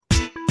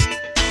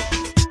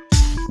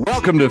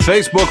Welcome to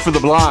Facebook for the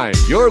Blind,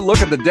 your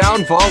look at the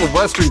downfall of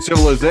Western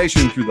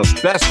civilization through the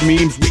best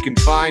memes we can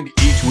find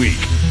each week.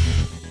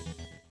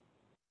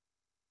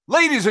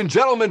 Ladies and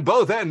gentlemen,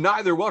 both and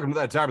neither, welcome to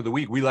that time of the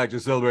week we like to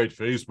celebrate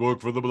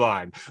Facebook for the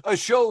Blind, a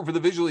show for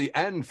the visually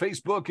and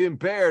Facebook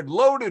impaired,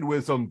 loaded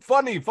with some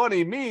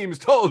funny memes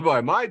told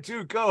by my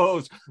two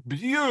co-hosts,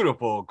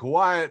 beautiful,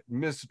 quiet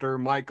Mr.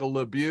 Michael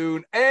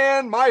LeBune,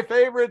 and my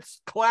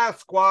favorites,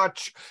 class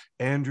squatch,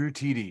 Andrew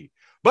TD.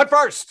 But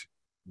first,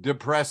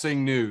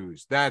 depressing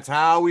news. That's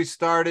how we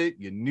started.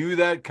 You knew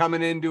that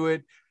coming into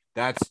it.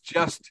 That's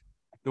just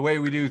the way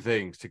we do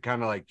things to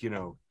kind of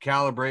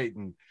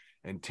calibrate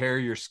and tear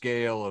your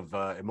scale of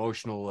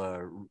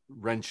emotional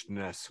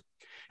wrenchedness.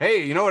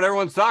 Hey, you know what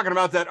everyone's talking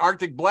about? That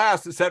Arctic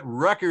blast that set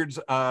records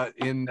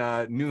in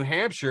New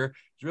Hampshire.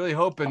 I was really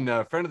hoping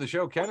a friend of the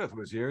show, Kenneth,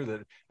 was here,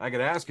 that I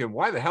could ask him,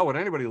 why the hell would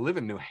anybody live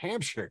in New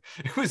Hampshire?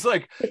 It was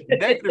like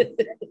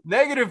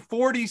negative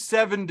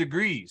 47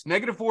 degrees,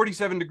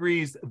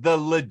 the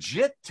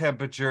legit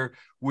temperature,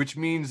 which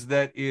means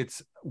that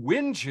its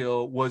wind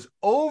chill was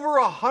over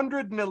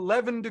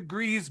 111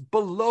 degrees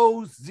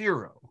below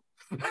zero.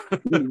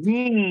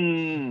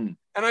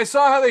 And I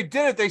saw how they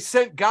did it. They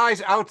sent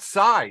guys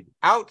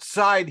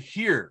outside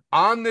here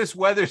on this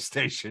weather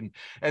station,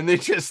 and they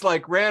just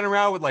ran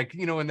around with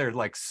in their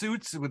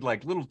suits with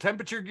little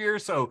temperature gear.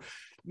 So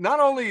not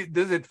only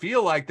does it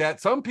feel like that,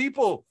 some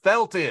people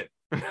felt it.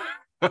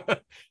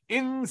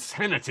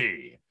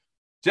 Insanity.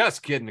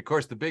 Just kidding. Of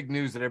course, the big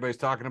news that everybody's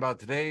talking about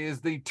today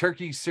is the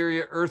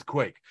Turkey-Syria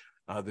earthquake.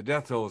 The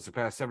death toll has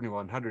surpassed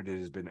 7,100. It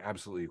has been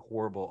absolutely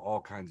horrible. All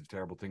kinds of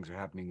terrible things are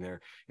happening there.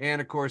 And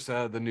of course,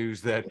 the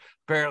news that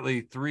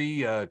apparently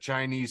 3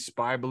 Chinese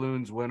spy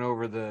balloons went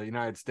over the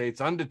United States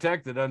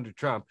undetected under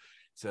Trump.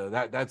 So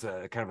that's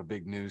a kind of a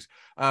big news.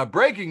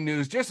 Breaking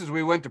news, just as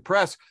we went to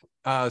press,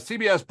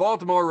 CBS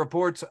Baltimore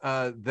reports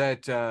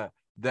that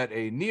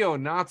a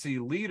neo-Nazi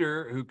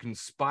leader who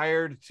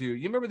conspired to,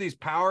 you remember these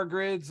power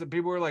grids that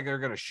people were they're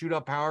going to shoot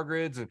up power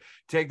grids and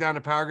take down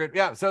the power grid?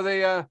 Yeah, so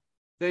they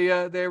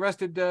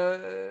arrested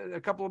a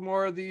couple of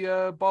more of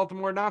the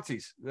Baltimore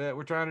Nazis that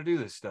were trying to do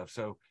this stuff.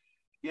 So,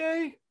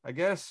 yay, I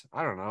guess.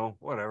 I don't know,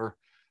 whatever.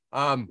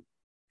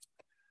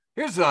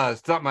 Here's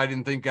something I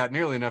didn't think got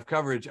nearly enough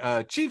coverage.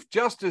 Chief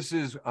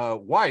Justice's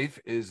wife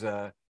is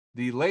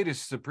the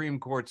latest Supreme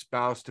Court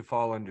spouse to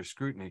fall under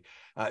scrutiny.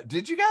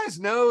 Did you guys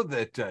know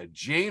that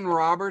Jane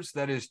Roberts,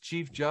 that is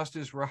Chief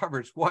Justice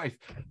Roberts' wife,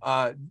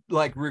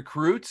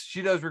 recruits?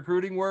 She does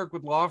recruiting work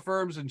with law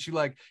firms, and she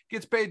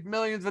gets paid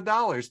millions of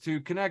dollars to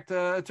connect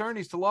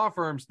attorneys to law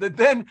firms that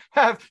then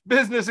have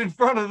business in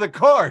front of the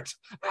court.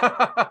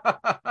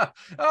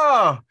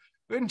 Oh,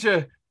 wouldn't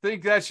you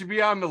think that should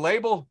be on the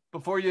label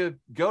before you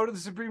go to the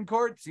Supreme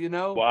Court?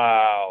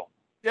 Wow.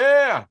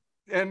 Yeah.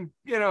 And,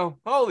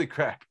 holy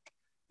crap.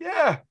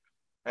 Yeah.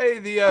 Hey,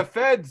 the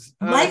feds.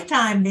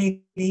 Lifetime,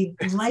 baby.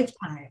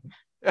 Lifetime.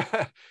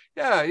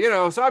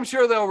 Yeah, so I'm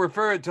sure they'll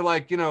refer it to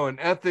an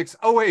ethics.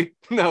 Oh, wait,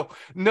 no,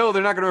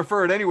 they're not going to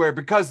refer it anywhere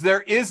because there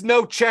is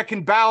no check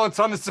and balance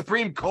on the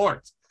Supreme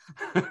Court.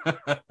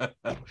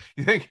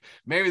 You think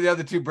maybe the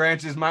other two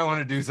branches might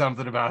want to do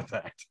something about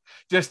that?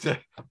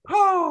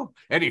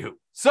 Anywho.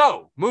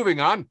 So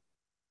moving on.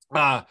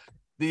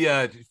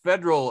 The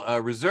Federal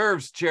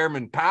Reserve's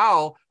Chairman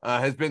Powell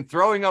has been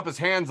throwing up his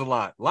hands a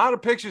lot. A lot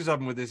of pictures of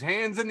him with his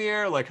hands in the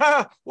air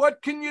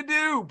what can you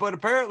do? But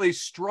apparently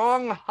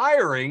strong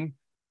hiring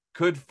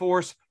could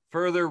force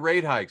further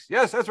rate hikes.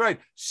 Yes, that's right.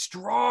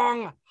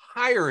 Strong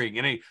hiring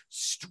in a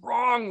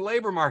strong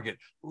labor market.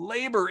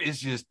 Labor is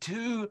just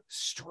too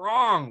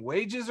strong.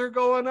 Wages are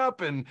going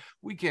up, and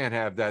we can't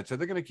have that. So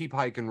they're going to keep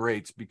hiking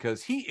rates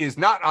because he is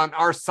not on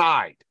our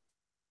side.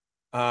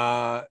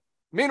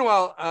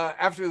 Meanwhile,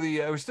 after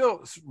the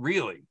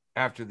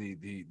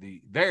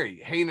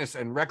very heinous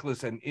and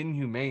reckless and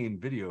inhumane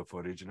video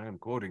footage, and I'm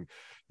quoting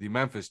the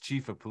Memphis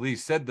chief of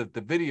police, said that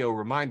the video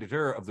reminded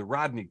her of the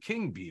Rodney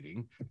King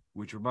beating,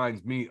 which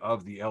reminds me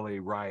of the LA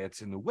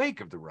riots in the wake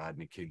of the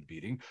Rodney King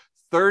beating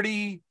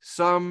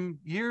 30-some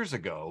years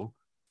ago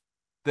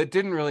that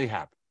didn't really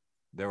happen.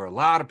 There were a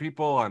lot of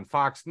people on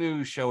Fox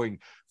News showing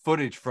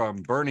footage from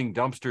burning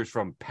dumpsters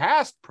from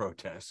past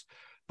protests.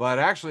 But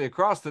actually,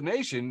 across the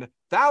nation,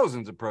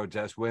 thousands of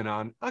protests went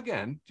on,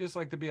 again, just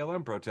like the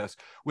BLM protests,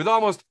 with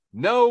almost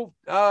no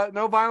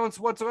violence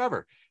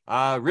whatsoever.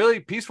 Really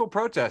peaceful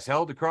protests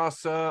held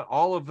across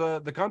all of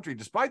the country,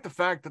 despite the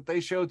fact that they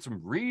showed some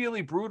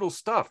really brutal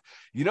stuff.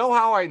 You know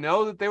how I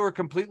know that they were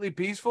completely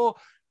peaceful?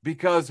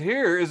 Because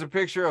here is a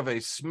picture of a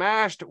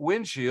smashed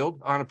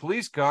windshield on a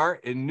police car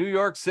in New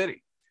York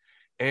City.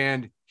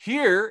 And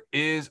here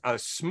is a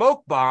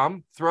smoke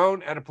bomb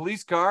thrown at a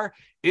police car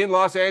in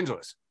Los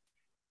Angeles.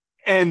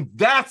 And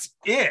that's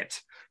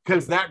it,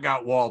 because that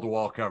got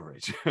wall-to-wall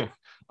coverage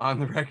on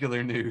the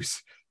regular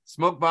news.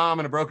 Smoke bomb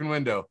and a broken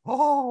window.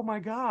 Oh, my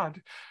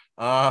God.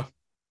 Wow.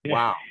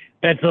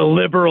 That's a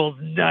liberal's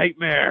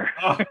nightmare.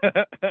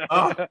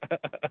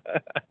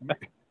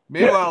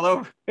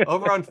 Meanwhile,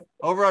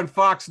 over on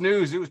Fox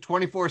News, it was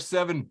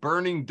 24/7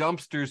 burning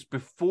dumpsters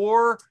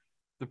before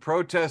the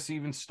protests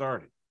even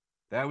started.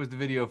 That was the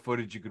video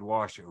footage you could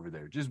watch over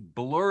there, just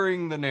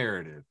blurring the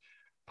narrative.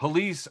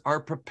 Police are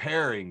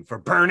preparing for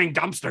burning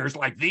dumpsters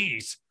like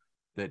these.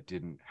 That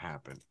didn't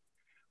happen.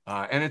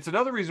 And it's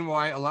another reason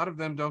why a lot of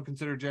them don't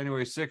consider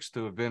January 6th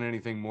to have been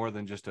anything more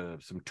than just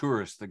some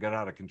tourists that got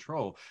out of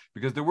control,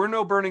 because there were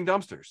no burning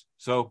dumpsters.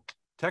 So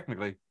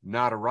technically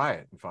not a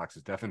riot in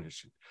Fox's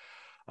definition.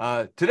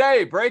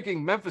 Today,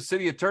 breaking, Memphis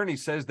city attorney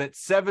says that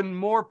 7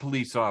 more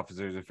police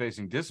officers are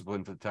facing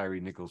discipline for the Tyree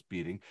Nichols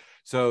beating.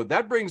 So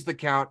that brings the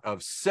count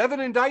of 7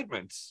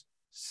 indictments.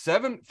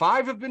 5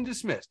 have been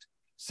dismissed.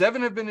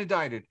 7 have been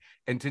indicted.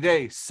 And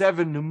today,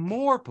 7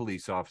 more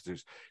police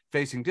officers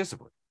facing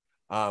discipline,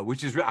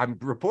 which is, I'm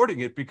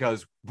reporting it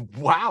because,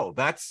 wow,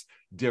 that's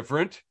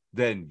different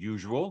than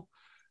usual.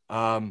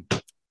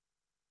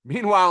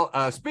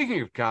 Meanwhile, speaking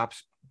of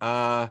cops,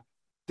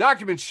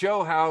 documents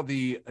show how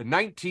the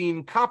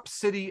 19 Cop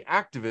City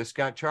activists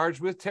got charged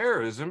with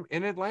terrorism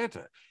in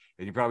Atlanta.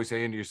 And you're probably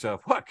saying to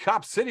yourself, what,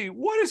 Cop City?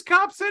 What is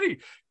Cop City?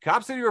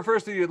 Cop City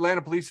refers to the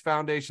Atlanta Police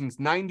Foundation's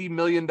 $90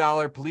 million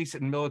police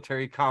and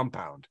military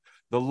compound,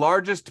 the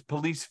largest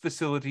police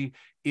facility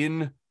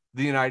in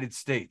the United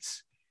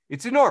States.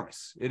 It's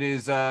enormous. It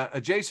is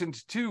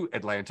adjacent to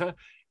Atlanta,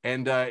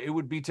 and it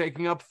would be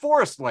taking up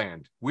forest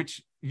land,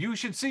 which you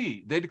should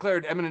see. They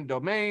declared eminent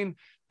domain,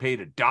 paid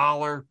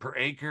 $1 per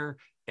acre,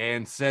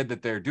 and said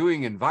that they're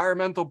doing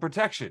environmental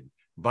protection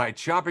by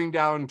chopping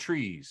down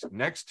trees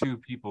next to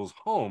people's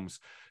homes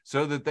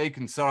so that they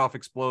can set off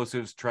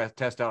explosives,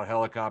 test out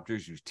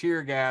helicopters, use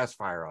tear gas,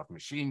 fire off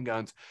machine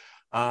guns.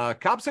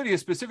 Cop City is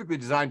specifically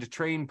designed to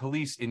train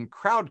police in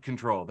crowd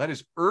control. That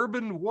is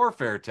urban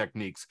warfare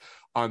techniques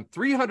on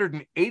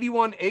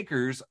 381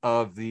 acres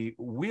of the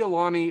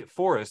Weelaunee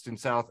Forest in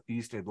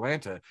southeast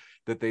Atlanta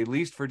that they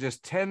leased for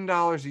just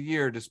 $10 a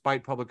year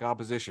despite public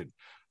opposition.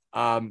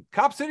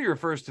 Cop City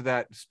refers to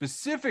that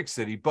specific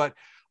city, but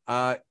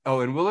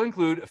and will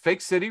include a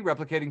fake city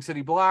replicating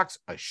city blocks,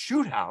 a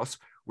shoot house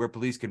where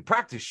police can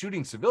practice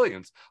shooting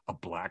civilians, a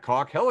Black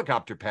Hawk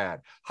helicopter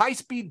pad,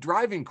 high-speed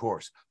driving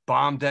course,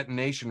 bomb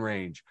detonation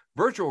range,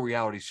 virtual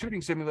reality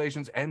shooting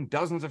simulations, and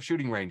dozens of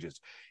shooting ranges.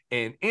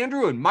 And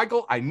Andrew and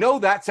Michael, I know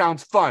that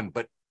sounds fun,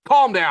 but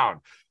calm down.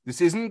 This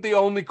isn't the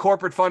only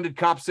corporate-funded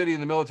Cop City in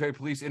the military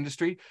police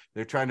industry.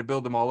 They're trying to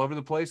build them all over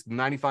the place.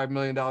 $95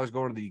 million going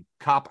to the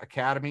Cop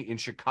Academy in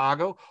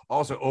Chicago,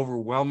 also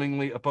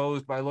overwhelmingly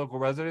opposed by local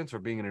residents for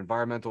being an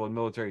environmental and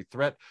military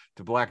threat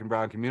to Black and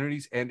brown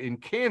communities. And in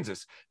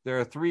Kansas, there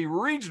are 3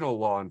 regional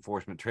law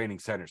enforcement training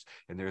centers.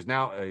 And there's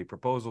now a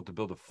proposal to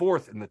build a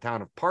 4th in the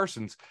town of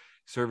Parsons,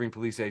 serving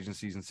police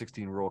agencies in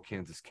 16 rural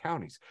Kansas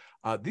counties.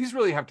 These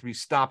really have to be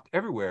stopped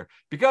everywhere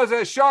because,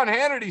 as Sean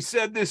Hannity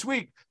said this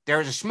week,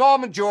 there's a small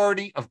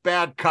majority of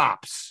bad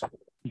cops.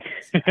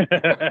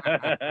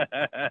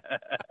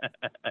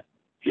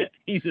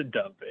 He's a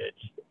dumb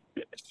bitch.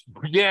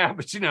 Yeah,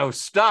 but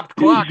stopped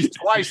clocks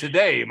twice a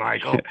day,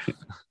 Michael.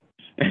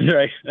 That's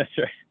right. That's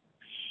right.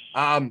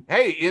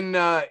 Hey, in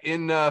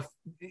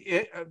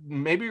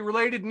maybe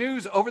related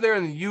news over there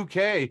in the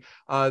UK,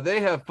 they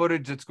have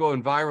footage that's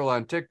going viral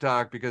on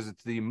TikTok because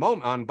it's the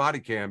moment on body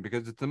cam,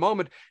 because it's the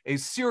moment a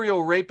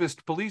serial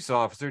rapist police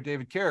officer,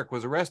 David Carrick,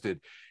 was arrested.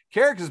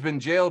 Carrick has been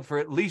jailed for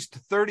at least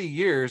 30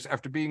 years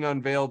after being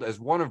unveiled as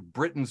one of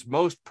Britain's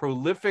most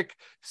prolific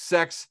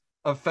sex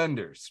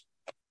offenders.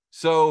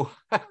 So,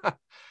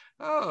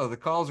 the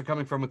calls are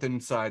coming from within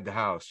inside the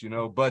house,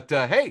 but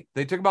hey,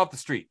 they took him off the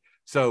street.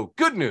 So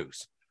good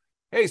news.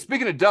 Hey,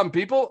 speaking of dumb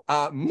people,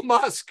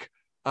 Musk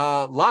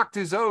locked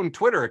his own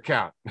Twitter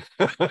account.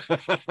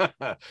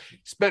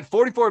 Spent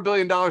 $44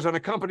 billion on a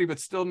company, but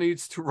still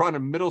needs to run a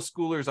middle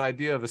schooler's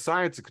idea of a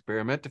science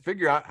experiment to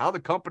figure out how the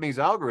company's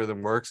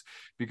algorithm works,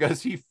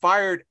 because he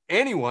fired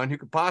anyone who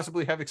could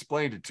possibly have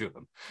explained it to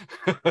him.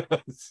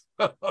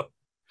 So,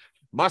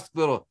 Musk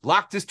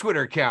locked his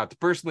Twitter account to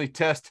personally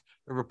test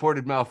a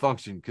reported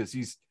malfunction because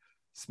he's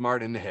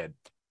smart in the head.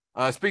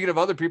 Speaking of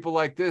other people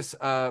like this,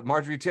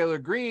 Marjorie Taylor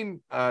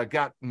Greene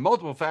got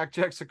multiple fact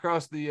checks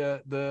across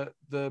the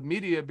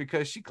media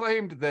because she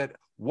claimed that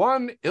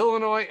one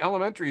Illinois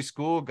elementary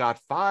school got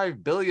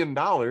 $5 billion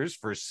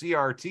for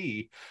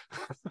CRT.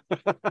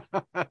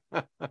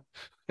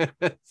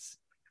 I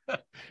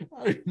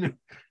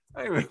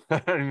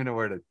don't even know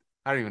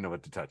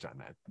what to touch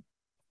on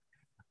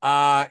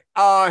that.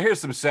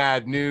 Here's some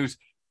sad news.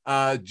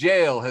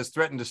 Jail has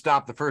threatened to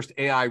stop the first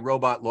AI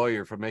robot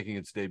lawyer from making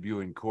its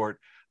debut in court.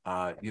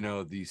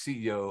 The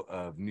CEO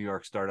of New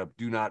York startup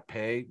Do Not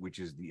Pay, which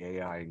is the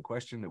AI in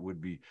question that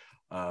would be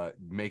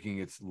making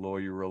its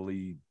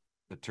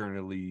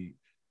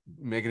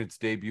making its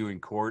debut in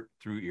court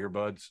through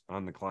earbuds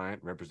on the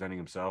client, representing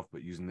himself,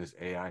 but using this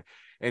AI.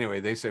 Anyway,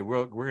 they say,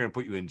 we're going to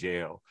put you in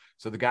jail.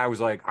 So the guy was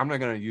like, I'm not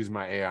going to use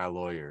my AI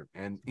lawyer.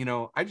 And,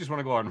 I just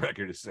want to go on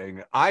record as saying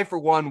that I, for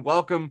one,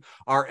 welcome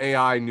our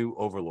AI new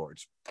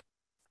overlords.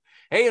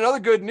 Hey, another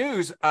good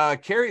news.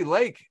 Carrie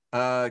Lake.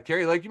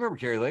 Carrie Lake, you remember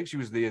Carrie Lake? She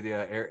was the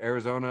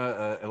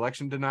Arizona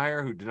election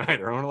denier who denied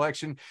her own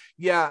election.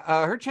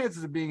 Yeah, her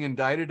chances of being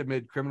indicted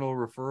amid criminal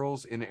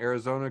referrals in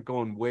Arizona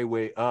going way,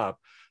 way up.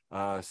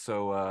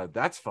 So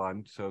that's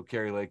fun. So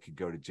Carrie Lake could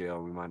go to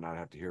jail. We might not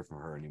have to hear from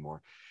her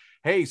anymore.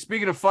 Hey,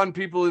 speaking of fun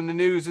people in the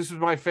news, this was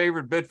my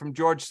favorite bit from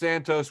George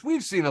Santos.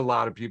 We've seen a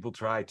lot of people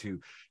try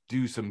to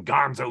do some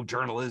gonzo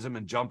journalism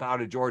and jump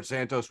out at George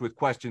Santos with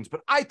questions,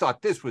 but I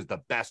thought this was the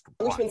best one.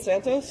 Congressman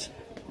Santos,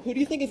 who do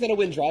you think is going to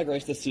win Drag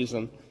Race this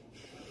season?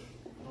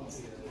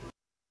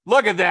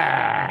 Look at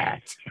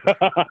that.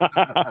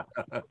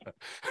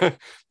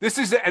 This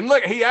is, and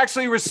look, he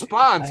actually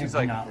responds. He's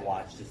like, not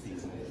watched a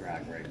season of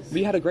Drag Race.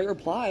 We had a great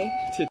reply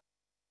to.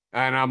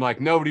 And I'm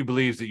like, nobody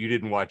believes that you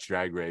didn't watch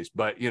Drag Race,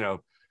 but you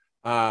know,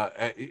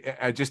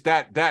 just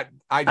that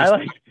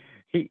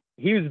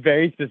he was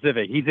very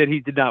specific. He said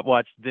he did not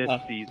watch this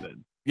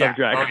season of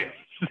Drag Race.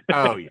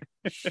 Oh yeah,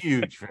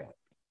 huge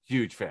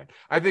fan.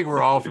 I think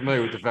we're all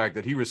familiar with the fact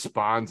that he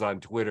responds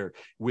on Twitter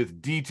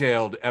with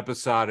detailed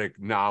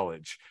episodic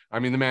knowledge. I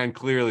mean, the man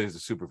clearly is a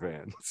super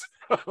fan.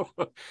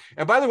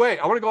 And by the way,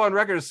 I want to go on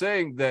record as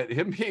saying that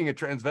him being a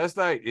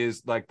transvestite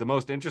is like the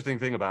most interesting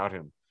thing about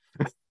him.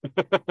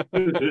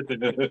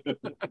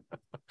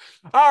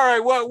 All right,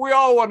 what we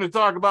all want to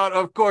talk about,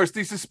 of course,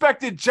 the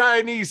suspected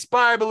Chinese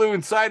spy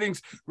balloon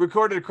sightings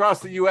recorded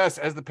across the U.S.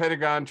 as the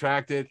Pentagon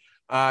tracked it.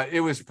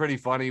 It was pretty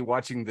funny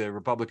watching the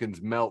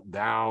Republicans melt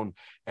down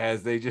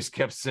as they just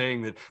kept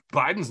saying that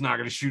Biden's not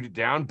going to shoot it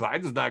down.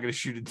 Biden's not going to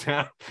shoot it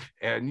down.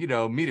 And, you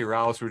know,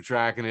 meteorologists were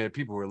tracking it.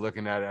 People were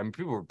looking at it. I mean,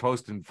 people were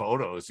posting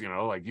photos, you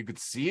know, like you could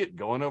see it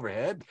going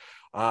overhead.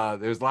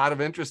 There's a lot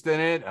of interest in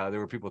it. There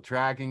were people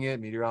tracking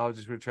it.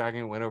 Meteorologists were tracking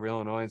it, went over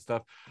Illinois and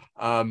stuff.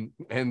 And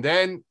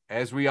then,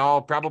 as we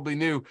all probably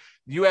knew,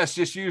 the U.S.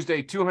 just used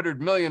a $200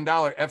 million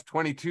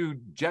F-22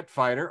 jet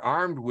fighter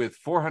armed with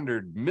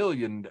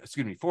 $400,000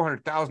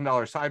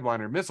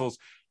 Sidewinder missiles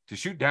to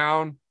shoot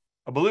down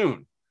a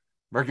balloon,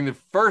 marking the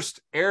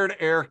first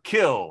air-to-air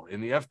kill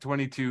in the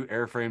F-22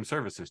 airframe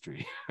service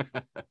history.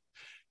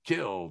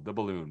 Kill the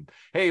balloon.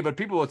 Hey, but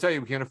people will tell you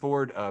we can't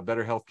afford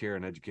better healthcare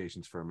and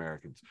educations for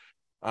Americans.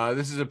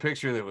 This is a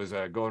picture that was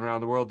going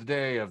around the world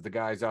today of the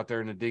guys out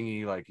there in a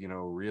dinghy, like, you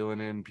know, reeling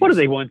in. What do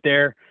they want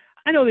there?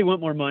 I know they want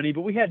more money,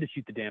 but we had to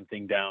shoot the damn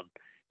thing down,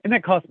 and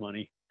that costs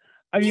money.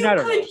 I mean, I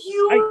don't know.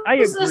 I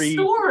agree.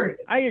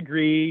 I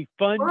agree.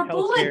 Fund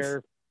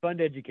healthcare, fund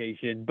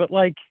education, but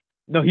like,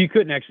 no, you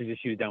couldn't actually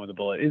just shoot it down with a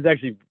bullet. It's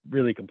actually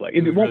really complex.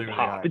 It won't really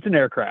pop. It's an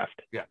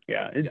aircraft.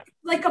 Yeah.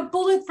 Like a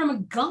bullet from a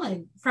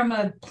gun, from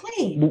a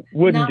plane.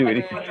 Wouldn't do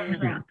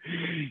anything.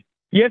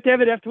 You have to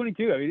have an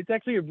F-22. I mean, it's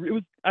actually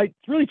it's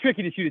really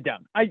tricky to shoot it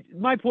down.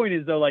 My point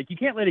is though, like, you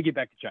can't let it get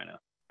back to China.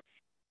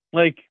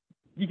 Like,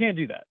 you can't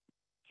do that.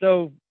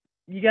 So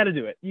you got to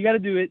do it. You got to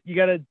do it. You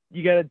got to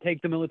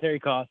take the military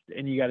cost,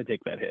 and you got to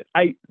take that hit.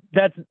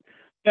 That's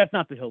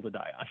not the hill to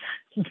die on.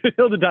 The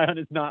hill to die on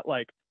is not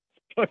like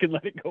fucking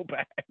let it go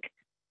back.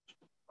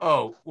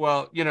 Oh,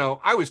 well, you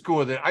know, I was cool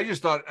with it. I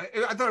thought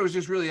it was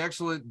just really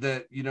excellent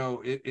that, you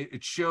know,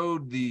 it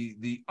showed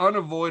the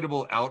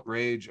unavoidable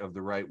outrage of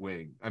the right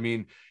wing. I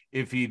mean,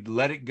 if he'd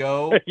let it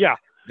go, yeah,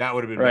 that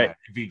would have been bad.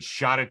 If he'd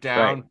shot it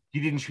down, he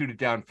didn't shoot it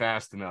down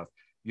fast enough.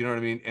 You know what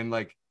I mean?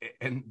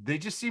 And they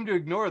just seem to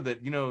ignore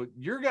that, you know,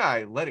 your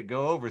guy let it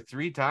go over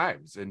 3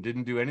 times and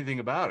didn't do anything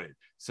about it.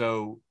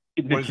 So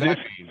what does that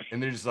mean?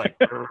 And they're just like,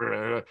 they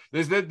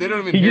don't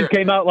even he hear just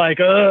came out like,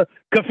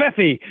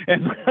 Kafefi.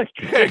 And like,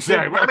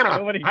 exactly.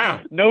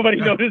 nobody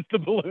noticed the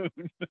balloon.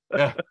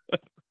 Yeah.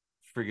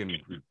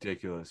 Friggin'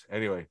 ridiculous.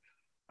 Anyway.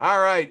 All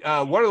right.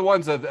 One of the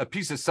ones, a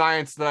piece of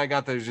science that I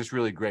got that is just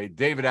really great.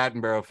 David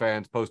Attenborough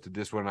fans posted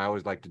this one. I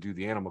always like to do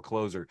the animal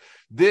closer.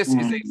 This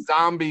is a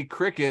zombie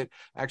cricket,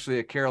 actually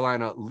a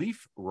Carolina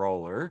leaf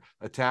roller,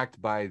 attacked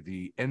by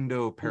the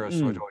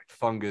endoparasitoid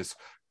fungus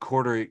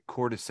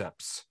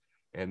cordyceps.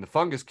 And the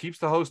fungus keeps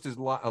the host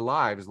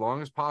alive as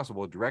long as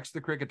possible. It directs the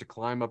cricket to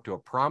climb up to a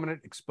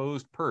prominent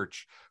exposed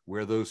perch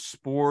where those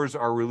spores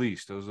are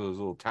released, those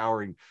little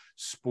towering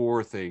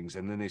spore things,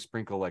 and then they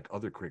sprinkle like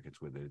other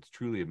crickets with it. It's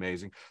truly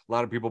amazing. A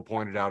lot of people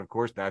pointed out, of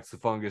course, that's the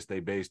fungus they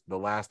based The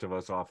Last of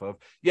Us off of.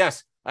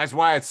 Yes, that's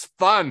why it's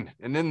fun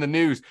and in the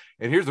news.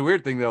 And here's the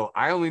weird thing, though.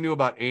 I only knew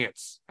about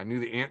ants. I knew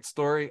the ant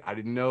story. I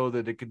didn't know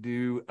that it could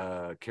do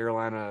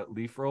Carolina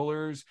leaf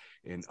rollers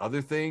and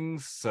other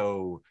things.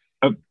 So...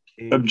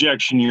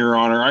 Objection, Your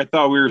Honor. I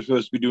thought we were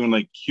supposed to be doing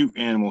like cute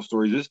animal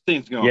stories. This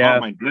thing's gonna haunt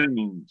my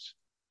dreams.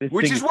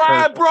 Which is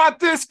why I brought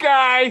this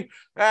guy.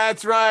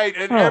 That's right,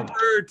 an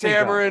emperor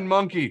tamarin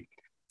monkey.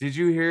 Did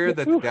you hear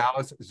that the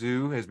Dallas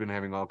Zoo has been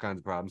having all kinds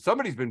of problems?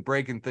 Somebody's been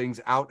breaking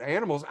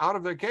animals out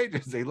of their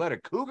cages. They let a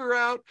cougar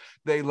out.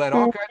 They let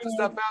all kinds of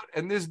stuff out.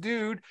 And this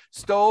dude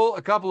stole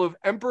a couple of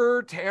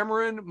emperor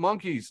tamarin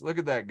monkeys. Look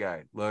at that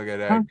guy. Look at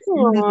that.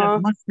 Look at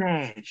that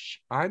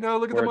mustache. I know.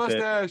 Look at the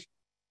mustache.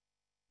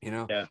 You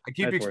know, I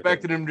keep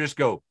expecting him to just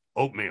go,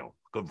 oatmeal,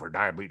 good for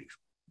diabetes.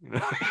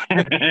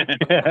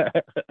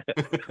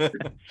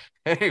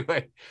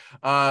 Anyway,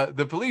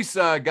 the police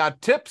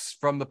got tips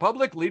from the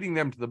public, leading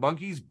them to the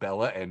monkeys,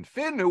 Bella and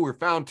Finn, who were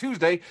found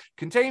Tuesday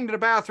contained in a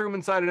bathroom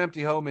inside an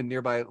empty home in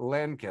nearby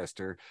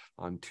Lancaster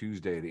on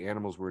Tuesday. The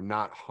animals were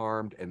not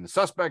harmed, and the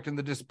suspect in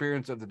the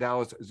disappearance of the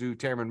Dallas Zoo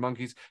Tamarin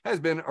monkeys has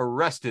been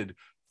arrested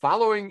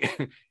following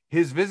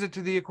his visit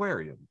to the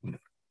aquarium.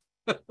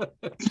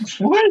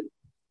 What?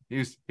 He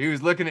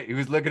was looking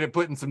at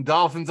putting some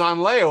dolphins on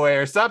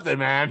layaway or something,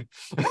 man.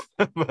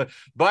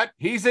 but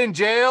he's in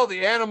jail.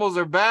 The animals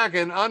are back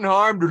and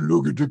unharmed. And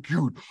look at the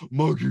cute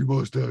monkey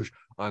mustache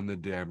on the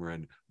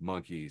Tamarin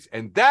monkeys.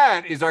 And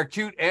that is our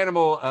cute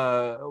animal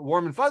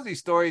warm and fuzzy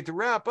story to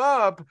wrap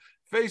up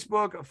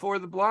Facebook for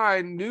the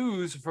Blind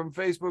news from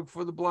Facebook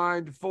for the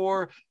Blind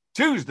for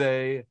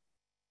Tuesday,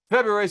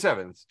 February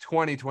 7th,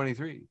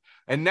 2023.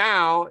 And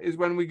now is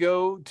when we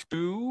go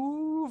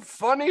to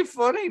funny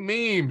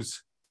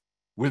memes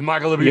with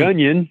Michael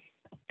Levine.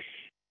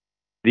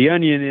 The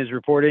Onion is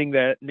reporting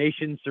that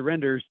nation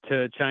surrenders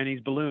to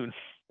Chinese balloon.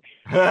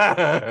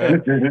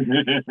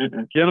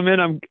 Gentlemen,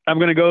 I'm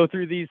going to go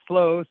through these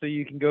slow so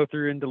you can go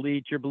through and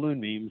delete your balloon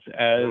memes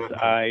as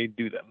I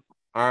do them.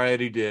 All right,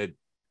 he did.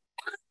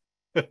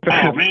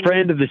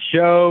 Friend of the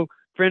show,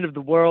 friend of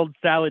the world,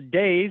 Salad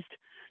Dazed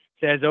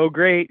says, "Oh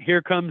great,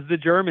 here comes the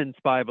German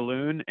spy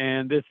balloon,"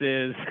 and this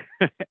is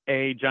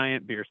a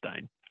giant beer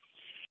stein.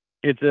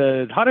 It's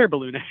a hot air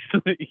balloon,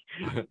 actually.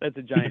 That's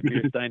a giant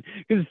beer stein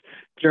because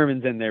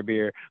Germans in their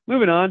beer.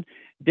 Moving on,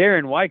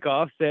 Darren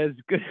Wyckoff says,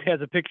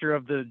 has a picture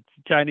of the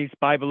Chinese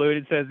spy balloon.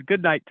 It says,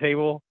 "Good night,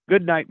 table.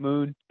 Good night,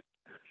 moon.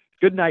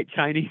 Good night,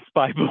 Chinese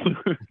spy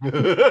balloon."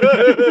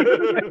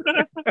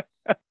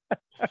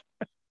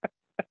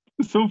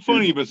 It's so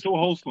funny, but so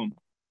wholesome.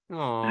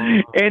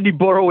 Aww. Andy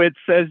Borowitz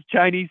says,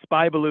 "Chinese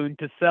spy balloon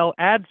to sell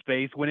ad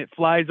space when it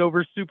flies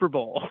over Super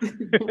Bowl."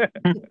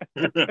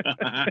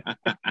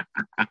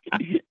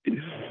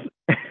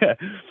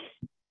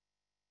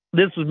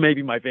 This was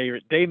maybe my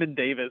favorite. Damon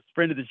Davis,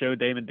 friend of the show,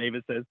 Damon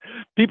Davis says,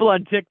 "People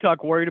on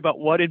TikTok worried about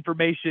what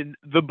information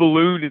the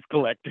balloon is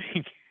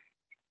collecting."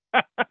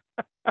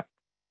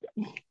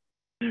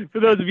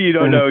 For those of you who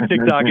don't know,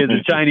 TikTok is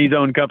a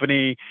Chinese-owned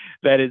company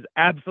that is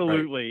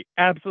absolutely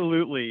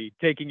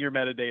taking your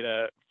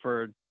metadata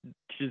for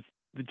just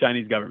the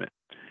Chinese government.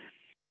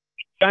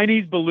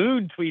 Chinese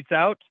balloon tweets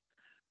out,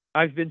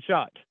 "I've been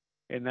shot."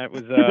 And that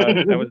was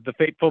the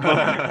fateful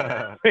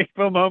moment.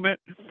 Fateful moment.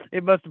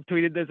 It must have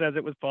tweeted this as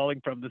it was falling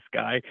from the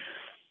sky.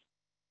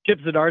 Chip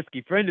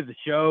Zdarsky, friend of the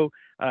show,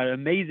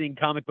 amazing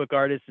comic book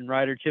artist and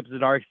writer, Chip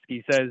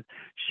Zdarsky says,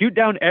 "Shoot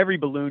down every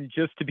balloon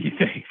just to be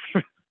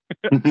safe."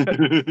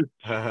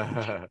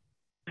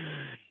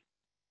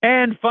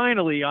 And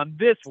finally, on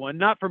this one,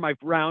 not for my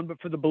round, but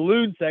for the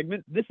balloon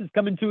segment, this is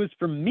coming to us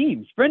from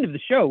Memes, friend of the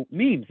show,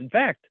 Memes. In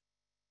fact,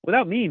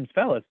 without Memes,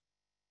 fellas,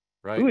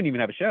 Right. we wouldn't even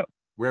have a show.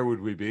 Where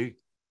would we be?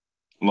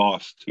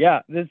 Lost.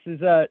 Yeah, this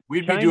is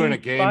We'd be Chinese doing a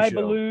game spy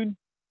show. balloon.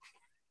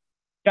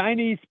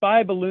 Chinese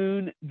spy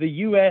balloon the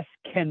U.S.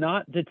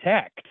 cannot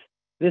detect.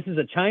 This is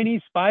a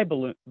Chinese spy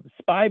balloon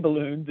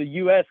the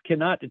U.S.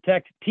 cannot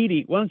detect.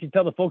 TD, why don't you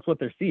tell the folks what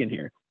they're seeing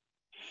here?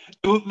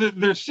 Well,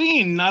 they're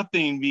seeing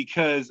nothing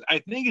because I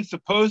think it's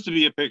supposed to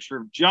be a picture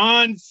of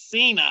John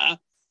Cena,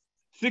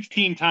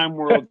 16-time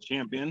world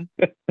champion,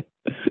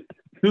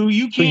 who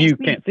you can't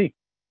see.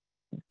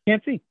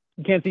 Can't see.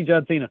 You can't see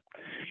John Cena.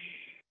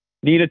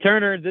 Nina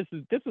Turner, this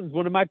is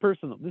one of my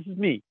personal. This is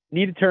me.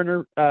 Nina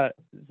Turner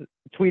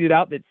tweeted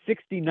out that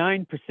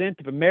 69%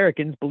 of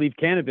Americans believe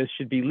cannabis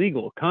should be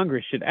legal.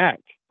 Congress should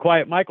act.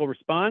 Quiet Michael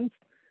responds,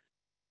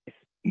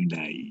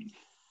 Nice.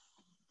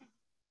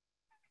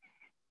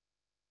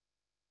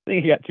 I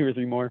think he got two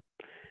more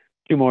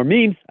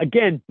memes.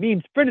 Again,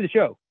 memes, friend of the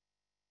show.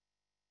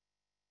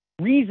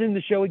 Reason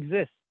the show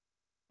exists.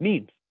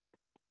 Memes.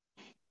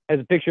 Has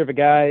a picture of a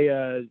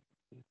guy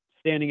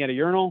standing at a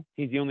urinal.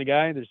 He's the only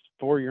guy. There's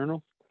 4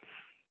 urinals.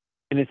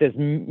 And it says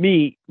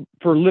me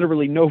for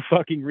literally no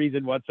fucking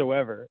reason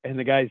whatsoever. And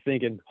the guy's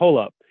thinking, hold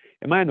up,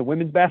 am I in the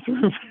women's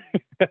bathroom?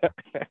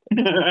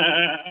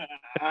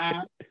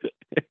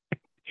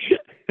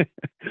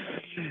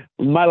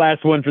 My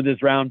last one for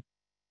this round.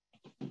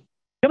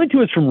 Coming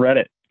to us from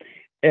Reddit.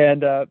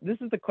 And this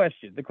is the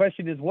question. The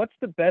question is, what's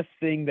the best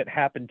thing that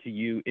happened to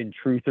you in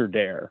Truth or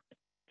Dare?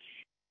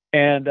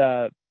 And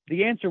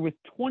the answer with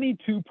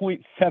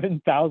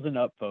 22.7 thousand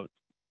upvotes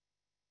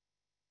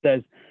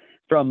says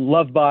from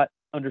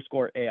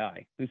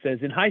Lovebot_AI, who says,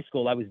 in high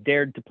school, I was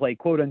dared to play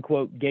quote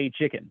unquote gay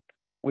chicken,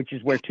 which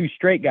is where 2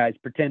 straight guys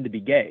pretend to be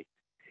gay.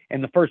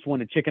 And the first one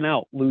to chicken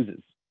out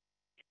loses.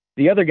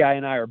 The other guy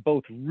and I are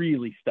both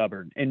really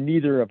stubborn, and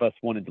neither of us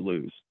wanted to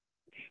lose.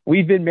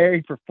 We've been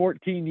married for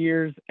 14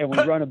 years, and we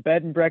run a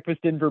bed and breakfast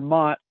in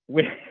Vermont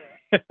with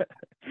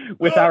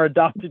our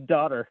adopted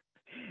daughter.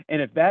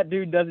 And if that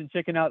dude doesn't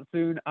chicken out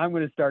soon, I'm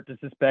going to start to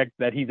suspect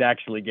that he's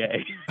actually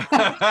gay.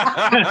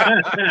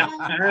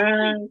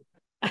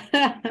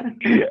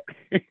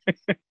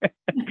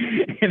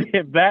 And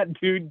if that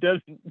dude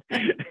doesn't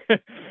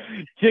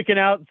chicken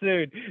out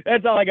soon,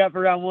 that's all I got for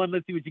round one.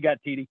 Let's see what you got,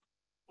 TD.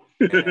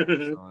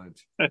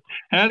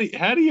 How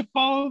do you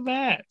follow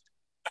that?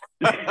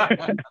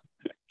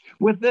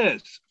 With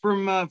this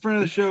from friend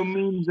of the show,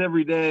 Memes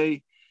Every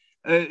Day,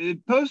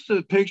 it posts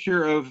a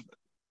picture of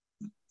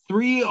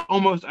 3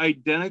 almost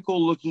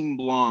identical looking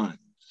blondes.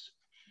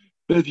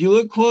 But if you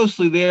look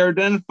closely, they are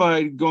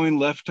identified going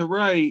left to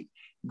right,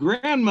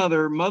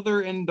 grandmother,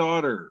 mother, and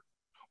daughter,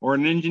 or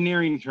in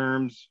engineering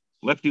terms,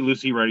 lefty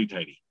loosey, righty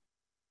tighty.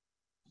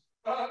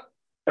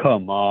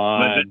 Come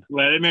on.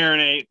 Let it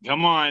marinate.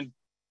 Come on.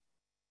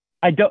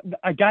 I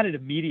got it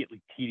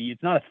immediately, TD.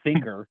 It's not a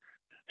thinker.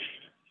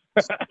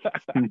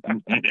 I'm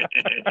gonna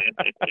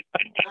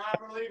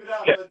leave it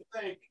out. Let's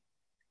think.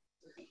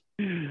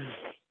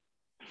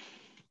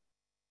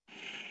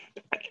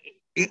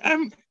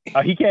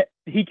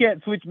 He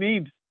can't switch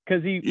memes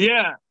because he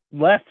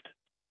left.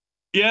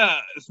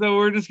 Yeah, so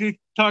we're just gonna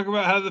talk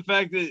about how the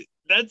fact that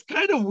that's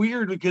kind of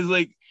weird because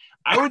like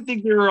I would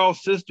think they were all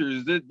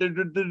sisters. There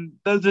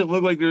doesn't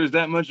look like there's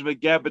that much of a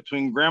gap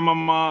between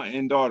grandmama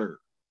and daughter.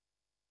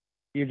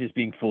 You're just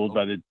being fooled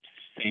by the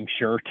same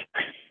shirt.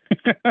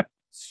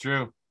 It's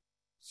true.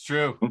 It's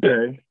true.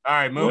 Okay. All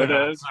right, moving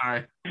on.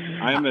 Sorry.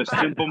 I'm a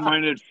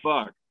simple-minded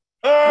fuck.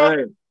 All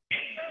right.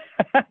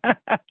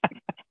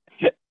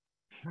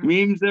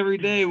 Memes Every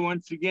Day,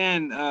 once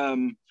again,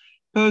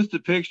 post a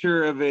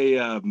picture of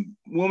a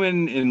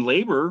woman in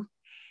labor,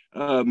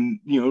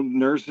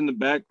 nurse in the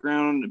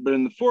background, but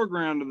in the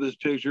foreground of this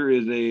picture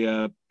is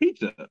a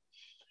pizza.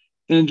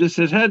 And it just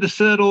says, had to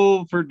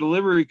settle for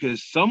delivery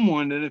because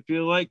someone didn't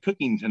feel like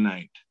cooking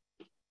tonight.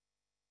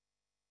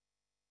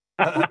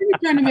 What are you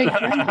trying to make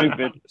fun of?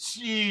 Stupid.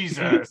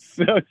 Jesus.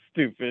 So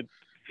stupid.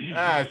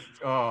 I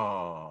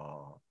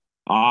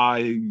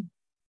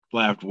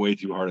laughed way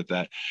too hard at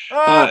that.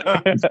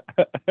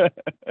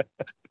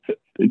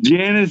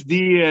 Janice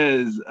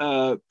Diaz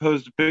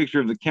posted a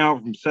picture of the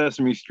Count from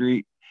Sesame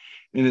Street,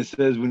 and it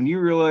says, when you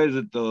realize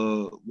that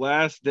the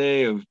last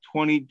day of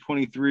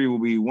 2023 will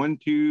be 1,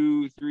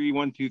 2, 3,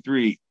 1, 2,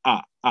 3.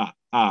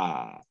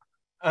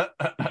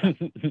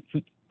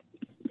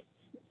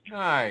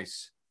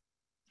 Nice.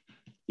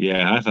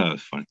 Yeah, I thought it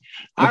was funny.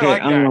 Okay, I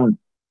like that.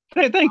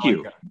 Hey, thank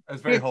you. That.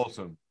 That's very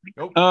wholesome.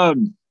 Nope. Back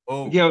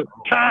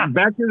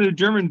to the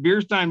German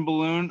Bierstein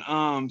balloon.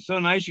 So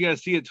nice you got to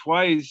see it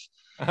twice.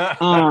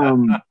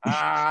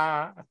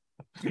 Yeah.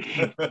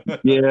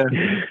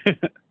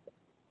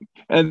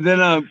 And then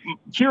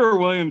Kira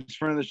Williams,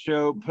 friend of the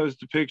show,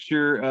 posted a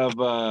picture of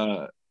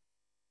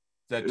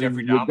that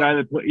Jeffrey the Dahmer? guy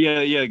that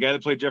the guy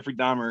that played Jeffrey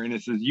Dahmer, and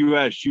it says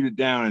U.S. shoot it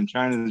down, and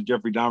China's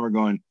Jeffrey Dahmer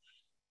going,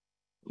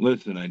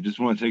 listen, I just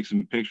want to take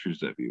some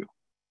pictures of you.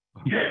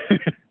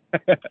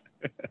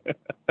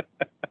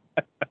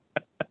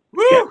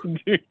 Woo!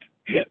 Dude,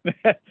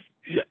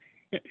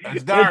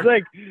 that's dark.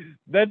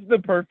 That's the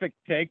perfect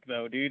take,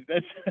 though, dude.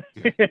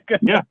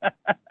 Yeah.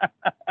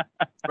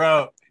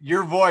 Bro,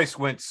 your voice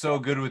went so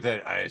good with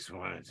it. I just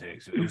want to take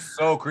it. It was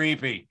so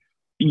creepy.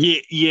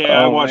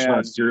 Yeah. I watched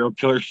that serial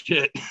killer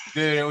shit.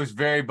 Dude, it was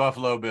very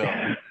Buffalo Bill.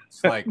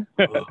 It's like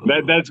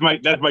that's my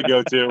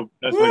go-to.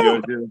 That's my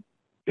go-to.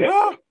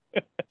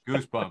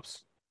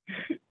 Goosebumps.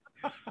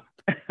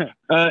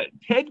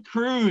 Ted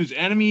Cruz,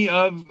 enemy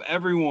of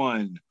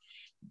everyone,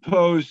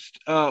 post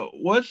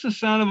what's the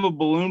sound of a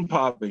balloon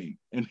popping?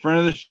 In front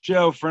of the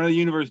show, front of the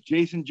universe,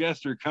 Jason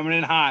Jester coming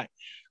in hot,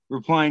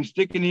 replying,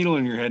 stick a needle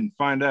in your head and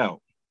find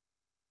out.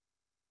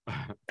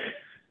 I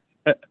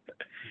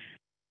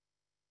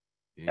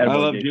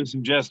love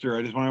Jason Jester.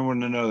 I just want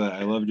everyone to know that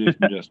I love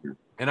Jason Jester.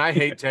 And I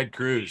hate Ted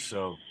Cruz,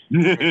 so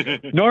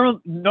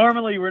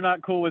normally we're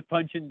not cool with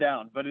punching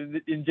down, but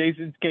in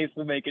Jason's case,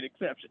 we'll make an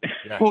exception.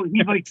 Yeah. Well,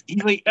 he's like 8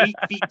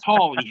 feet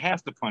tall. He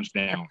has to punch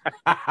down.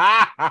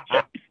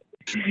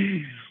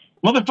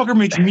 Motherfucker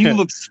makes me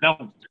look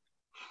svelte.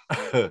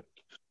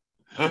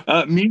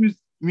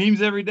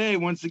 Memes Every Day,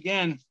 once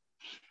again.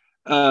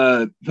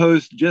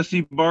 Post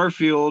Jesse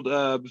Barfield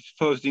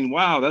posting,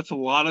 wow, that's a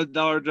lot of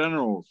Dollar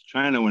Generals,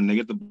 China, when they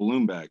get the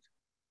balloon back.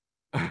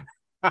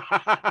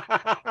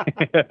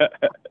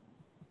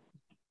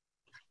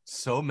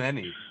 So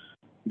many.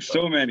 In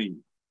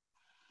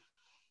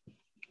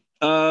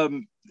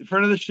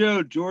front of the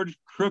show, George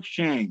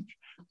Crookshank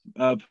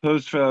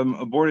post from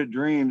Aborted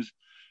Dreams.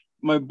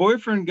 My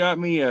boyfriend got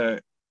me a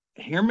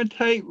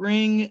Hermetite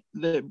ring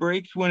that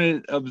breaks when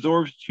it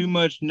absorbs too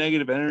much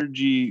negative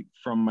energy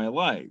from my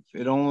life.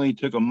 It only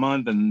took a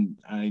month and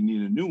I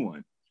need a new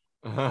one.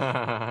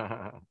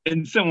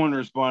 And someone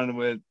responded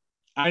with,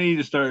 I need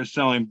to start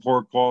selling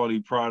poor quality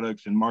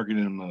products and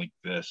marketing them like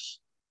this.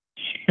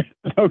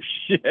 Oh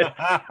shit.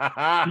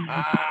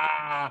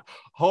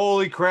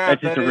 Holy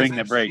crap. That's just a ring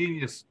that breaks.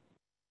 Genius.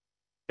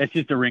 It's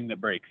just a ring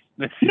that breaks.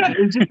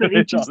 It's just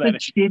a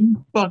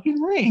shitty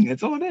fucking ring.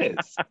 That's all it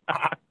is.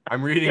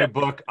 I'm reading a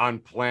book on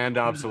planned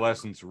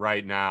obsolescence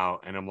right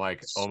now, and I'm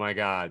like, oh my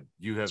God,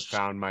 you have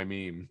found my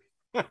meme.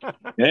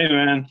 Hey,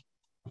 man.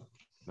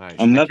 Nice.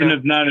 I'm nothing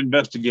if not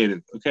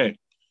investigated. Okay.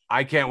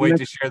 I can't wait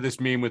to share this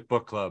meme with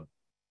book club.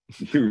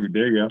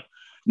 There you go.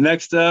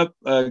 Next up,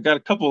 got a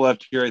couple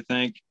left here, I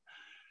think.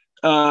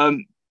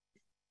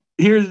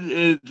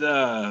 Here's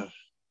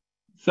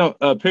so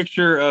a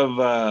picture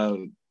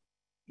of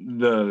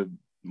the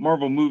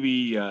Marvel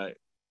movie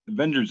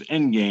Avengers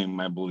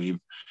Endgame, I believe.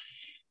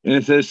 And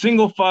it says,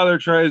 single father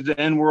tries to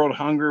end world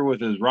hunger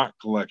with his rock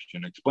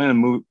collection.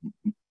 Explain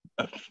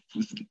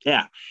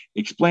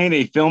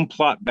a film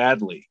plot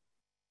badly.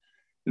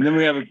 And then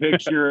we have a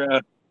picture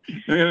of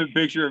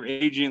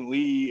Agent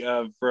Lee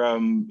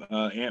from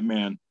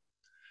Ant-Man.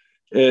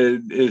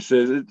 It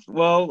says, it's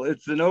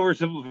an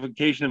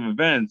oversimplification of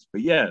events,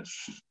 but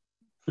yes.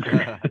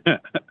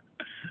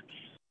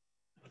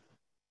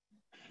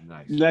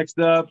 Nice. Next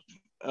up,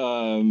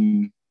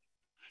 second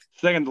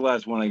to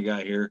last one I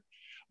got here.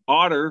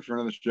 Otter, for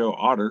another show,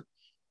 Otter,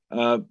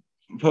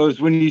 posed,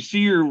 when you see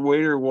your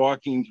waiter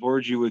walking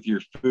towards you with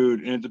your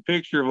food, and it's a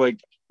picture of like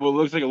what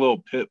looks like a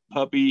little pit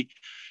puppy,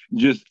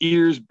 just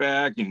ears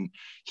back and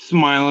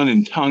smiling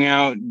and tongue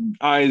out,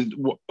 eyes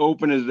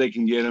open as they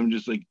can get them,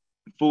 just like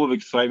full of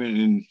excitement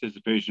and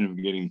anticipation of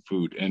getting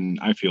food. And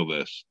I feel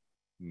this.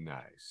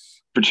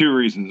 Nice. For two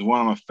reasons.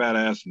 One, I'm a fat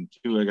ass, and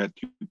two, I got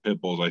two pit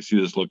bulls. I see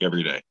this look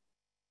every day.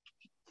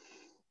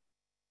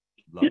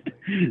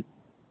 Lovely.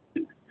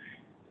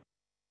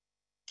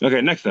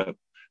 Okay, next up.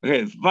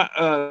 Okay,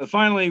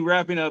 finally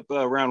wrapping up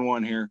round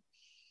one here.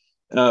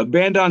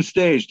 Band on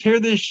stage. Tear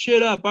this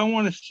shit up. I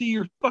want to see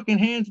your fucking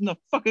hands in the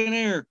fucking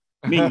air.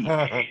 Me.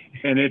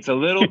 And it's a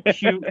little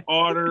cute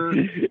otter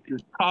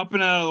just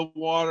popping out of the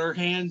water,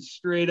 hands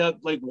straight up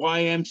like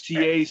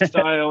YMCA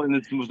style. And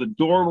it's the most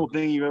adorable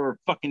thing you've ever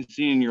fucking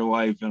seen in your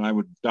life. And I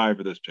would die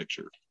for this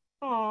picture.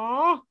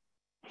 Aww.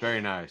 Very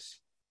nice.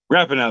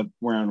 Wrapping up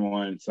round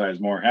one,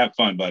 Sizemore. Have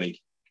fun,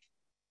 buddy.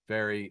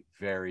 Very,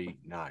 very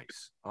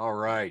nice. All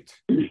right.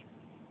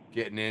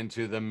 Getting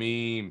into the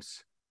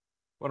memes.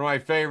 One of my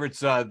favorites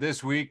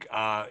this week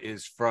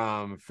is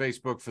from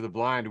Facebook for the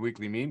Blind, a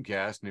weekly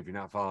memecast. And if you're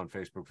not following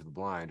Facebook for the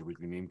Blind, a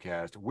weekly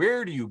memecast,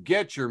 where do you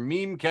get your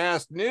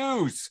memecast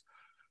news?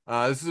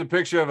 This is a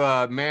picture of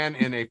a man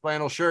in a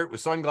flannel shirt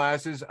with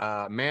sunglasses,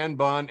 man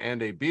bun,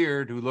 and a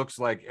beard who looks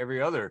like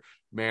every other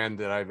man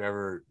that I've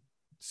ever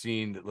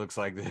seen that looks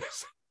like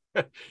this.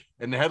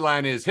 And the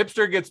headline is,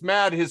 hipster gets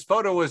mad his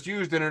photo was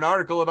used in an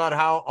article about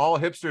how all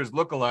hipsters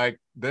look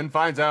alike, then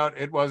finds out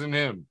it wasn't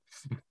him.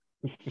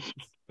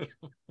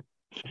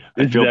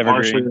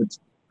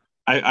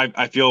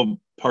 I feel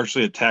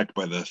partially attacked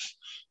by this.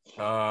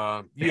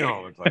 You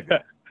don't look like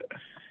that.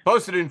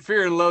 Posted in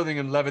Fear and Loathing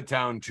in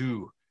Levittown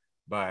 2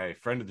 by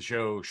friend of the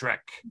show, Shrek.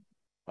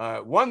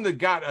 One that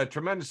got a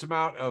tremendous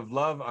amount of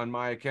love on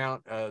my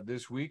account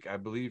this week, I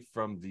believe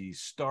from the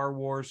Star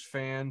Wars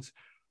fans,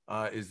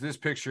 is this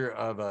picture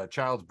of a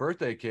child's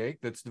birthday cake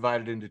that's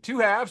divided into two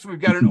halves. We've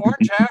got an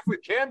orange half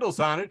with candles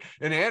on it,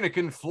 and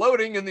Anakin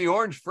floating in the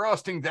orange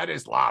frosting that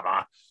is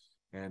lava.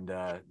 And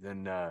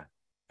then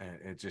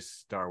it just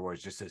Star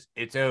Wars just says,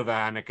 "It's over,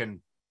 Anakin."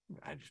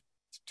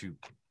 It's two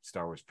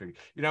Star Wars figures.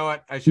 You know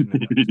what? I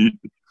shouldn't have done this.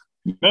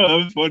 No, that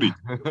was funny.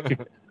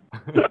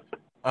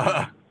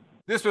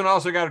 This one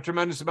also got a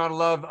tremendous amount of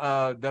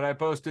love that I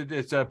posted.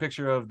 It's a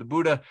picture of the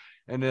Buddha,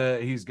 and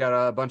he's got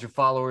a bunch of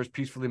followers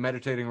peacefully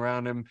meditating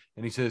around him.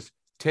 And he says,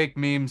 "Take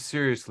memes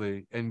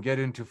seriously and get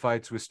into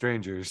fights with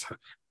strangers."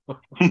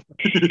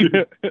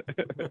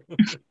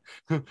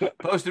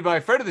 Posted by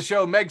friend of the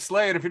show, Meg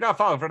Slay. And if you're not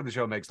following friend of the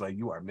show, Meg Slay,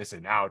 you are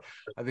missing out.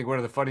 I think one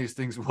of the funniest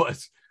things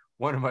was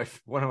one of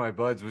my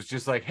buds was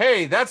just like,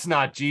 "Hey, that's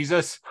not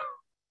Jesus."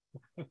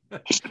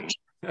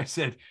 I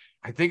said,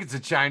 "I think it's a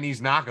Chinese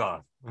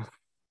knockoff."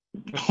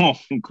 Oh,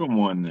 come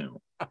on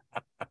now.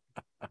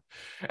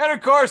 And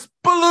of course,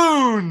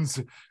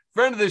 balloons.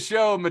 Friend of the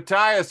show,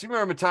 Matthias. You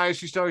remember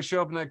Matthias used to always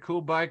show up in that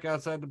cool bike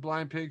outside the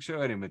Blind Pig show?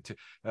 Anyway,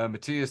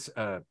 Matthias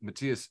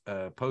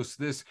posts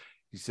this.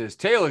 He says,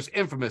 Taylor's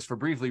infamous for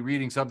briefly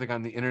reading something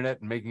on the internet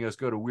and making us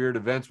go to weird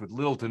events with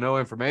little to no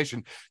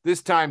information.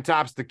 This time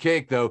tops the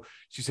cake, though.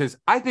 She says,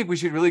 I think we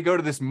should really go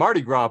to this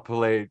Mardi Gras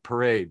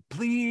parade.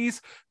 Please,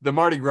 the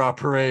Mardi Gras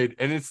parade.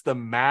 And it's the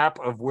map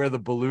of where the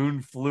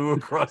balloon flew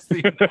across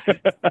the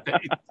United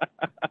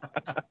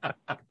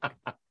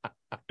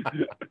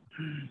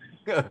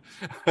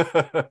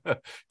States.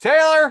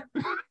 Taylor!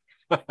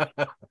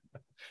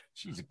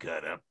 She's a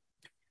cut up.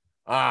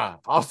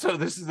 Also,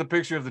 this is the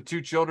picture of the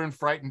two children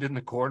frightened in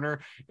the corner.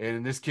 And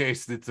in this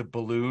case, it's a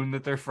balloon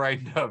that they're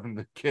frightened of. And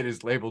the kid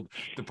is labeled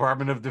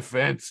Department of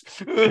Defense.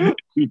 Yes.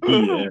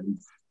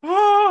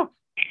 Oh,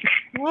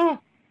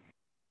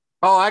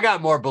 I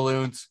got more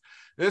balloons.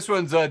 This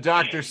one's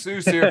Dr.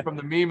 Seuss here from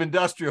the Meme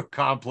Industrial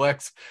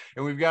Complex.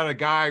 And we've got a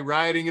guy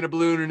riding in a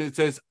balloon and it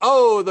says,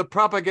 "Oh, the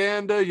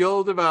propaganda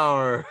you'll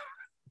devour."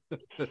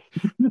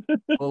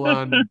 Full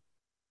on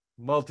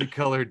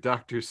multicolored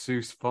Dr.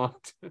 Seuss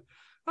font.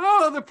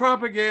 Oh, the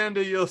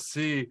propaganda you'll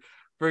see.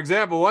 For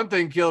example, one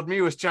thing killed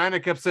me was China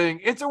kept saying,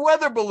 "It's a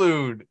weather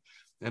balloon."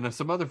 And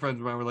some other friends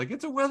of mine were like,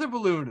 "It's a weather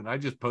balloon." And I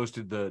just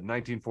posted the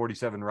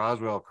 1947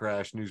 Roswell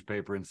crash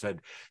newspaper and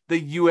said, the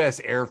U.S.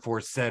 Air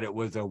Force said it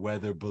was a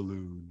weather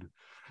balloon.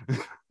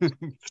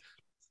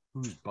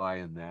 Who's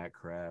buying that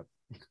crap?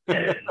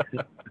 Friend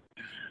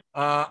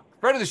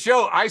of the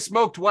show, I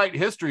Smoked White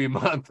History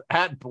Month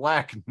at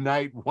Black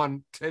Knight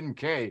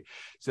 110K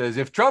says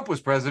if Trump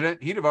was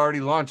president, he'd have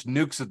already launched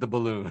nukes at the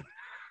balloon.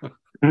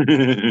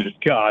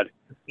 God.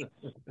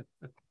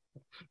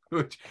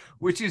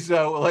 Which is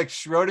like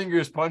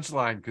Schrodinger's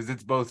punchline because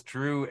it's both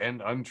true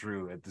and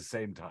untrue at the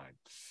same time.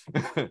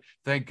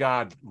 Thank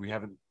God we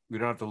don't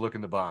have to look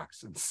in the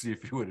box and see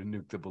if he would have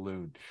nuked the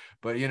balloon.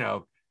 But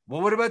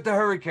well, what about the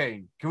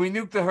hurricane? Can we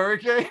nuke the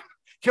hurricane?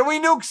 Can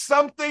we nuke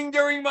something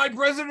during my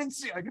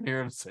presidency? I can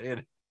hear him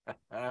saying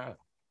it.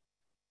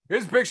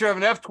 Here's a picture of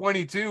an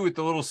F-22 with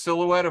the little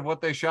silhouette of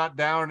what they shot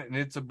down, and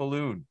it's a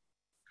balloon.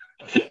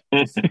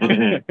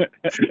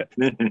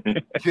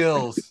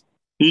 Kills.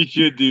 He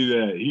should do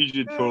that. He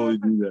should totally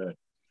do that.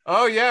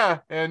 Oh, yeah.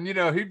 And,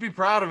 he'd be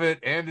proud of it,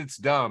 and it's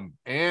dumb.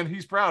 And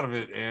he's proud of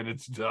it, and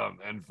it's dumb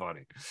and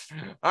funny.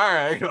 All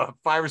right,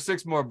 5 or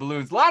 6 more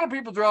balloons. A lot of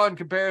people drawing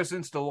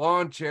comparisons to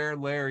Lawn Chair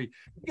Larry.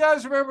 You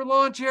guys remember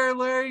Lawn Chair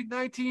Larry?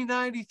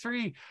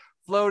 1993.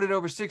 Floated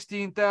over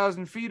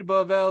 16,000 feet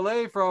above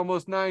L.A. for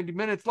almost 90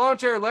 minutes. Lawn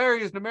Chair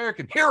Larry is an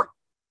American hero.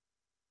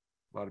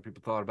 A lot of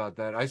people thought about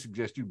that. I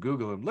suggest you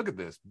Google him. Look at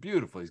this.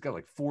 Beautiful. He's got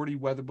like 40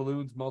 weather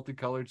balloons,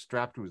 multicolored,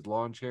 strapped to his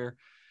lawn chair,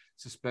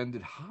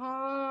 suspended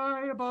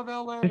high above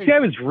LA. This guy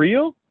was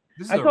real?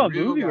 I saw a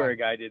movie guy. where a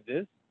guy did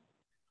this.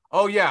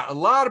 Oh, yeah. A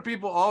lot of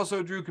people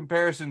also drew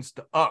comparisons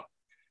to Up.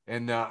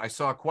 And I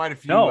saw quite a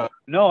few.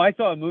 No, I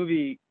saw a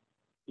movie,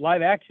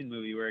 live action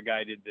movie where a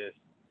guy did this.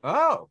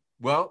 Oh,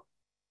 well,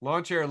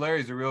 Lawn Chair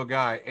Larry's a real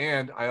guy.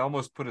 And I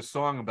almost put a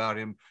song about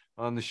him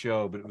on the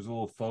show, but it was a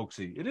little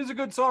folksy. It is a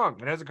good song.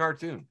 It has a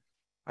cartoon.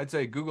 I'd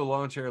say Google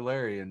Lawn Chair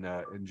Larry and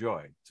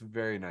enjoy. It's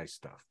very nice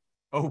stuff.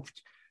 Oh,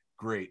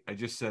 great. I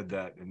just said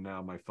that, and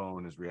now my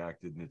phone has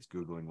reacted, and it's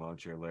Googling Lawn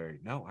Chair Larry.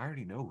 No, I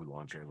already know who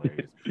Lawn Chair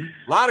Larry is.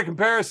 A lot of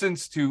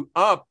comparisons to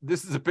Up.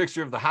 This is a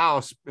picture of the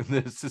house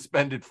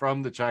suspended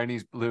from the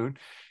Chinese balloon.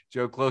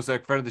 Joe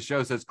Klosek, friend of the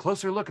show, says,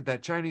 closer look at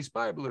that Chinese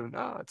spy balloon.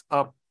 Oh, it's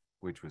Up,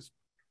 which was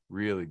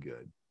really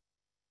good.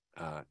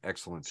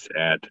 Excellent.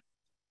 Sad.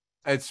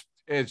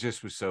 It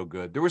just was so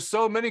good. There were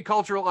so many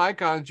cultural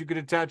icons you could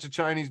attach a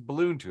Chinese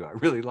balloon to. I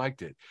really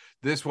liked it.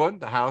 This one,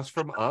 the house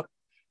from Up.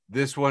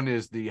 This one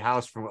is the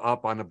house from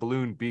Up on a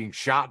balloon being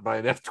shot by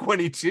an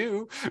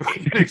F-22.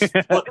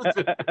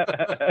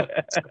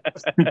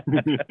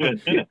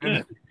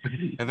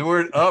 and the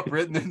word Up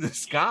written in the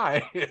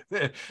sky.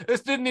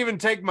 This didn't even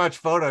take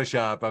much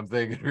Photoshop, I'm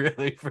thinking,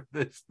 really, for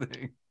this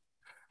thing.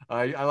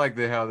 I like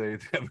how they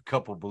have a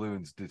couple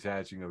balloons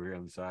detaching over here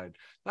on the side.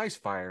 Nice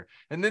fire.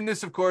 And then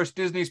this, of course,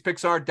 Disney's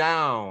Pixar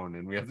Down.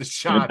 And we have the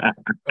shot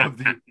of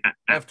the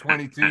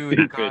F-22 and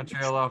the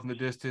contrail off in the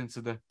distance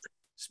of the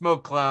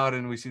smoke cloud.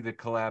 And we see the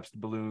collapsed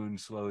balloon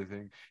slowly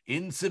thing.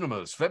 In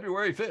cinemas,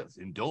 February 5th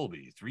in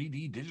Dolby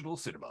 3D digital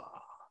cinema.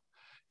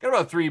 Got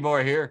about 3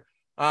 more here.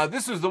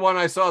 This was the one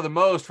I saw the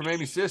most from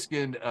Amy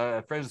Siskin.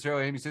 Friends of the show,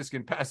 Amy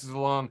Siskin passes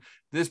along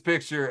this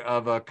picture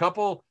of a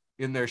couple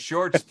in their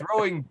shorts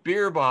throwing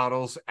beer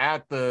bottles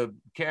at the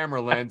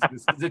camera lens.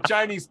 The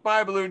Chinese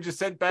spy balloon just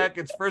sent back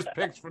its first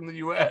pics from the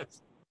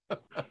U.S.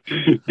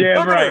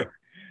 Damn right.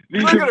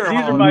 These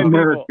are my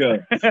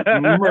America.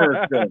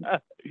 America.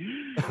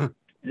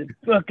 Get the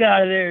fuck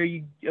out of there,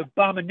 you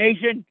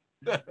abomination.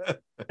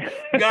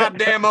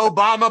 Goddamn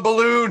Obama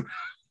balloon.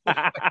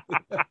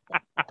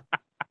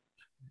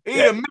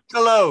 Eat a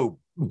Michelob.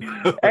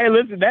 Hey,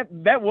 listen,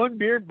 that one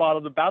beer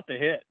bottle's about to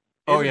hit.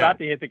 It's about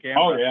to hit the camera.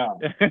 Oh, yeah.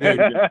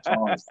 That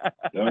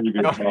was a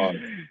good toss.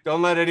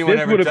 Don't let anyone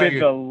this ever would have tell been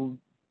you.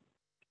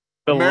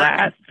 the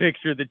last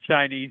picture the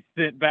Chinese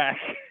sent back.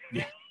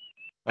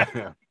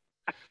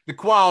 The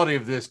quality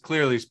of this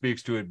clearly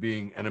speaks to it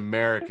being an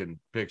American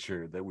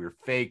picture that we're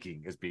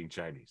faking as being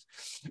Chinese,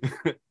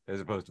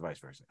 as opposed to vice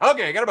versa.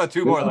 Okay, I got about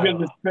 2 more left.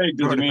 This fake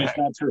doesn't mean it's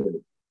not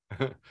true.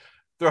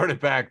 Throwing it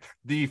back.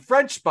 The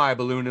French spy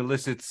balloon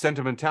elicits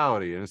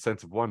sentimentality and a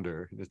sense of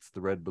wonder. It's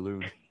the red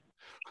balloon.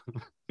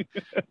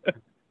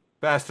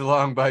 Passed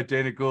along by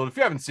Dana Gould. If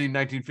you haven't seen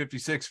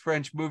 1956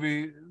 French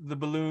movie, The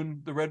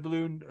Balloon, The Red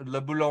Balloon,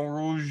 Le Boulon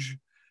Rouge,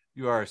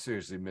 you are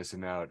seriously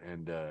missing out,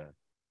 and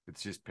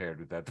it's just paired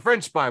with that. The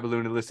French spy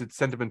balloon elicits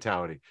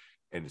sentimentality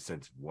and a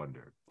sense of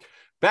wonder.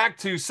 Back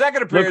to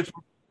second appearance.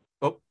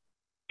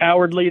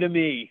 Cowardly to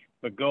me,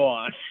 but go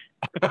on.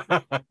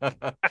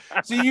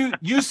 See,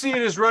 you see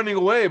it as running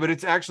away, but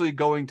it's actually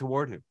going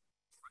toward him.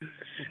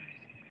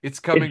 It's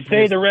coming.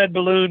 Say the red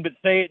balloon, but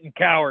say it in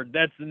coward.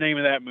 That's the name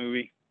of that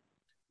movie.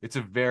 It's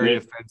a very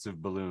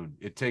offensive balloon.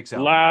 It takes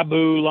out La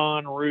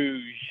Boulon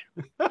Rouge.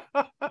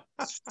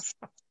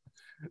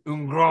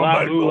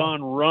 La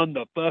Boulon, run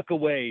the fuck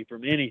away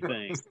from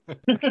anything.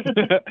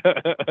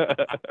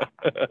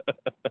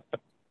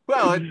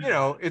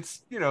 Well,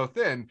 it's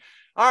thin.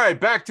 All right,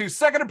 back to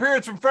second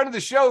appearance from friend of the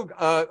show.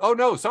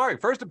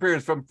 First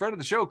appearance from friend of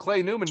the show,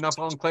 Clay Newman. Enough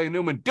on Clay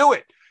Newman. Do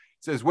it.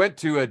 Says, went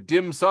to a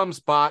dim sum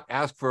spot,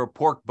 asked for a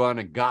pork bun,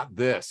 and got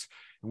this.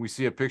 and we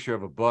see a picture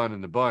of a bun,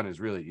 and the bun is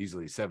really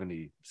easily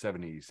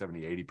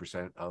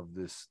 80% of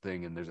this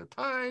thing, and there's a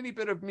tiny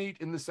bit of meat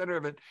in the center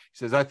of it. He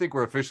says, I think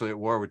we're officially at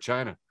war with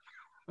China.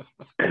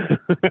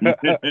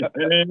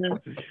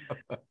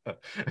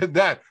 And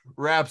that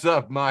wraps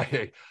up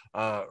my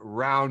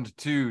round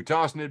two.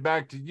 Tossing it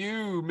back to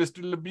you,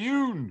 Mr.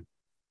 Labune.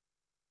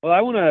 Well,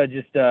 I want to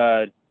just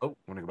tell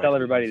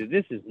everybody that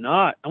this is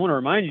not, I want to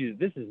remind you that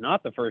this is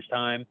not the first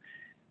time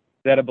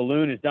that a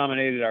balloon has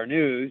dominated our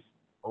news.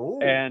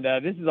 Oh. And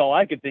this is all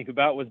I could think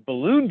about was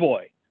Balloon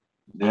Boy.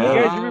 Yeah.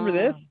 You guys remember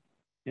this?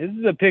 This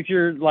is a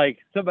picture like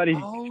somebody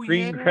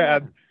screen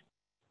grabbed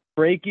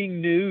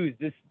breaking news.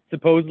 This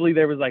supposedly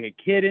there was like a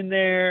kid in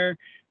there,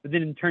 but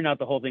then it turned out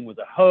the whole thing was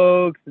a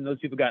hoax, and those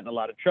people got in a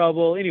lot of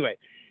trouble. Anyway,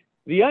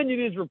 The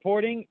Onion is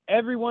reporting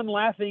everyone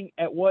laughing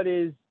at what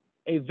is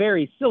a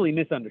very silly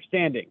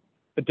misunderstanding.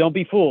 But don't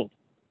be fooled.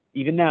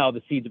 Even now,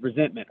 the seeds of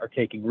resentment are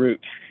taking root.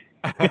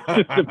 It's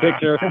just a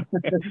picture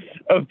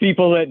of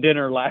people at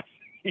dinner laughing.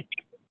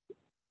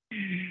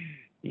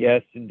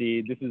 Yes,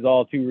 indeed. This is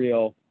all too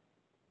real.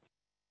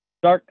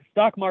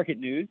 Stock market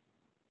news.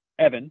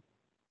 Evan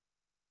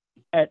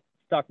at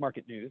Stock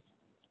Market News.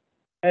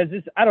 As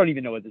this, I don't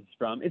even know what this is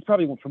from. It's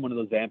probably from one of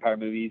those vampire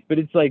movies, but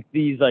it's like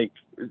these like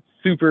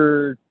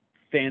super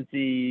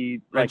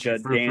fancy, Frenchy, like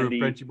a dandy.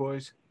 Frenchy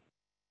boys.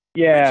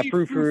 Yeah,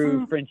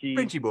 Frenchy,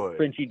 Frenchy boys.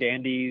 Frenchy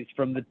dandies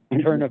from the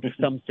turn of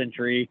some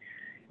century.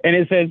 And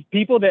it says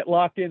people that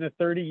locked in a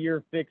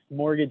 30-year fixed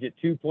mortgage at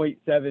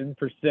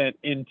 2.7%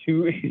 in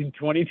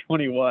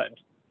 2021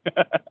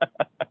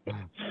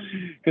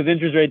 because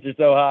interest rates are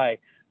so high.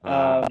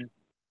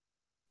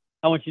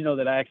 I want you to know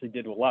that I actually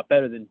did a lot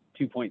better than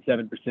 2.7%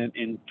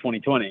 in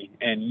 2020.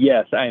 And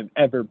yes, I am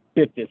ever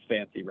bit this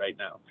fancy right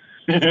now.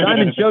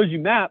 Simon Shows You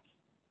Maps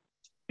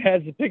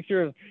has a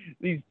picture of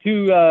these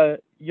two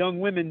young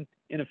women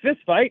in a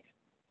fist fight.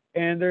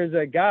 And there's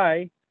a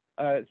guy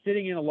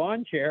sitting in a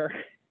lawn chair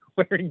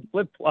wearing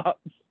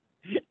flip-flops,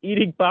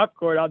 eating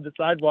popcorn on the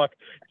sidewalk,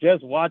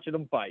 just watching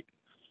them fight.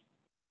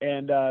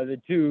 And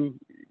the two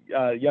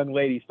young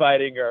ladies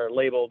fighting are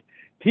labeled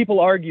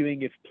people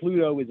arguing if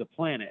Pluto is a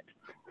planet.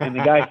 And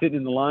the guy sitting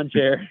in the lawn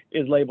chair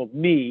is labeled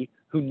me,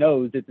 who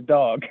knows it's a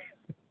dog.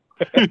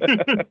 A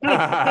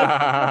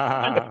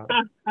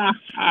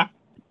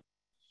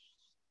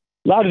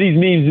lot of these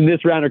memes in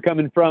this round are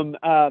coming from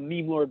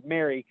Meme Lord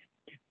Mary.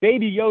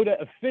 Baby Yoda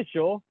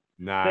Official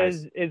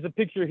says is a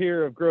picture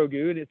here of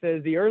Grogu, and it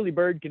says the early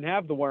bird can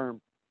have the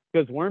worm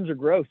because worms are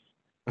gross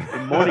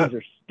and mornings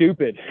are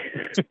stupid.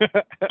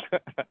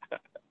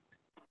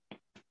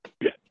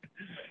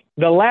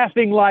 The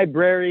Laughing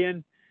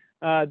Librarian.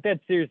 That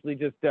seriously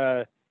just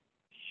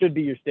should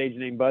be your stage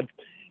name, bud.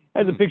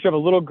 Has a picture of a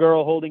little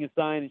girl holding a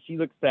sign, and she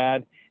looks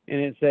sad, and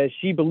it says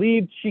she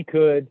believed she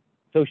could,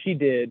 so she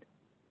did.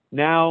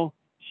 Now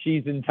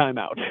she's in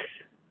timeout.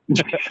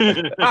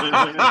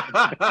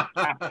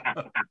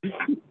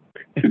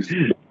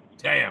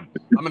 Damn,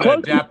 I'm gonna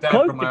adapt that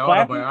from my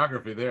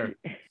autobiography there.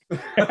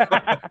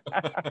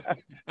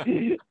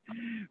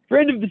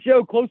 Friend of the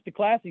show, Close to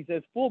Classy,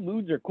 says full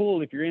moons are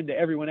cool if you're into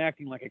everyone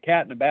acting like a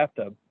cat in a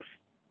bathtub.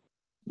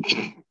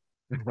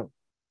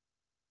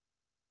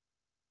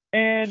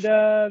 And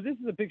this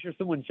is a picture of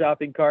someone's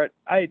shopping cart.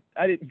 I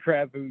didn't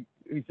grab who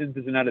sent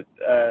this out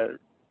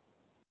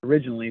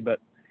originally, but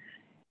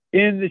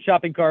in the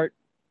shopping cart,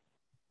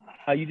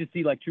 you just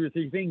see like 2 or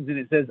 3 things, and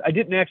it says, I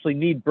didn't actually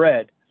need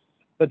bread,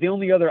 but the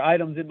only other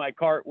items in my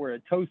cart were a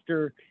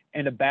toaster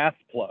and a bath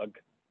plug.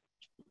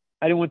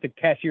 I didn't want the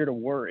cashier to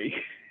worry.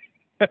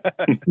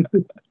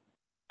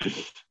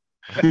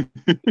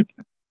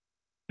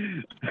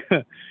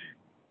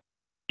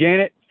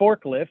 Janet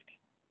Forklift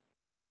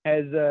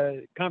has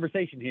a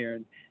conversation here,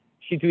 and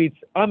she tweets,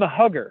 I'm a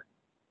hugger.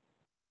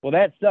 Well,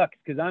 that sucks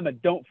because I'm a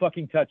don't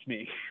fucking touch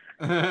me.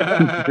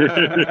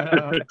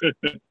 I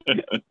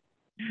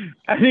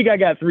think I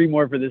got 3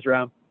 more for this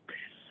round.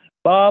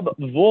 Bob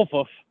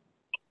Wolfoff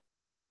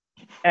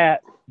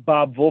at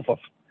Bob Wolfoff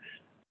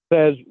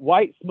says,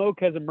 white smoke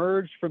has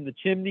emerged from the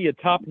chimney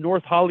atop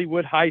North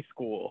Hollywood High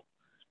School,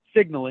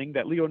 signaling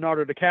that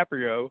Leonardo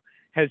DiCaprio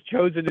has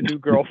chosen a new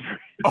girlfriend.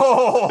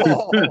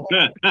 Oh,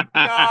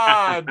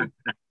 God.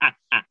 I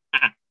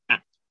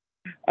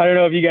don't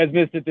know if you guys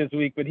missed it this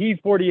week, but he's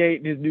 48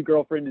 and his new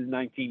girlfriend is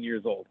 19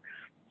 years old.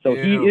 So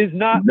he is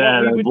not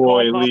that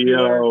boy,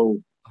 Leo.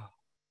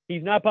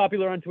 He's not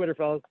popular on Twitter,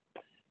 fellas.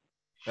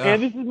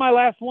 And this is my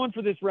last one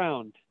for this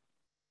round.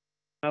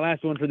 My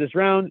last one for this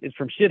round is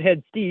from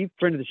Shithead Steve,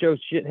 friend of the show,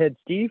 Shithead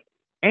Steve,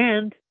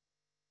 and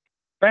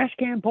Trash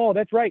Can Paul.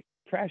 That's right.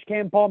 Trash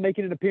Can Paul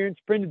making an appearance,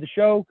 friend of the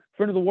show,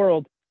 friend of the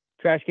world.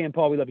 Trash Can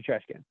Paul, we love you,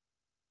 Trash Can.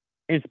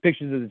 And it's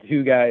pictures of the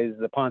 2 guys,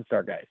 the Pawn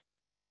Star guys.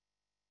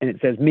 And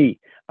it says, me,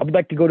 I would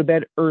like to go to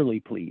bed early,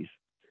 please.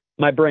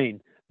 My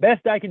brain,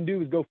 best I can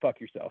do is go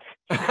fuck yourself.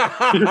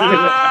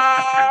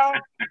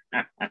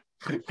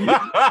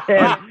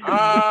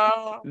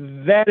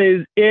 That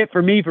is it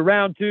for me for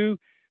round 2.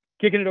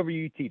 Kicking it over to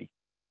you, TD.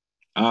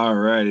 All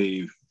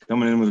righty.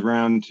 Coming in with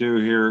round 2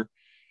 here.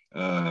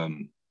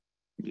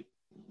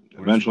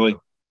 Eventually.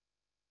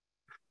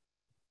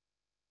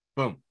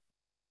 Boom.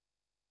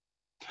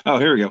 Oh,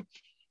 here we go.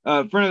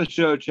 Friend of the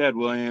show, Chad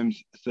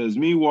Williams, says,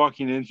 me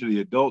walking into the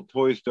adult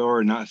toy store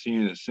and not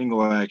seeing a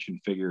single action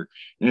figure.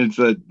 And it's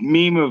a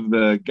meme of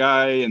the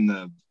guy in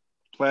the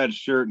plaid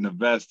shirt and a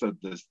vest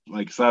at this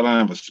like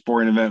sideline of a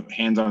sporting event,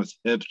 hands on his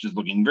hips, just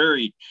looking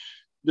very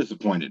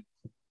disappointed.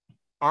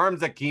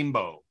 Arms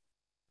akimbo.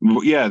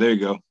 Yeah, there you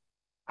go.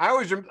 I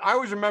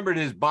always remembered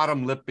his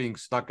bottom lip being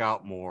stuck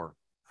out more.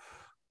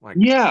 Like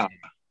Yeah.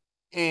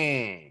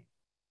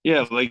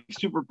 Yeah, like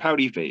super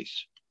pouty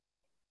face.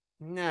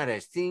 Not a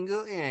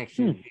single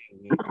action.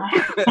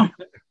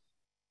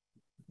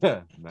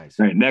 Nice.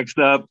 All right, next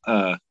up,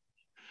 what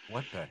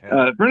the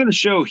hell? Friend of the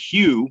show,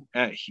 Hugh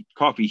at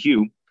Coffee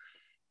Hugh,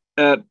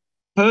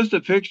 post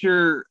a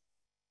picture.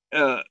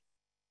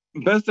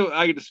 Best way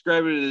I could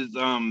describe it is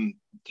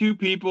two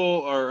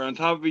people are on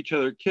top of each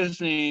other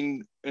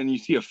kissing, and you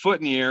see a foot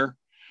in the air.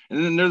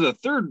 And then there's a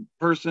third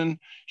person.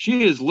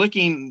 She is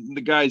licking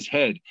the guy's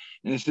head.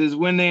 And it says,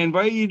 when they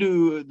invite you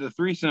to the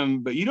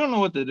threesome, but you don't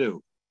know what to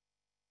do.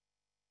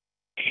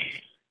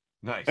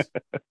 Nice.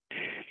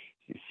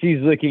 She's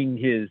licking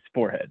his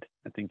forehead.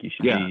 I think you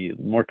should be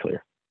more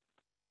clear.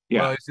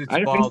 Yeah, well,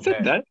 it's bald said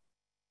head. that.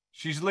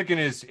 She's licking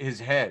his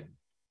head,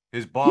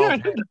 his bald Yeah,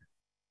 head,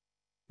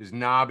 his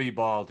knobby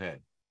bald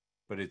head,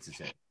 but it's his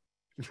head.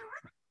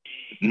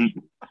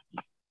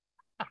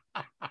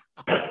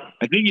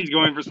 I think he's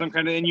going for some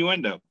kind of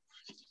innuendo.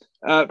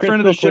 Friend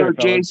of the show,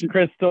 Jason.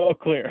 Crystal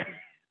clear.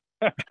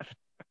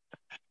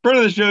 Friend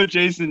of the show,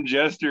 Jason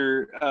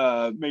Jester,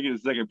 making a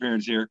second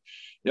appearance here,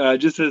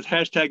 just says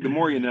hashtag the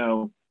more you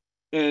know.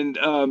 And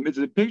it's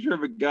a picture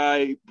of a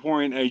guy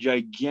pouring a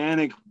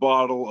gigantic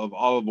bottle of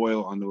olive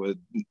oil onto a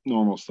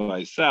normal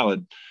size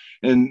salad.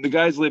 And the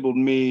guy's labeled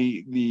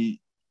me. The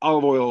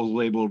olive oil is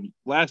labeled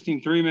lasting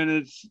 3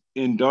 minutes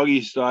in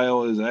doggy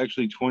style is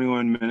actually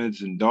 21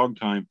 minutes in dog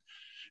time.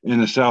 And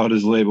the salad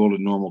is labeled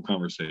a normal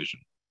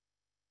conversation.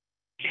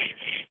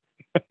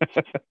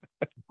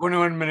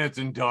 21 minutes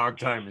in dog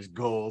time is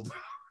gold.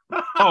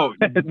 Oh,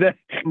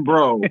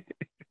 bro.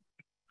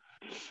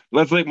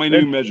 That's like my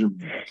new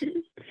measurement.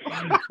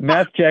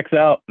 Math checks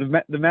out.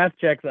 The math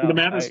checks out. The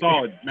math is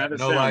solid. Math is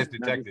No sound. lies Math is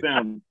detected.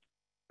 sound.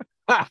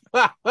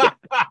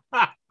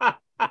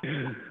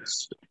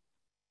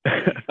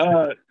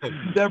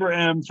 Deborah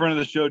M, friend of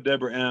the show,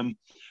 Deborah M,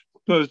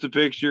 post a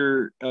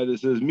picture that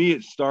says me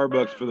at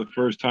Starbucks for the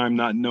first time,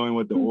 not knowing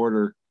what to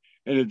order.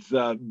 And it's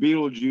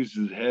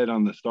Beetlejuice's head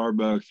on the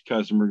Starbucks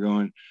customer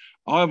going,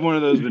 I'll have one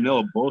of those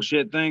vanilla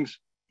bullshit things.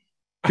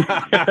 I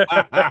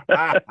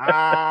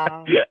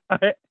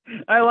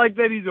like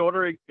that he's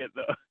ordering it,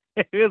 though.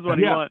 It is what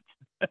he wants.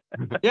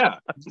 Yeah,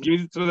 give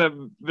me some of that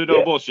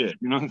vanilla bullshit.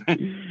 You know what I'm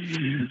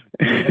saying?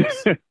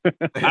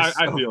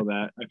 I feel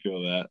that. I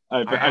feel that.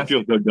 I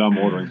feel so dumb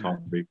ordering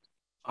coffee.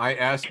 I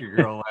asked a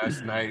girl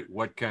last night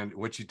what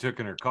she took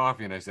in her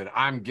coffee, and I said,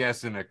 I'm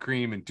guessing a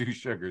cream and 2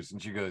 sugars.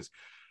 And she goes,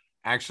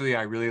 actually,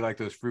 I really like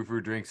those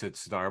frou-frou drinks at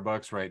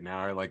Starbucks right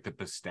now. I like the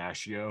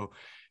pistachio.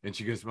 And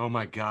she goes, oh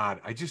my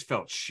God, I just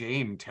felt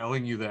shame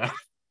telling you that.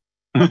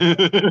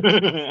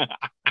 I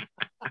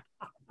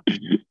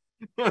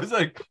was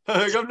like,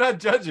 I'm not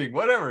judging.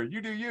 Whatever. You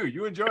do you.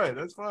 You enjoy it.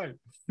 That's fine.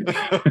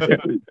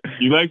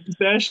 You like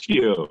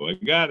pistachio. I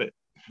got it.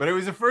 But it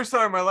was the first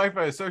time in my life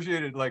I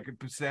associated like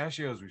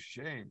pistachios with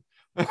shame.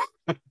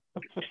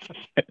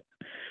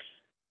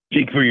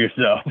 Speak for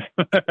yourself.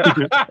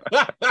 You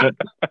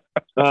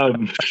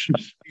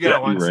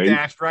got one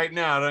stashed right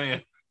now, don't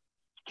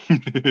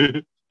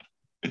you?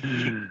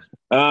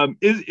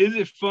 Is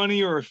it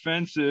funny or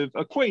offensive?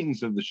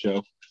 Acquaintance of the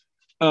show.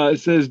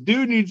 It says,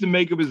 dude needs to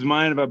make up his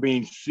mind about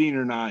being seen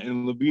or not.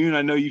 And Labune,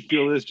 I know you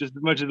feel this just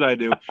as much as I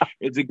do.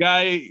 It's a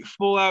guy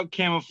full out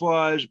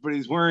camouflage, but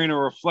he's wearing a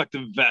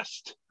reflective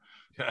vest.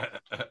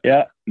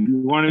 Yeah. You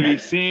want to be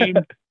seen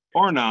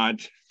or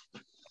not?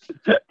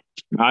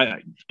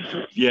 I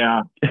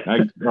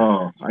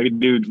could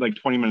do like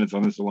 20 minutes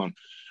on this alone.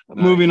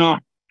 Nice. Moving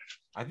on.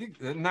 I think,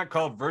 isn't that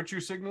called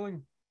virtue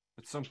signaling?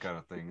 It's some kind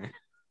of thing.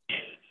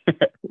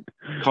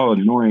 Call it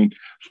annoying.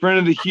 Friend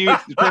of the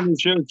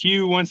show,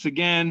 Hugh, once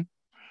again.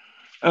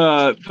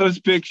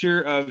 Post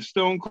picture of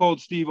Stone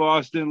Cold Steve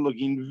Austin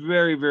looking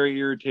very, very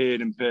irritated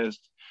and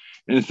pissed.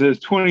 And it says,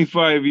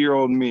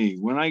 25-year-old me.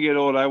 When I get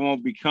old, I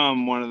won't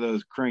become one of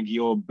those cranky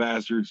old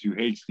bastards who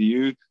hates the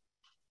youth.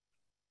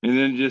 And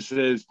then it just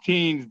says,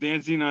 teens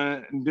dancing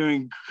on and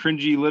doing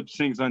cringy lip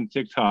syncs on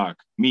TikTok.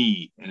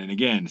 Me. And then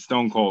again,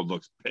 Stone Cold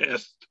looks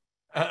pissed.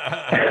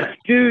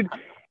 Dude,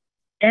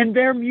 and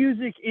their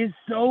music is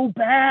so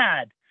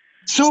bad.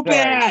 So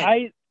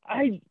bad.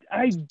 I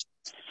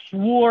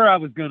swore I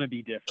was going to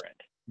be different.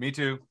 Me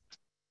too.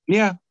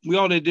 Yeah, we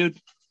all did, dude.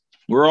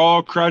 We're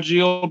all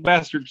crotchety old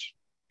bastards.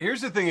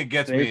 Here's the thing that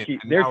gets me.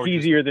 They're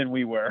cheesier than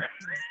we were.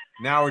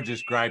 Now we're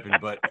just griping,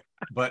 but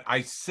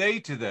I say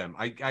to them,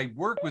 I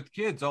work with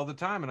kids all the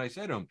time, and I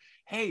say to them,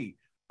 hey,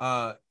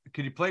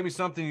 could you play me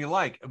something you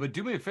like? But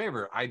do me a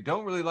favor. I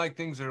don't really like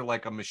things that are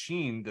like a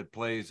machine that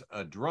plays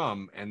a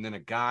drum and then a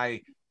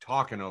guy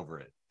talking over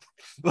it.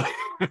 Like,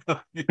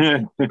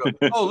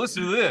 oh,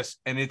 listen to this,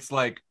 and it's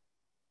like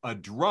a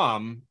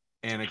drum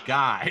and a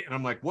guy, and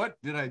I'm like, what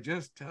did I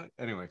just tell?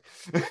 Anyway.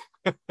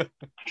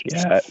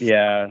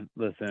 Yeah.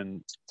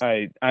 Listen,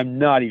 I'm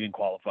not even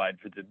qualified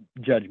for the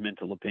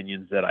judgmental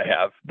opinions that I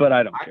have, but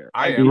I don't care.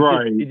 I It am.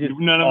 Right. just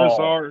None of us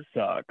all are.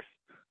 Sucks.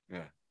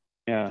 Yeah.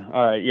 Yeah.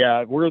 All right.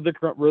 Yeah. We're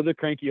the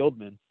cranky old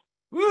men.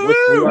 We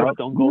Woo! are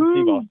Stone Cold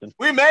Steve Austin.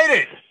 We made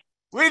it.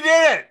 We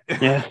did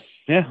it.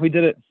 Yeah. We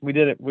did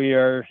it. We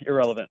are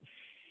irrelevant.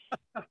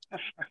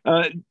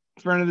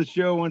 Friend of the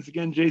show, once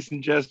again,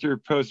 Jason Jester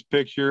posts a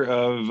picture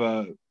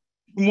of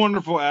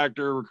wonderful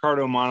actor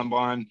Ricardo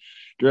Montalban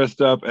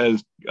dressed up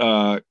as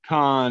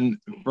Khan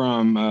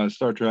from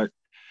Star Trek.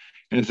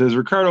 And it says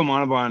Ricardo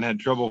Montalban had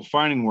trouble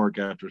finding work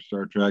after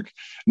Star Trek.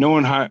 No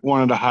one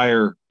wanted to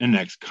hire an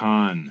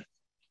ex-Khan.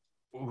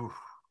 Ooh.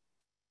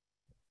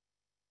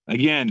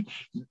 Again,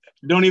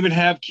 don't even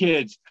have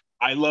kids.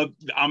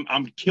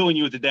 I'm killing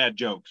you with the dad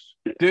jokes.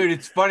 Dude,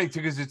 it's funny too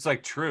because it's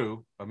like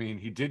true. I mean,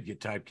 he did get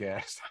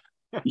typecast.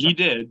 He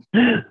did.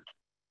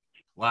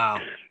 Wow.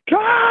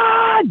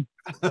 God!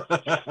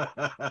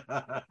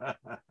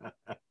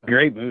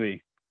 Great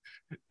movie.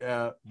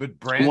 Yeah, but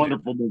branded.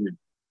 Wonderful movie.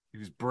 He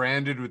was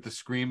branded with the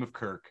scream of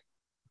Kirk.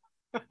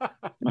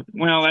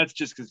 Well, that's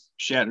just because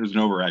Shatner's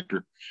an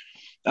overactor.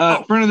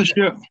 Friend of the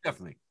show.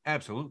 Definitely.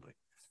 Absolutely.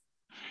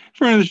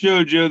 Friend of the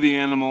show, Joe the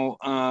Animal,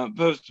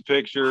 posts a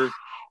picture.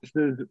 It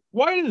says,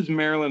 why does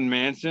Marilyn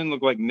Manson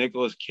look like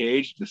Nicolas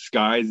Cage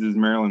disguised as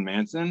Marilyn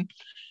Manson?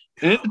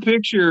 And in the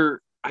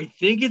picture, I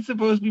think it's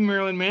supposed to be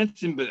Marilyn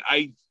Manson, but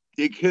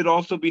it could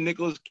also be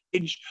Nicolas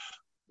Cage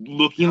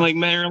looking like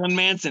Marilyn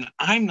Manson.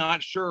 I'm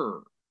not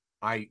sure.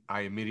 I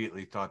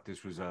immediately thought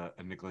this was a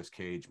Nicolas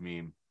Cage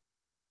meme.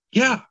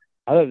 Yeah.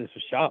 I thought this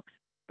was shocked,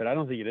 but I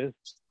don't think it is.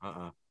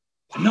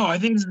 No, I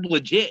think this is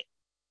legit.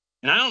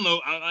 And I don't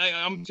know.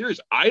 I'm serious.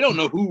 I don't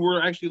know who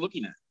we're actually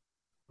looking at.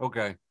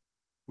 Okay.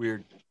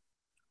 Weird.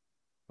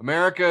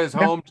 America is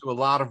home to a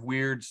lot of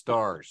weird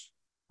stars.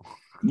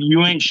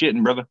 You ain't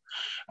shitting, brother.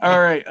 All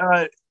right.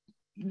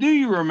 Do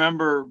you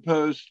remember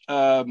post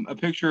a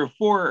picture of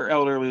 4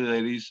 elderly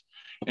ladies?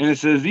 And it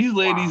says, these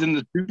ladies in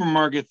the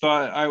supermarket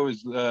thought I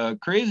was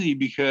crazy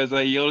because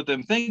I yelled at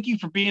them, thank you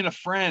for being a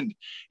friend.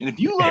 And if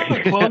you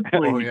look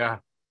closely,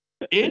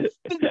 it's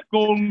the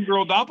Golden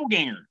Girl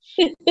doppelgangers.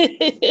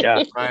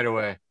 Yeah. Right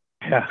away.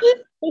 Yeah.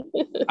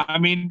 I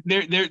mean,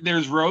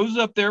 there's Rose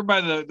up there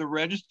by the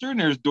register, and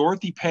there's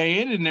Dorothy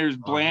Payen, and there's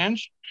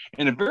Blanche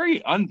in a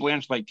very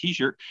unblanched like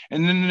t-shirt.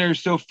 And then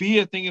there's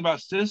Sophia thinking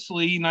about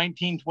Sicily,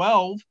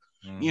 1912,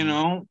 you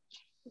know.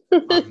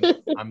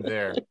 I'm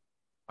there.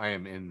 I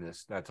am in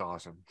this. That's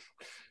awesome.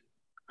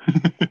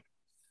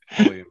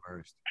 Fully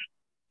immersed.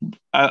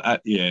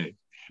 Yeah.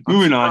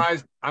 Moving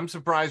on. I'm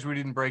surprised we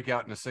didn't break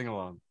out in a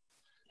sing-along.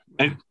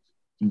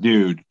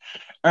 Dude.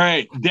 All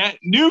right. That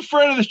new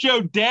friend of the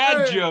show,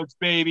 Dad Jokes,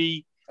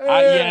 baby.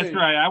 Yeah, that's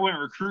right. I went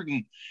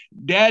recruiting.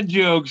 Dad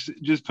Jokes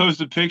just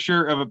posted a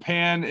picture of a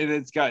pan and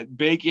it's got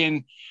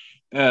bacon.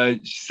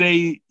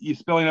 Say you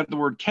spelling out the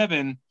word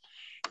Kevin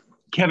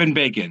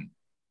Bacon.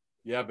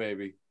 Yeah,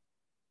 baby.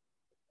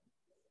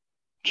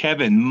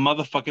 Kevin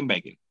motherfucking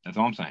Bacon. That's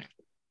all I'm saying.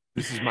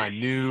 This is my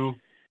new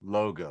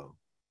logo.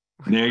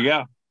 There you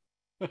go.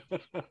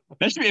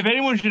 If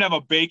anyone should have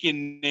a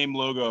bacon name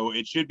logo,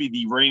 it should be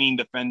the reigning,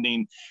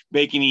 defending,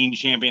 bacon eating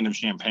champion of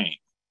Champagne.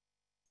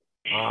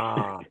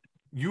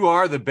 You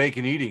are the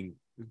bacon eating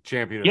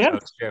champion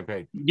of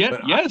Champagne.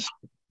 Yes.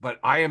 But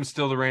I am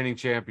still the reigning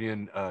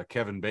champion,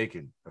 Kevin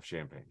Bacon of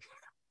Champagne.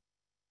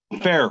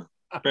 Fair.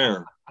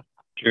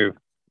 True.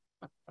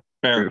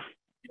 Fair.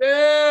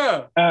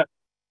 Yeah.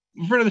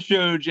 In front of the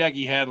show,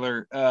 Jackie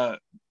Hadler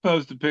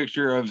posted a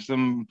picture of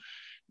some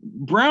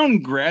brown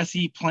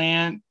grassy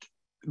plant,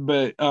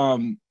 but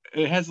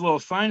it has a little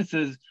sign that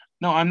says,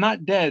 "No, I'm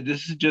not dead.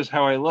 This is just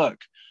how I look."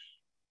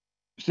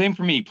 Same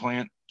for me,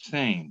 plant.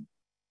 Same.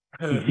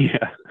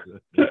 Yeah.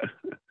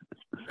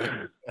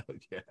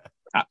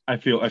 I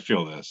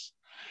feel this.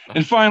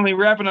 And finally,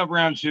 wrapping up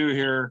round 2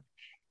 here.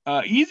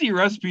 Easy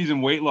recipes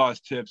and weight loss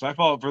tips. I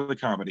follow for the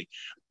comedy.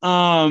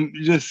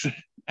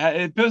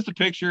 It posted a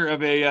picture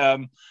of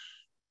a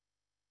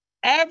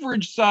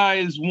average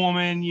size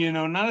woman,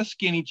 not a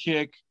skinny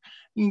chick,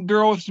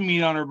 girl with some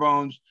meat on her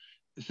bones,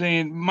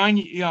 saying, mind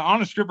you,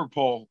 on a stripper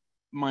pole,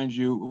 mind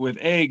you, with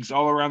eggs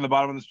all around the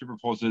bottom of the stripper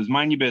pole, says,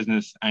 mind your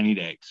business, I need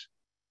eggs.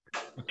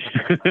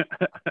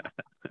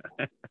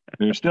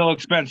 They're still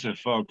expensive,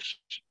 folks.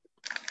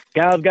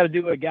 Gal's got to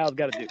do what gal's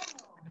got to do.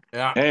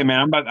 Yeah. Hey, man,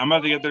 I'm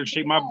about to get there and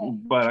shake my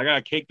butt. I got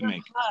a cake to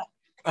make.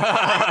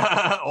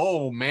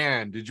 Oh,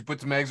 man. Did you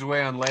put some eggs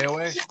away on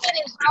layaway? It's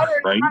getting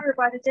hotter and hotter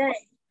by the day.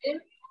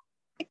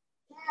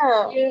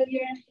 Yeah.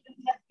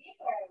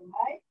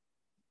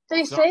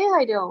 They say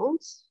I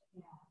don't.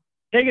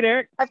 Take it,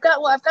 Eric. I've got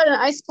an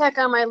ice pack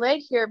on my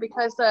leg here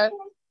because the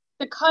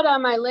cut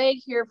on my leg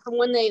here from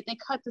when they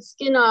cut the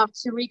skin off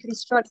to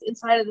reconstruct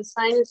inside of the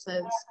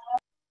sinuses.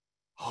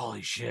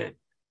 Holy shit.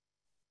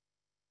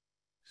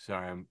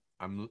 Sorry,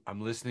 I'm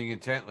listening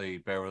intently,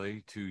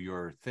 Beverly, to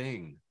your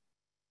thing.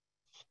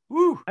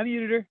 Woo. I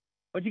muted her.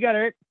 What you got,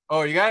 Eric?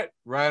 Oh, you got it?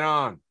 Right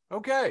on.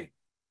 Okay.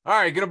 All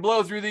right, gonna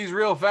blow through these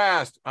real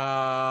fast.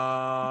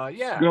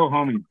 Yeah. Go,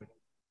 homie.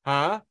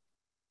 Huh?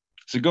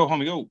 So go,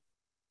 homie, go.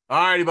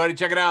 All righty, buddy.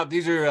 Check it out.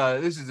 These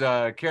are this is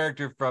a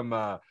character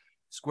from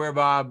Square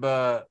Bob.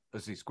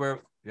 Let's see,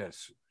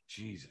 yes.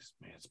 Jesus,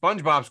 man.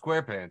 SpongeBob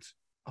SquarePants.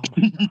 Oh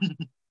my God.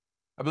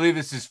 I believe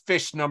this is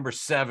fish number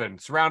 7,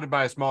 surrounded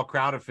by a small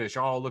crowd of fish,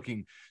 all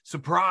looking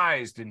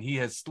surprised, and he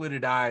has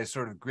slitted eyes,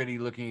 sort of gritty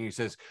looking. He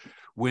says,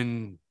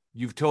 "When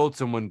you've told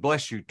someone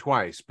bless you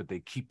twice, but they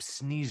keep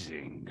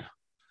sneezing."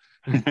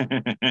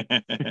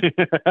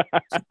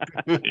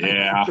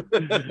 Yeah.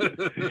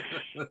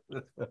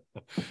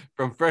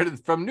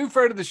 From new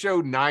friend of the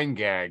show,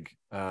 9gag.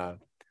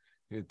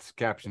 It's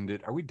captioned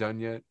it. Are we done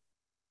yet?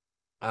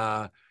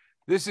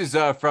 This is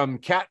from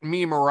Cat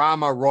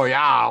Memerama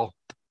Royale,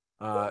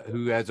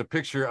 who has a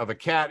picture of a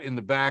cat in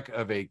the back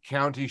of a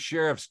county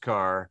sheriff's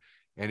car,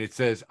 and it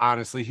says,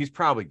 honestly, he's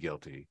probably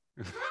guilty.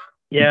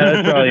 Yeah,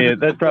 that's probably it.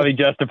 That's probably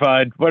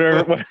justified.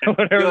 Whatever Yeah.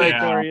 the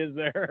story is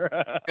there.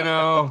 You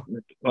know,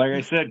 like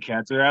I said,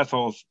 cats are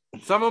assholes.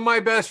 some of my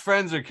best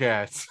friends are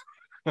cats.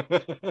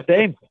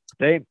 Same.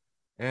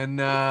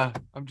 And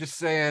I'm just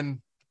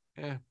saying,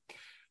 yeah.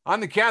 On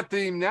the cat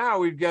theme now,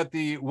 we've got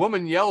the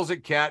woman yells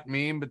at cat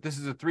meme, but this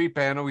is a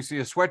 3-panel. We see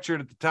a sweatshirt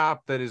at the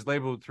top that is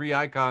labeled with 3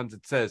 icons.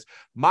 It says,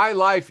 "My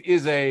life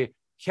is a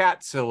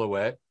cat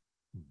silhouette,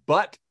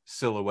 butt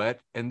silhouette,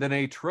 and then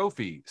a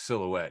trophy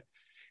silhouette."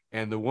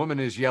 And the woman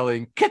is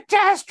yelling,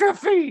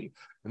 "Catastrophe!"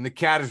 And the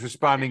cat is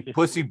responding,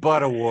 "Pussy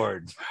Butt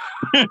Award."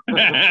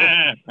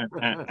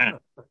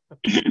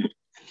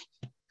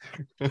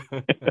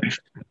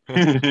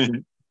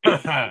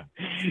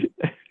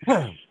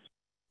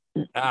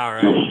 All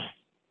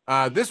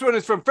right. This one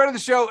is from friend of the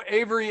show,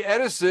 Avery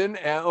Edison,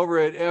 over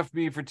at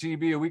FB for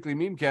TB, a weekly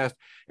meme cast.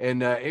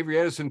 And Avery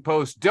Edison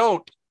posts,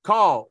 "Don't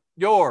call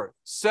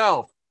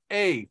yourself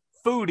a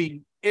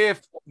foodie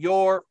if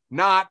you're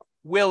not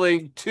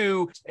willing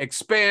to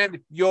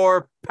expand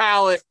your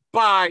palate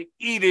by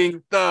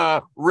eating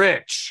the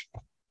rich."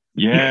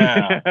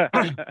 Yeah.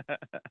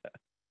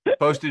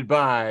 Posted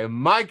by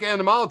Mike and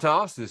the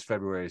Molotovs this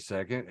February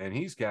 2nd, and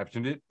he's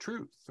captioned it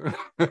 "Truth."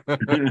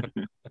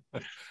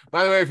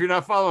 By the way, if you're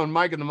not following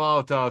Mike and the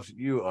Molotovs,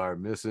 you are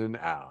missing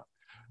out.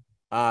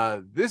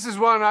 This is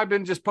one I've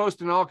been just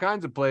posting all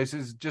kinds of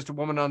places, just a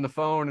woman on the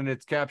phone, and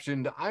it's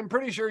captioned, "I'm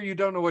pretty sure you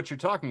don't know what you're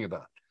talking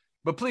about,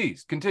 but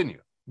please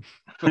continue."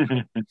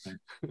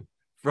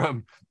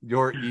 From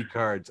your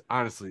e-cards.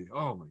 Honestly,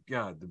 oh my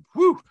God.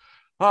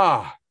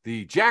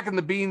 The Jack and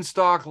the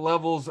Beanstalk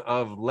levels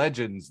of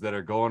legends that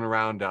are going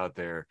around out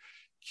there.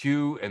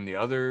 Q and the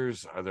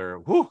others are there.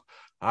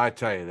 I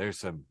tell you, there's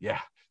some,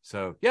 yeah.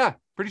 So yeah,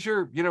 pretty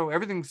sure,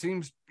 everything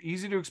seems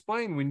easy to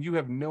explain when you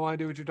have no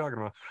idea what you're talking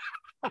about.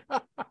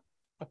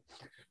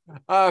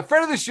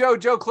 Friend of the show,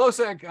 Joe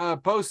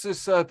Klosak, posts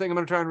this thing. I'm going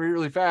to try and read it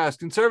really fast.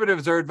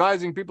 Conservatives are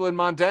advising people in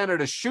Montana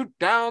to shoot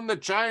down the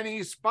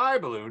Chinese spy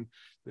balloon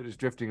that is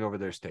drifting over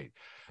their state.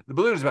 The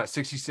balloon is about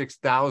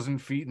 66,000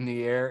 feet in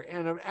the air,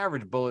 and an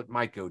average bullet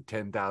might go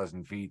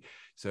 10,000 feet.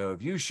 So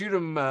if you shoot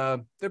them,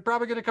 they're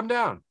probably going to come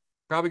down.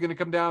 Probably going to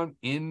come down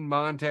in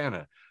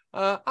Montana.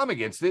 I'm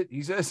against it,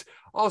 he says.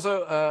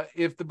 Also,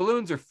 if the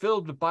balloons are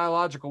filled with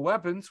biological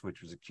weapons,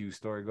 which was a Q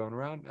story going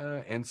around,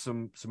 and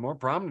some more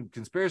prominent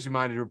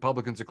conspiracy-minded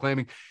Republicans are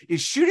claiming,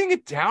 is shooting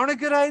it down a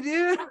good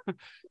idea?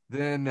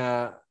 Then,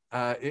 and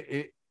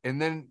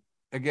then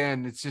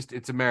again,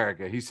 it's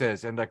America. He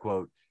says, and I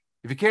quote,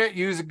 "If you can't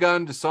use a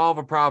gun to solve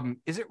a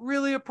problem, is it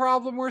really a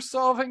problem worth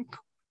solving?"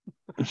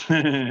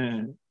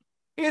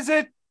 Is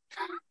it?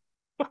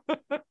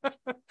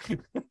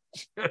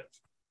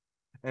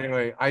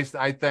 Anyway,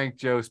 I thank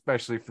Joe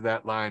especially for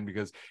that line,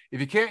 because if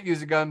you can't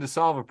use a gun to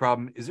solve a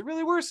problem, is it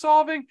really worth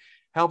solving?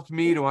 Helped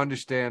me to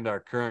understand our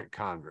current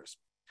Congress.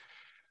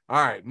 All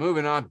right,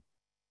 moving on.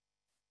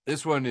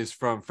 This one is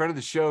from friend of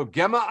the show,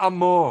 Gemma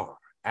Amor,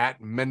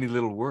 at Many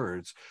Little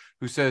Words,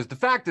 who says, "The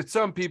fact that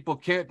some people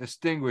can't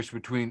distinguish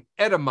between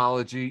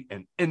etymology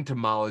and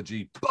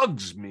entomology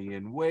bugs me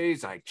in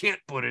ways I can't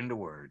put into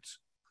words."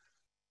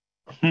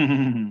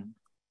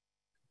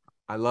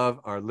 I love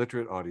our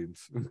literate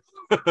audience.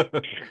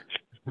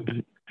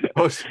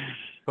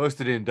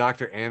 Posted in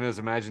Dr. Anna's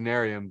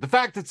Imaginarium. "The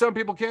fact that some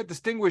people can't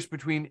distinguish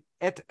between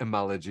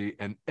etymology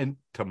and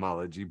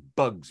entomology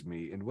bugs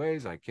me in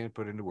ways I can't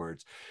put into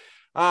words."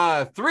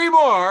 3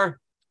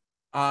 more.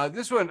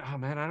 This one, oh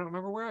man, I don't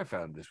remember where I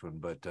found this one,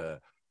 but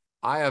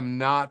I am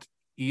not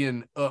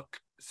Ian Ook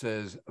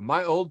says,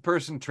 "My old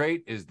person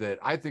trait is that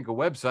I think a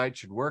website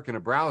should work in a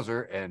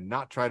browser and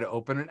not try to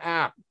open an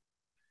app."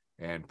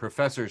 And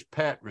Professor's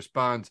Pet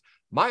responds,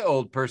 "My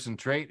old person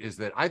trait is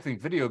that I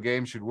think video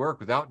games should work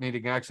without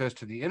needing access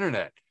to the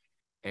internet."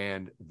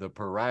 And the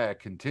Pariah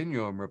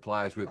Continuum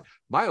replies with,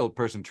 "My old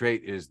person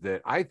trait is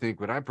that I think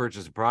when I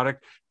purchase a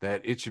product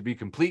that it should be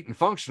complete and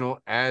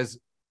functional,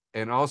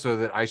 and also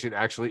that I should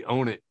actually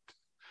own it."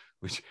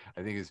 which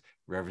I think is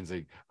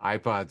referencing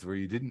iPods where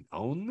you didn't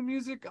own the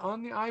music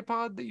on the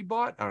iPod that you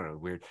bought. I don't know,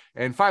 weird.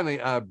 And finally,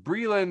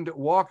 Breland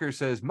Walker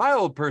says, my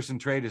old person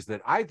trait is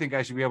that I think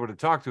I should be able to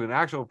talk to an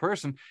actual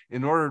person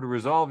in order to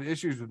resolve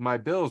issues with my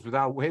bills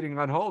without waiting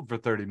on hold for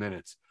 30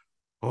 minutes.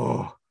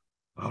 Oh,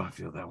 I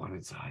feel that one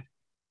inside.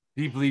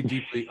 Deeply,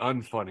 deeply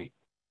unfunny.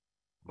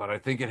 But I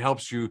think it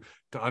helps you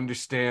to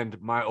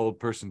understand my old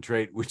person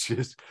trait, which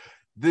is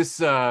this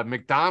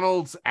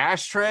McDonald's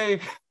ashtray.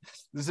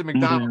 This is a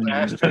McDonald's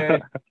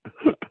ashtray.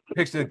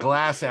 Pictured a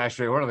glass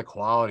ashtray, one of the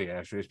quality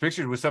ashtrays.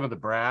 Pictured with some of the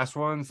brass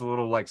ones, the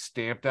little like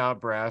stamped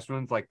out brass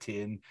ones, like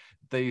tin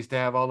they used to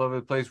have all over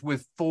the place,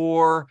 with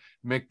 4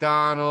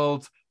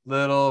 McDonald's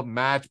little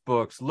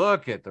matchbooks.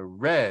 Look at the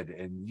red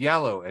and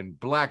yellow and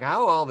black,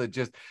 how all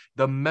the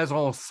mise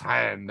en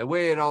scène, the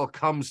way it all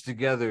comes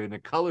together in a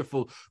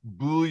colorful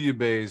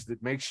bouillabaisse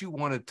that makes you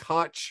want to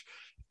touch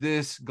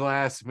this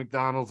glass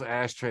McDonald's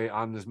ashtray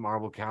on this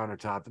marble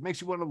countertop, that makes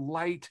you want to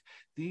light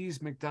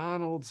these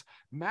McDonald's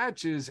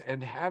matches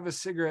and have a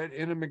cigarette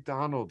in a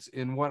McDonald's,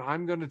 in what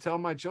I'm going to tell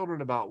my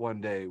children about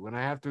one day when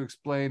I have to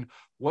explain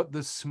what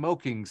the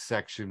smoking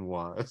section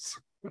was.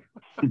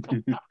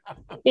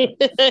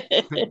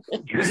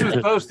 This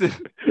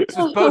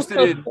was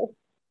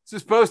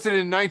posted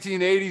in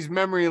 1980s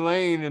Memory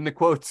Lane, and the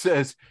quote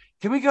says,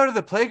 "Can we go to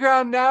the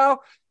playground now?"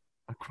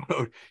 A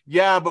quote,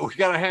 "Yeah, but we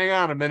gotta hang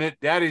on a minute.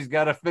 Daddy's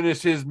gotta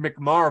finish his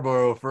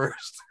McMarlboro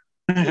first."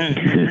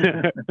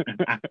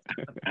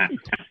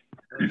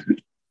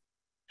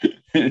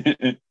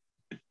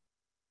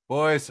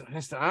 Boys,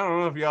 I don't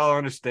know if y'all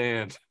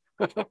understand.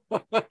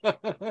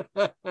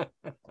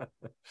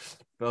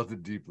 Felt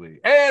it deeply.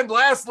 And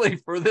lastly,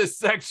 for this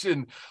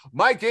section,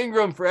 Mike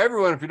Ingram for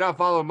everyone. If you're not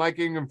following Mike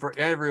Ingram for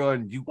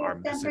everyone, you are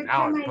missing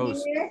out.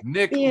 Post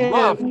Nick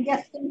Luft. I'm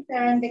just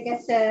concerned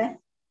because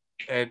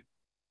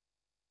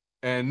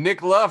and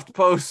Nick Luft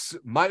posts,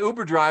 my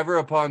Uber driver,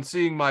 upon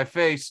seeing my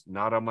face,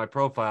 not on my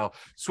profile,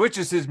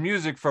 switches his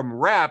music from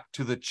rap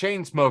to the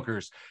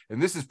Chainsmokers.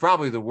 And this is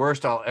probably the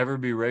worst I'll ever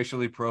be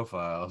racially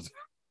profiled.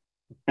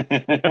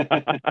 If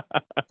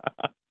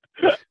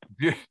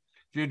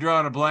you're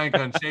drawing a blank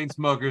on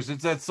Chainsmokers,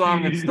 it's that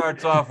song that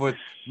starts off with,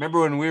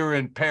 remember when we were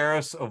in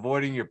Paris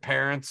avoiding your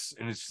parents?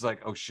 And it's just like,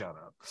 oh, shut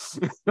up.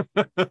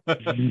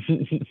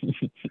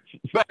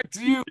 Back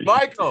to you,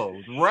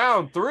 Michael.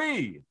 Round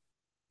 3.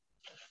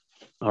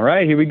 All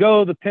right, here we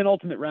go. The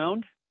penultimate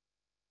round.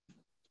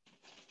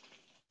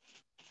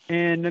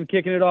 And I'm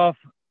kicking it off.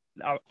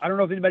 I don't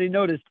know if anybody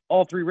noticed,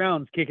 all 3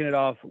 rounds kicking it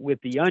off with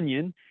The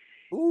Onion.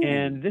 Ooh.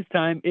 And this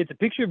time it's a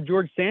picture of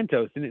George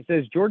Santos, and it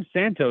says George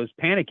Santos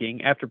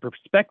panicking after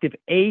prospective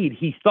aide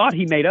he thought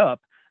he made up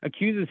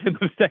accuses him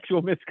of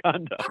sexual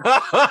misconduct.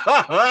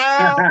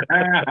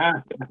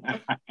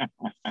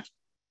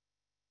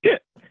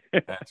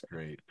 That's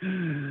great.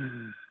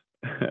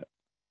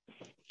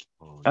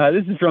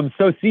 This is from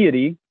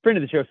Society, friend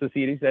of the show.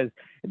 Society says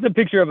it's a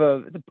picture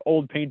of it's an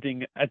old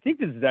painting. I think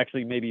this is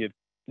actually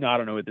I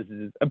don't know what this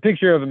is. A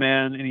picture of a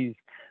man, and he's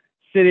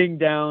sitting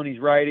down, he's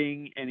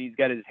writing, and he's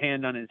got his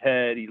hand on his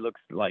head. He looks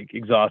like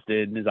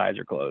exhausted, and his eyes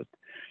are closed.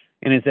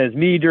 And it says,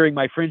 me during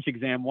my French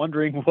exam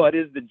wondering what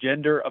is the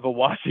gender of a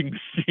washing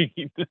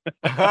machine.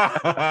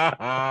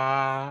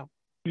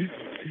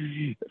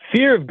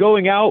 Fear of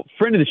going out,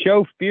 friend of the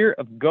show, fear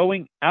of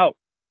going out.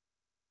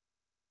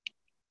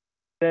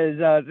 Says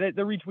they're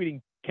retweeting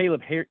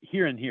Caleb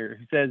Heron here,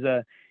 who says,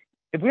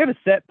 if we have a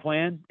set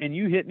plan and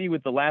you hit me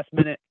with the last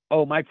minute,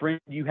 oh, my friend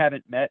you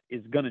haven't met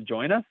is going to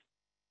join us,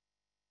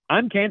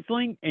 I'm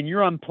canceling and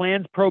you're on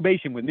plans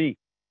probation with me.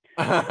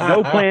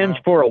 No plans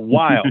for a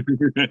while.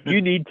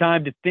 You need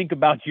time to think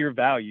about your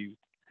values.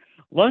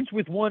 Lunch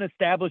with one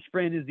established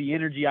friend is the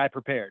energy I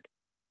prepared.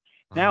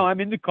 Now I'm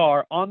in the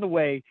car on the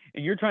way,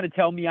 and you're trying to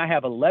tell me I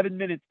have 11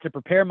 minutes to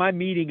prepare my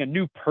meeting a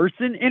new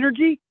person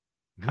energy?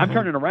 I'm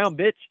turning around,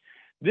 bitch.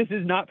 This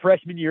is not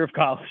freshman year of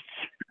college.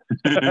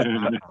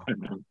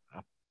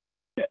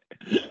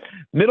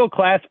 Middle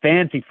class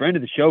fancy, friend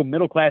of the show,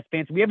 middle class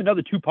fancy. We have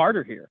another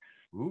 2-parter here.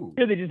 Ooh.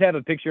 Here they just have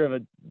a picture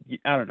of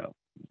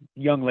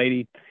young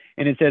lady,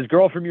 and it says,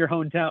 girl from your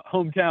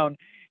hometown,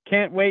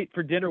 can't wait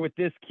for dinner with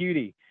this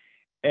cutie.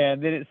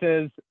 And then it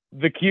says,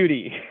 the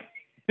cutie.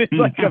 It's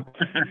like a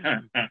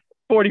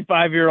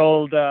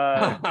 45-year-old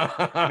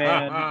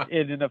man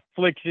in an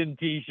Affliction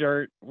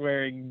t-shirt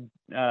wearing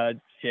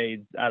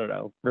shades, I don't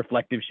know,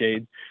 reflective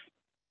shades.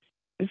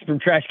 This is from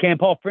Trash Can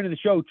Paul, friend of the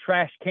show,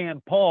 Trash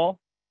Can Paul.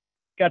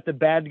 Got the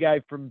bad guy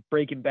from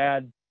Breaking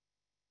Bad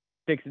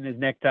fixing his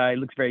necktie,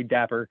 looks very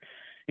dapper.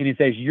 And he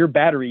says, your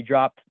battery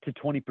dropped to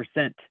 20%.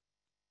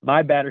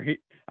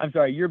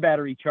 Your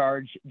battery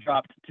charge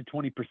dropped to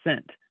 20%.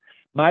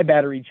 My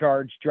battery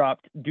charge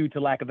dropped due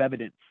to lack of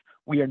evidence.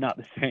 We are not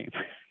the same.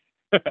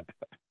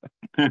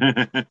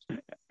 It's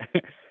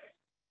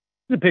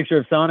a picture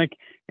of Sonic,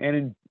 and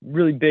in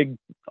really big,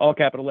 all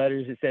capital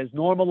letters, it says,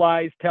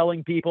 normalize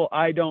telling people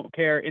I don't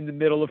care in the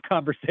middle of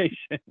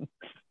conversation.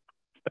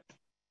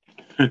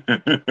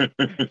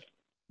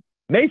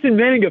 Mason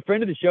Meniga,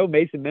 friend of the show,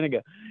 Mason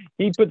Meniga.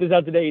 he put this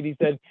out today, and he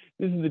said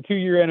this is the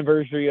 2-year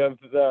anniversary of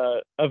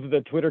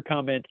the Twitter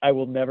comment I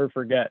will never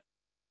forget.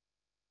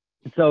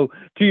 So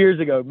 2 years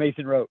ago,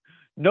 Mason wrote,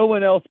 "No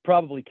one else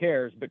probably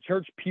cares, but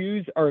church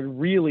pews are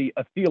really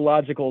a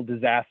theological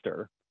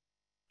disaster."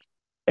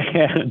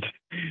 And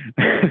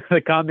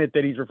the comment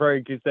that he's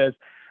referring to says,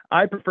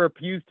 "I prefer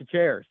pews to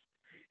chairs,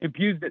 and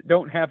pews that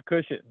don't have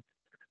cushions.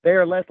 They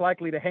are less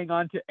likely to hang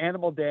on to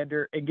animal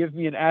dander and give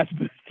me an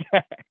asthma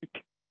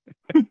attack."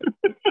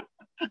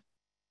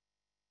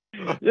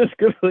 Just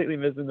completely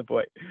missing the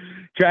point.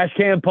 Trash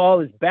Can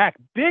Paul is back.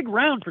 Big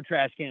round for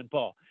Trash Can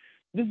Paul.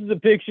 This is a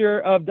picture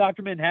of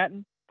Dr.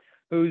 Manhattan,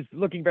 who's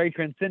looking very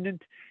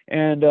transcendent,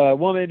 and a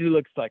woman who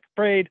looks like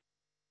afraid.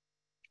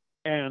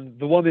 And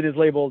the woman is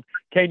labeled,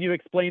 "Can you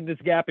explain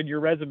this gap in your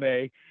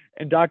resume?"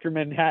 And Dr.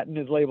 Manhattan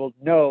is labeled,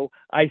 "No,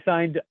 I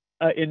signed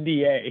a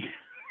NDA."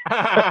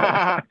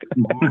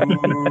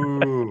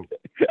 Ooh.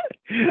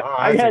 Oh,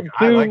 I had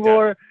I two like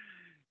more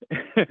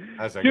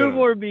That's a two good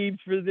more memes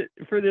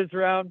for this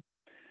round.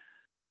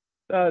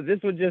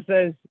 This one just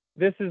says,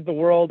 "This is the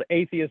world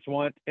atheists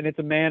want," and it's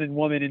a man and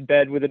woman in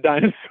bed with a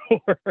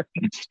dinosaur.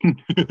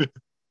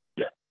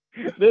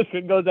 This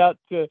one goes out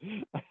to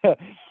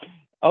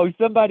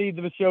somebody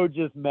the show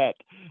just met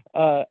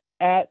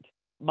at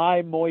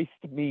My Moist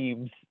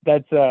Memes.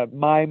 That's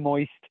My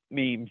Moist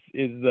Memes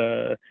is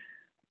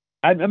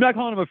I'm not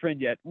calling him a friend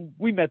yet.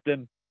 We met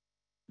them.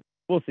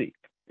 We'll see.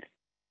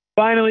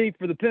 Finally,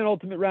 for the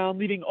penultimate round,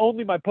 leaving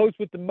only my post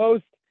with the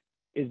most,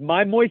 is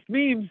My Moist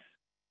Memes.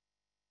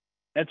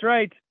 That's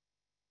right.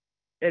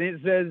 And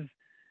it says,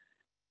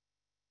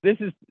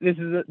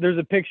 there's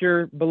a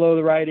picture below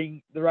the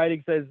writing. The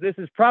writing says, "This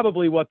is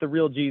probably what the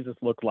real Jesus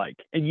looked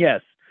like." And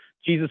yes,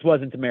 Jesus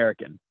wasn't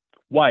American,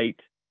 white,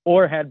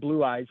 or had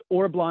blue eyes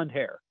or blonde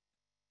hair.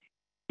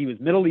 He was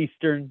Middle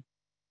Eastern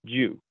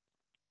Jew.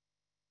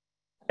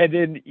 And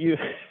then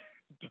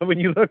when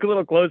you look a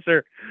little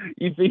closer,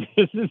 you see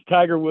this is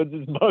Tiger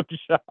Woods'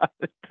 mugshot.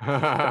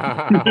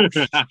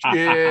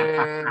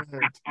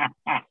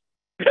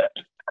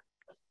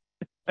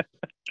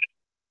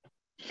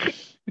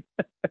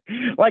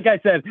 Like I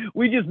said,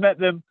 we just met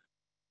them.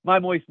 My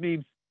Moist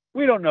Memes.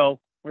 We don't know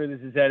where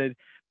this is headed.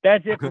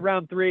 That's it for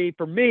round 3.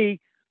 For me,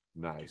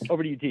 nice.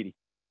 Over to you, TD.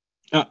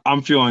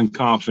 I'm feeling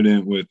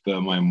confident with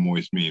My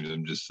Moist Memes.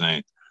 I'm just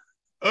saying.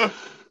 All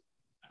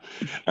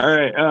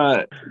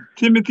right.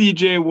 Timothy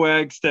J.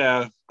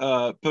 Wagstaff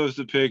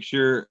posted a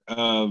picture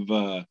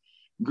of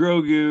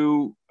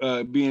Grogu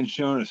being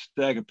shown a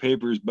stack of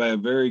papers by a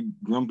very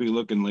grumpy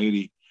looking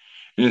lady.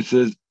 And it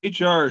says,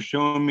 "HR is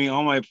showing me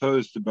all my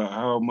posts about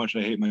how much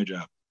I hate my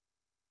job."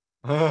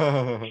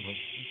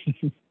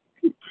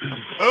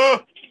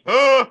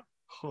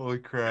 Holy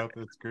crap,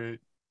 that's great.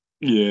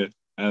 Yeah,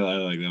 I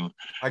like that one.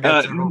 I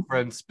got several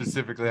friends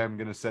specifically I'm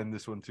going to send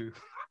this one to.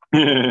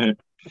 All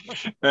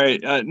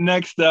right,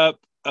 next up,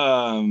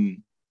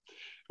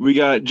 we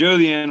got Joe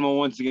the Animal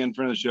once again in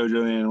front of the show.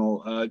 Joe the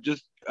Animal,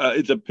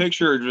 it's a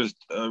picture of just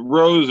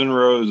rows and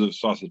rows of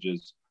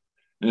sausages,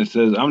 and it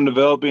says, "I'm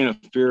developing a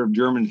fear of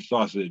German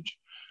sausage.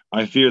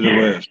 I fear the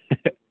list."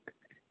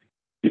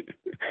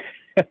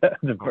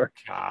 Oh,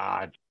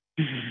 God.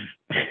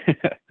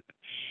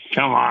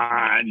 Come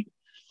on,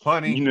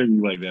 funny. You know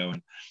you like that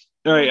one.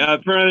 All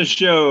right, front of the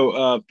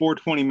show,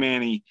 420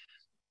 Manny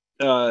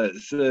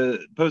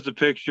post a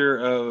picture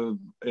of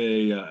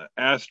a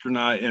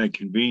astronaut in a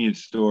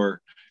convenience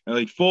store,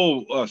 like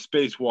full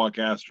spacewalk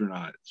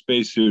astronaut,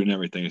 spacesuit and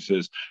everything. It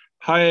says,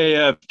 "High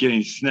AF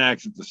getting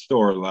snacks at the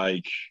store,"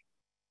 like,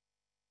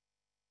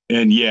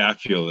 and yeah, I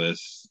feel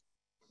this.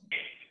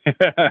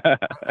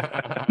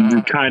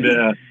 You're kind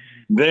of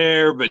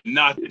there, but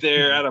not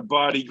there, out of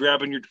body,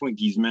 grabbing your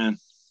Twinkies, man.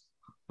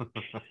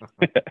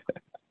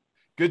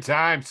 Good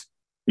times.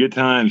 Good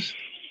times.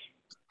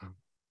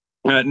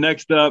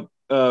 Next up,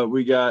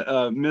 we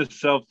got Miss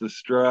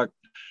Self-Destruct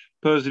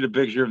posted a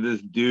picture of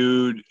this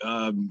dude,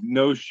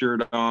 no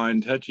shirt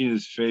on, touching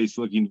his face,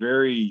 looking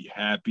very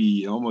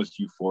happy, almost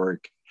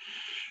euphoric.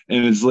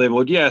 And it's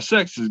labeled, "Yeah,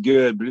 sex is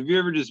good, but have you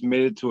ever just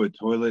made it to a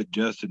toilet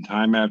just in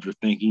time after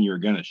thinking you were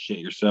going to shit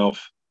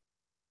yourself?"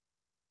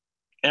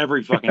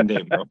 Every fucking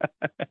day, bro.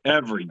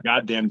 Every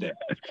goddamn day.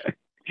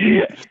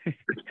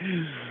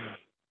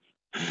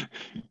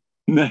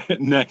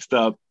 Next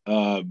up,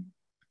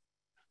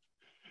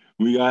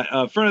 we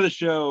got front of the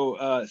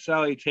show,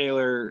 Sally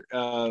Taylor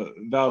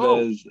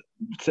Valdez.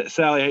 Oh.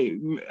 Sally, hey,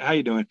 how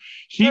you doing?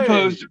 She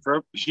posed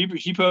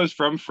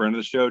from front of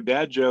the show,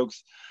 dad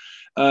jokes.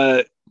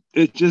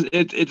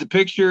 It's a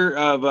picture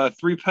of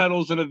 3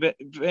 pedals in a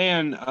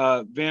van.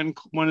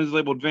 One is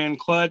labeled Van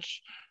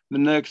Clutch, the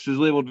next is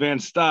labeled Van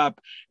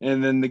Stop,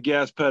 and then the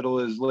gas pedal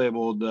is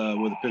labeled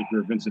with a picture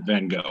of Vincent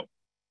Van Gogh.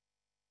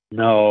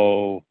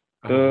 No.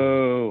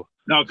 Oh.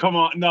 No, come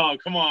on.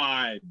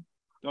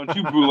 Don't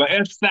you boo.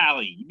 It's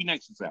Sally. You be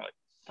nice to Sally.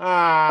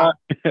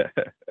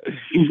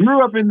 He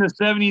grew up in the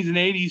 70s and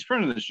 80s,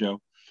 front of the show.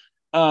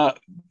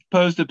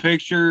 Post a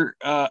picture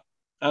of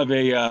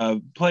a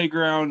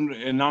playground,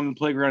 and on the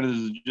playground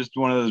is just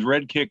one of those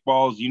red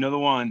kickballs. You know the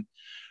one.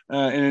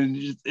 and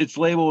it's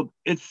labeled,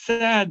 "It's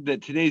sad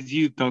that today's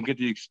youth don't get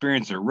to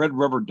experience a red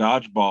rubber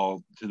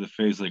dodgeball to the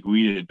face like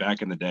we did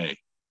back in the day."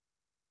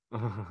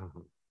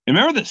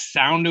 Remember the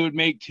sound it would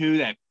make too?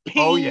 That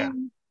ping? Oh yeah.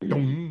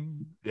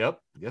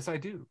 Yep. Yes, I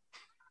do.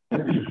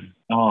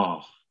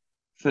 Oh,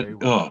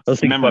 those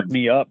things fuck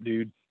me up,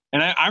 dude.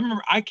 And I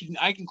remember I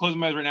can close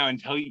my eyes right now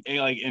and tell you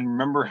and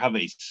remember how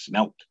they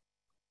smelt.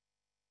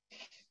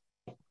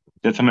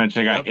 That's how much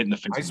I got hit in the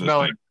face. I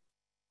smell it.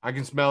 I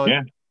can smell it.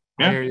 Yeah.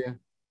 I hear you.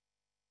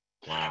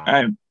 Wow. All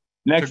right.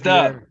 Next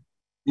up.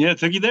 Yeah, it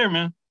took you there,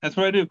 man. That's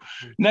what I do.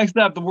 Next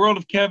up, the world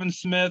of Kevin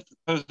Smith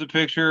posted a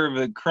picture of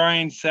a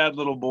crying, sad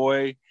little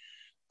boy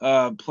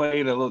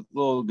playing a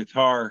little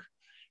guitar.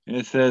 And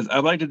it says,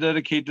 "I'd like to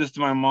dedicate this to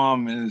my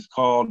mom." And it's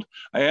called,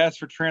 "I asked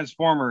for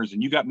Transformers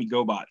and you got me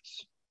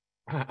GoBots."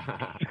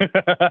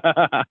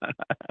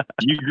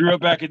 You grew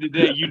up back in the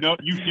day. You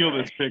feel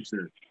this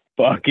picture.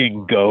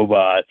 Fucking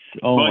GoBots.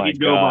 Oh my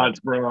God.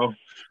 GoBots, bro.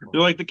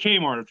 They're like the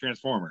Kmart of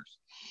Transformers.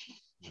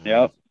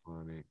 Yep.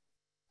 Funny.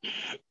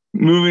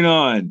 Moving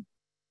on.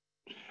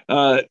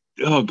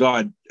 Oh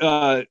God.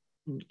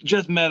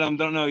 Just met them.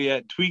 Don't know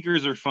yet.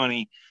 Tweakers are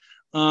funny.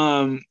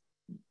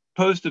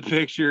 Post a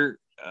picture.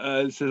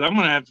 It says, "I'm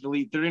gonna have to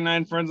delete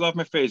 39 friends off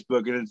my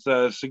Facebook," and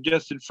it's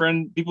suggested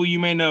friend people you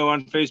may know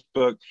on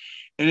Facebook.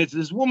 And it's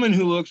this woman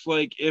who looks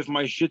like if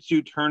my Shih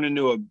Tzu turned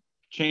into a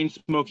chain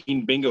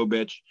smoking bingo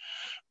bitch.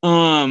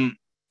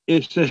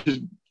 It says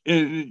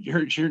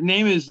her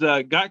name is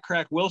Got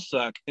Crack Will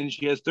Suck, and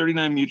she has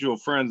 39 mutual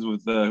friends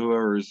with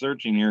whoever is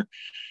searching here.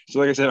 So,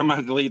 like I said, I'm gonna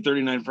have to delete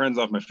 39 friends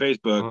off my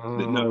Facebook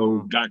that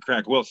know Got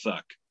Crack Will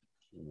Suck.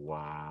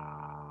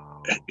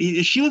 Wow.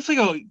 She looks like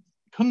a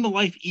come to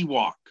life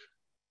Ewok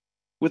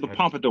with a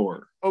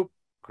pompadour. Oh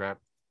crap!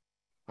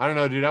 I don't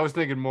know, dude. I was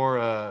thinking more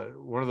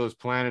one of those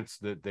planets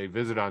that they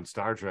visit on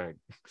Star Trek.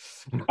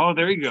 Oh,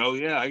 there you go.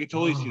 Yeah, I can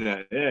totally see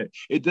that. Yeah.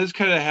 It does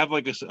kind of have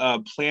like a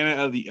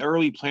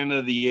early Planet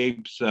of the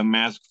Apes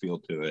mask feel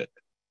to it.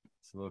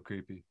 It's a little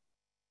creepy.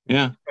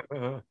 Yeah.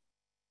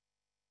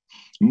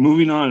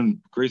 Moving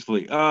on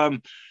gracefully.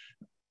 I'm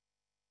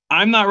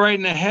Not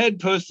Writing Ahead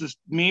posts this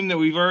meme that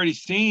we've already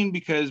seen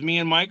because me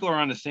and Michael are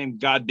on the same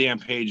goddamn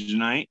page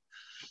tonight.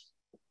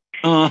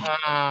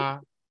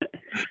 But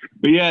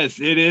yes,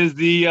 it is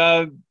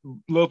the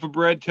loaf of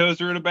bread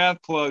toaster and a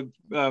bath plug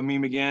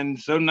meme again.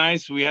 So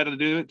nice, we had to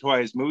do it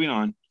twice. Moving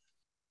on.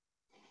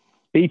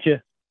 Beat you.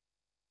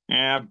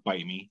 Yeah,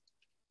 bite me.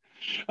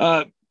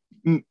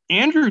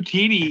 Andrew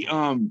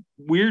Teedy,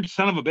 weird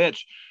son of a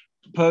bitch,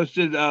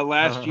 posted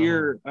last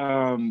year.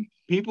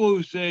 People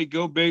who say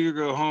go big or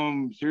go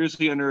home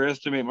seriously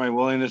underestimate my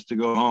willingness to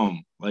go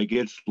home. Like,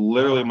 it's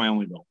literally my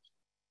only goal.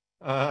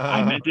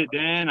 I meant it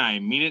then, I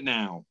mean it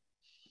now.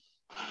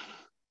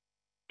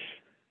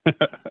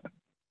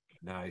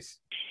 Nice.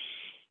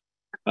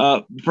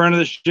 Friend of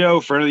the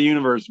show, friend of the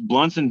universe,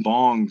 Blunts and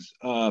Bongs,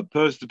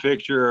 post a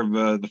picture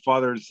of the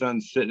father and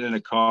son sitting in a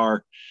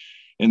car,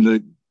 and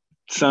the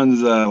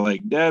son's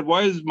like, "Dad,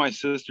 why is my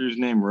sister's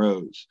name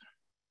Rose?"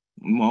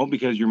 "Well,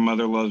 because your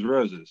mother loves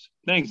roses."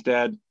 "Thanks,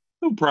 Dad."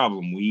 "No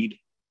problem, weed."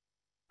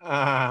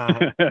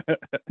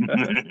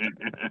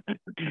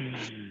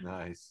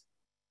 Nice.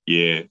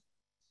 Yeah.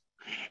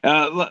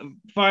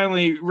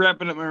 Finally,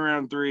 wrapping up my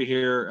round 3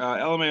 here.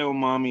 LMAO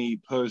Mommy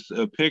posts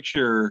a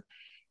picture,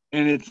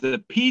 and it's a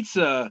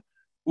pizza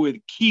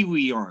with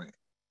kiwi on it.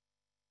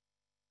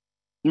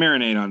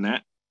 Marinate on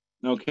that.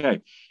 Okay.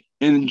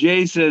 And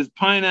Jay says,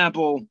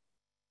 "Pineapple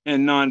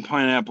and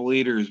non-pineapple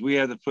eaters, we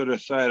have to put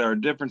aside our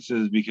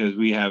differences because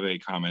we have a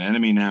common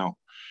enemy now."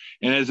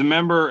 And as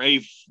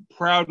a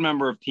proud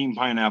member of Team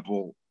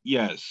Pineapple,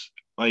 yes,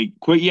 like,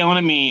 quit yelling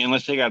at me and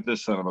let's take out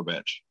this son of a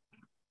bitch.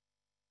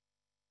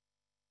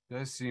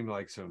 Does seem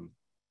like some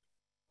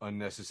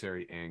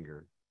unnecessary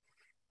anger.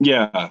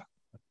 Yeah.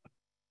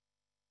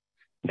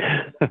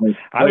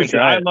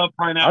 I love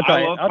pineapple.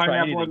 I love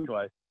pineapple.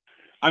 Twice.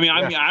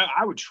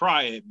 I would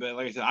try it, but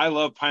like I said, I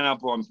love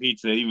pineapple on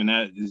pizza. Even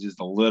that is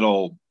just a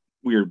little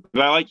weird.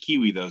 But I like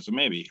kiwi though, so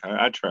maybe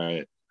I'd try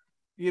it.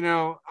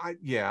 I'll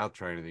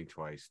try anything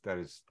twice. That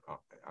is,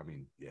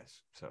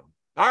 yes. So,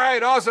 all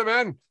right, awesome,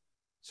 man.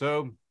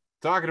 So,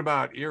 talking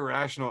about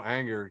irrational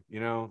anger,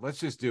 let's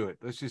just do it.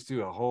 Let's just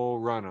do a whole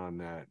run on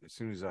that as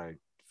soon as I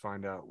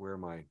find out where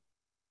my.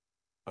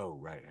 Oh,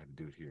 right, I have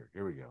to do it here.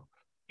 Here we go.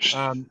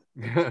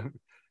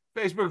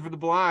 Facebook for the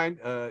Blind,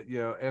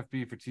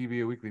 FB for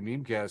TV, a weekly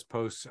memecast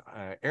posts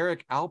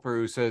Eric Alper,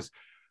 who says,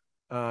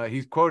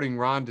 he's quoting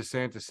Ron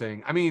DeSantis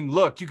saying, "I mean,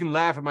 look, you can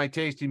laugh at my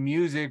taste in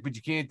music, but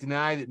you can't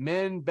deny that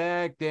men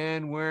back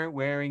then weren't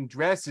wearing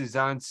dresses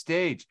on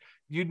stage.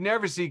 You'd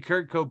never see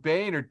Kurt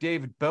Cobain or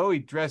David Bowie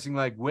dressing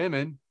like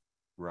women."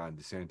 Ron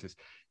DeSantis.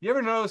 You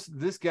ever notice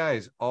this guy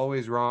is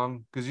always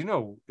wrong? Because,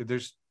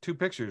 there's 2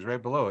 pictures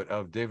right below it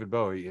of David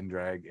Bowie in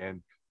drag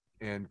and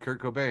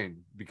Kurt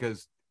Cobain,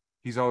 because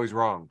he's always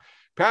wrong.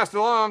 Passed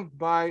along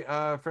by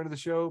a friend of the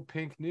show,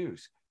 Pink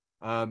News.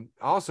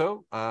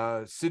 Also,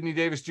 Sidney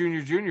Davis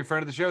Jr.,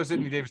 friend of the show,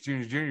 Sidney Davis Jr.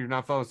 You're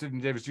not following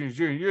Sidney Davis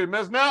Jr. You're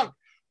messing up.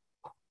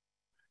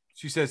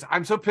 She says,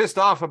 I'm so pissed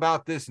off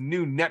about this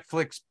new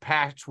Netflix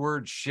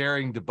password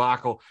sharing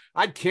debacle.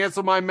 I'd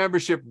cancel my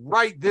membership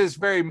right this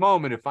very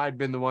moment if I'd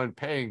been the one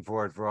paying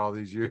for it for all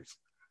these years.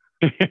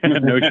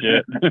 No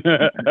shit.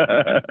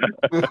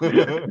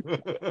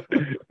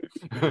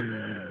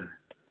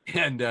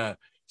 And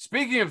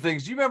speaking of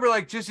things, do you remember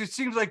it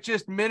seems like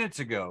just minutes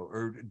ago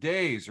or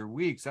days or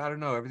weeks, I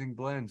don't know, everything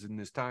blends in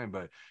this time,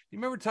 but you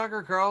remember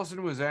Tucker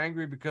Carlson was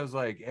angry because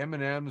like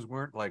M&Ms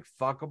weren't like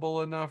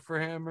fuckable enough for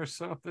him or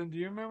something? Do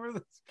you remember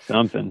this?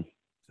 Something.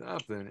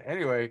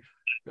 Anyway,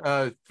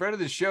 friend of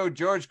the show,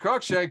 George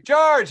Cruikshank.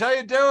 George, how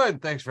you doing?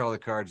 Thanks for all the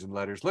cards and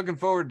letters. Looking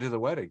forward to the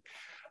wedding.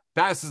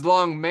 Passes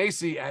along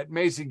Macy at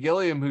Macy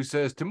Gilliam, who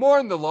says, to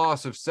mourn the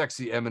loss of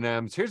sexy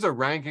M&Ms, here's a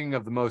ranking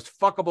of the most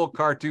fuckable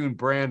cartoon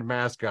brand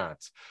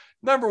mascots.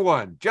 Number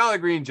 1, Jolly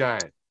Green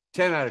Giant,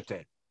 10 out of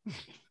 10.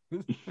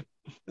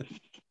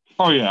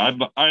 Oh yeah,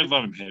 I'd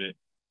let him hit it.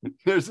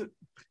 There's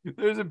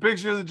a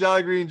picture of the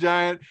Jolly Green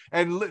Giant,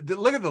 and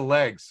look at the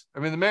legs. I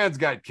mean, the man's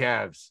got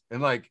calves,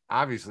 and like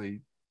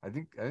obviously, I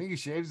think he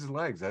shaves his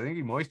legs. I think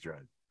he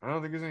moisturized. I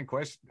don't think there's any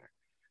question there.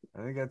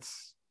 I think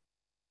that's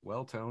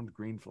well-toned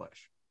green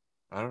flesh.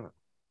 I don't know.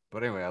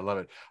 But anyway, I love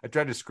it. I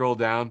tried to scroll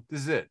down.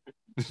 This is it.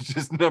 It's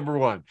just number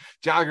 1.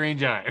 Jolly Green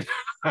Giant.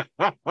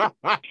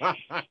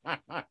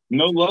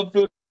 No love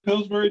for the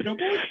Pillsbury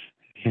Doughboy?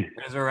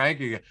 As a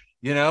ranking.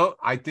 You know,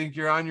 I think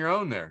you're on your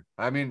own there.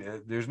 I mean,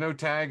 there's no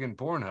tag in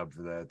Pornhub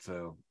for that.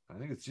 So I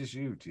think it's just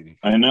you, TD.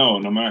 I know.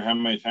 No matter how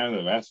many times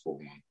I've asked for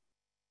one.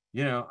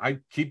 You know, I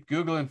keep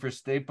Googling for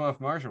Stay Puft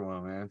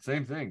Marshmallow, man.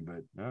 Same thing,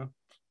 but no.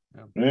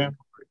 Yeah.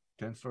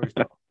 10 stories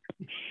tall.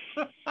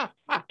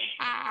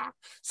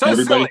 So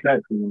everybody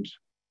silly.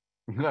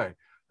 Right.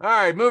 All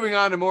right, moving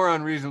on to more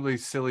unreasonably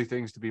silly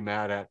things to be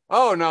mad at.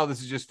 Oh no,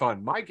 this is just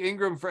fun. Mike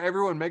Ingram for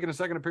everyone making a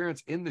second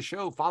appearance in the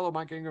show. Follow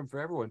Mike Ingram for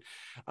everyone.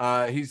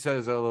 He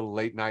says a little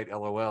late night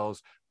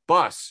LOLs.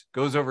 Bus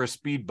goes over a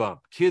speed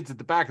bump. Kids at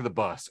the back of the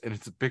bus, and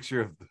it's a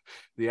picture of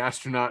the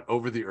astronaut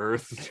over the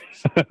Earth.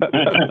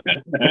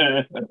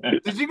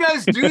 Did you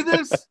guys do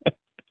this?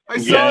 I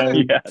saw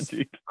it. Yeah,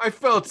 dude. I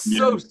felt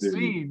so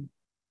seen.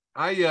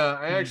 I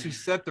actually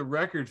set the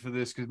record for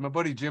this because my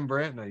buddy Jim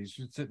Brandt and I used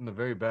to sit in the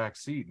very back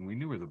seat, and we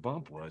knew where the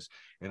bump was.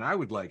 And I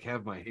would like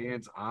have my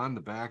hands on the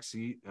back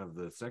seat of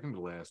the second to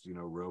last,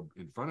 row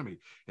in front of me,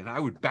 and I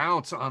would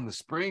bounce on the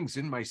springs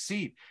in my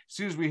seat. As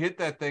soon as we hit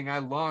that thing, I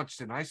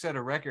launched and I set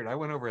a record. I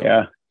went over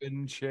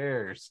 11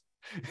 chairs.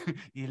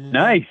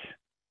 Nice.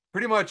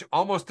 Pretty much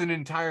almost an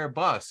entire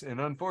bus, and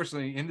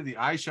unfortunately into the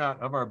eye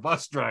shot of our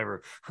bus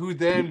driver, who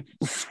then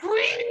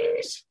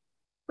squeezed.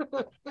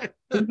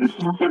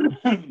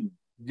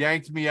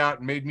 Yanked me out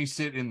and made me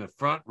sit in the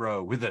front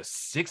row with a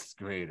 6th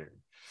grader.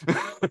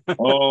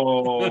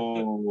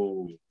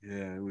 Oh,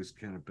 yeah, it was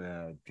kind of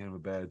a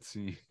bad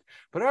scene.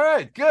 But all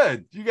right,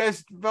 good. You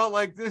guys felt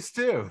like this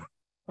too.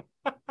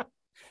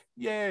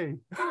 Yay.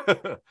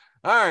 All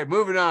right,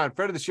 moving on.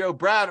 Friend of the show,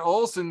 Brad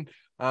Olson,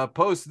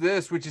 posts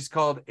this, which is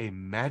called a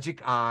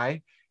magic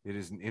eye. It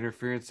is an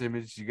interference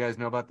image. You guys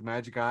know about the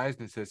magic eyes,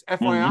 and it says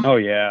FYI. Oh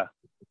yeah.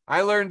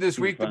 I learned this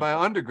week that my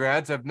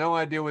undergrads have no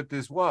idea what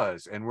this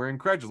was, and were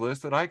incredulous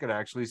that I could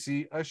actually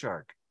see a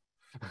shark.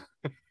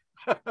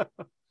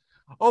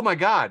 Oh my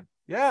God.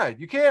 Yeah,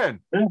 you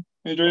can. Yeah,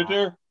 it's right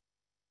there.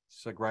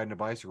 It's like riding a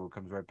bicycle. It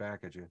comes right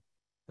back at you.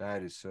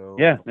 That is so.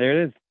 Yeah,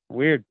 there it is.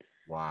 Weird.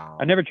 Wow.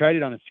 I never tried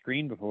it on a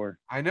screen before.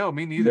 I know,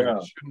 me neither. Yeah.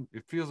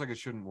 It feels like it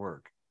shouldn't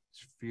work.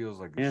 It feels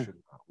like it should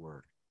not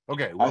work.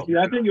 Okay. Well,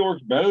 I think it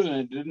works better than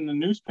it did in the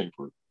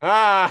newspaper.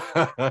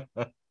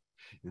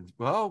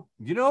 Well,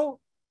 you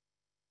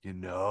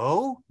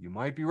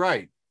might be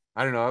right.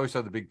 I don't know. I always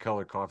saw the big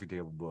color coffee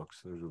table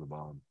books. Those were the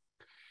bomb.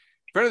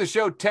 Friend of the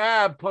show,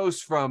 Tab,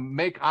 posts from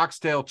Make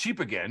Oxtail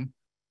Cheap Again,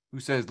 who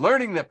says,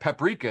 learning that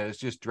paprika is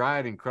just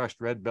dried and crushed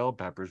red bell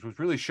peppers was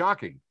really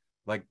shocking.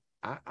 Like,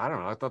 I don't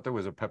know. I thought there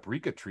was a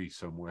paprika tree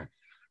somewhere.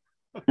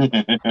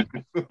 I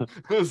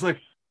was like,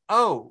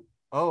 oh.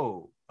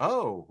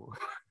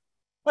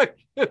 like,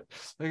 yeah,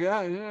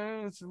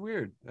 it's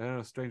weird. I don't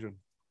know, strange one.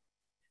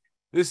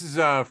 This is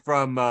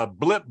from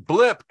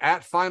Blip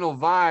at Final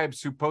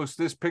Vibes, who posts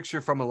this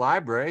picture from a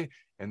library,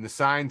 and the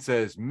sign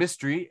says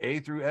Mystery A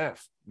through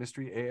F,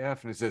 Mystery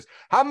AF, and it says,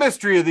 how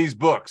mystery are these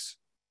books?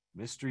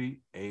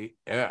 Mystery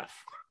AF.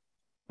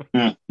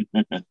 Guys,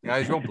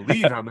 you won't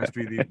believe how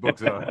mystery these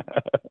books are.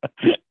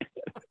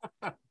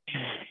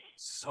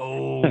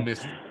 So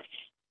mystery.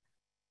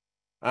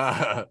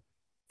 Friend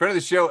of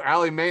the show,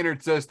 Allie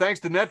Maynard says, thanks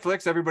to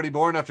Netflix, everybody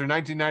born after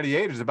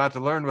 1998 is about to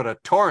learn what a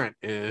torrent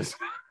is.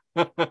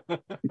 FB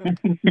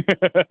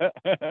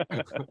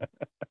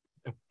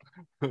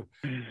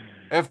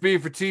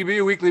for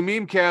TB, weekly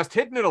meme cast,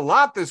 hitting it a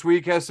lot this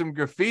week, has some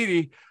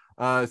graffiti.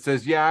 It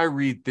says, yeah, I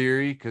read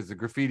theory, because the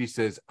graffiti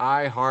says,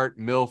 I heart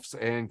MILFs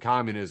and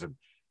communism,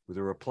 with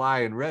a reply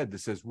in red that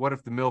says, what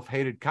if the MILF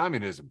hated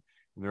communism?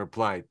 And the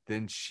reply,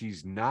 then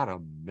she's not a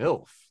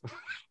MILF.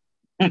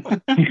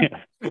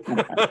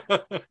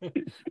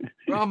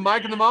 Well,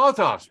 Mike and the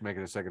Molotovs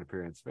making a second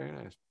appearance. Very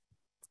nice.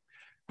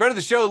 Friend of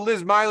the show,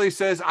 Liz Miley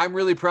says, I'm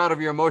really proud of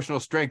your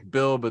emotional strength,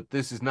 Bill, but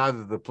this is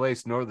neither the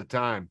place nor the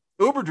time.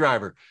 Uber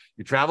driver,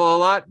 you travel a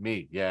lot?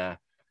 Me, yeah.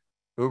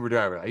 Uber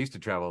driver, I used to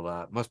travel a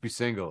lot. Must be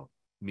single.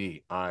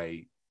 Me,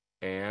 I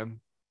am.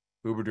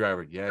 Uber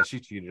driver, yeah,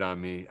 she cheated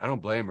on me. I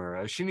don't blame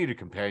her. She needed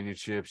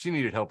companionship. She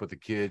needed help with the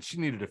kids.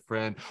 She needed a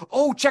friend.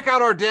 Oh, check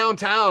out our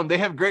downtown. They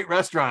have great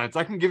restaurants.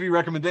 I can give you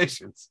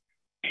recommendations.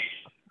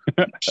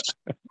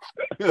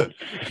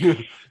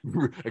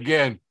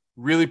 Again,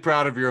 really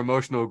proud of your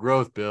emotional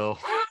growth, Bill.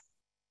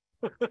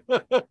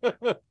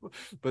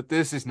 But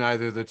this is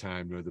neither the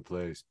time nor the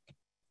place.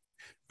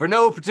 For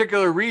no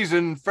particular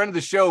reason, friend of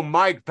the show,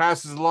 Mike,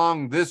 passes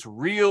along this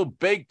real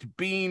baked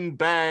bean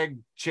bag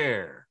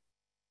chair.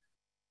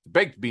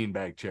 Baked bean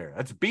bag chair.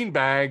 That's a bean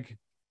bag.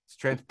 It's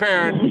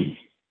transparent.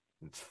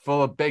 It's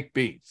full of baked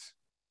beans.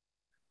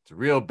 It's a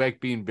real baked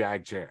bean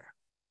bag chair.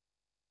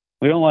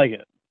 We don't like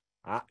it.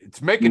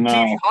 It's making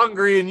Teeny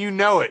hungry, and you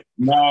know it.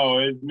 No,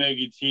 it's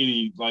making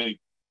Teeny like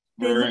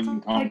very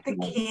uncomfortable. Like the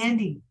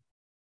candy.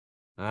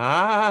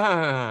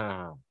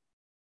 All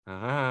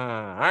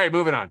right,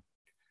 moving on.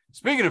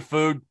 Speaking of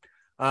food,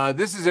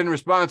 this is in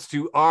response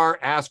to r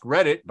Ask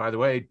Reddit. By the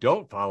way,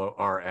 don't follow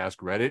r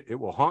Ask Reddit. It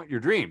will haunt your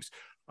dreams.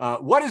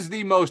 What is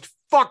the most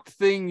fucked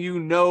thing you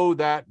know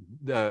that,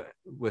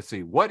 let's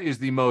see, what is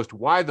the most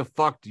why the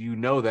fuck do you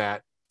know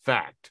that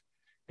fact?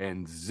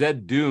 And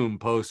Zed Doom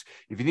posts,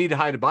 if you need to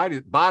hide a body,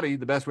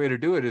 the best way to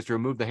do it is to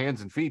remove the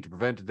hands and feet to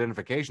prevent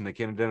identification. They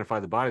can't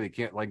identify the body. They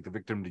can't link the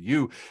victim to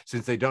you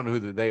since they don't know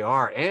who they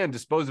are, and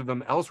dispose of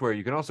them elsewhere.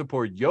 You can also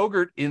pour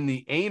yogurt in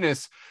the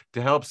anus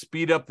to help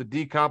speed up the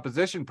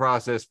decomposition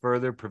process,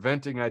 further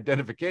preventing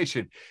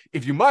identification.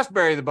 If you must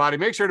bury the body,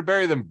 make sure to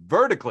bury them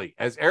vertically,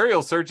 as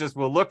aerial searches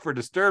will look for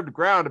disturbed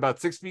ground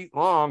about 6 feet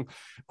long.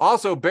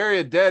 Also, bury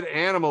a dead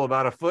animal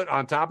about a foot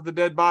on top of the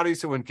dead body,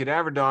 so when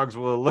cadaver dogs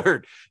will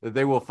alert that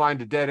they will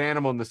find a dead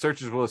animal, and the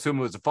searchers will assume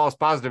it was a false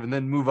positive and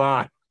then move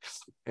on.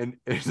 And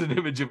there's an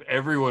image of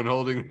everyone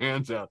holding their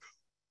hands out.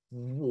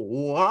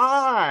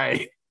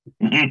 Why?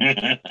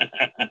 It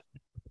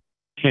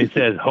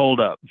says,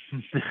 hold up.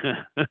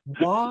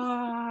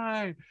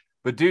 Why?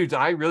 But dudes,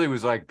 I really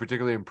was like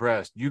particularly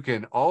impressed. You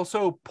can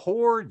also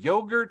pour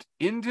yogurt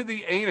into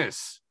the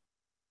anus,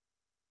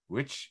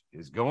 which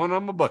is going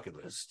on my bucket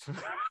list.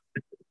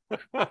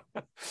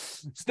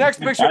 This next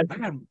picture.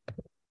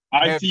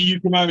 I see you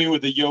come at me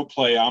with a yo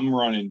play. I'm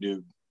running,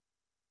 dude.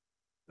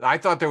 I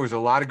thought there was a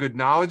lot of good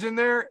knowledge in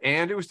there,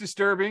 and it was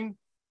disturbing.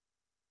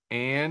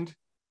 And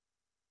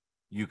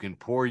you can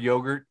pour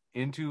yogurt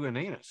into an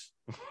anus.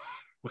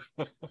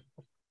 All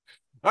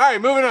right,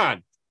 moving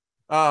on.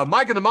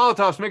 Mike and the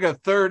Molotovs make a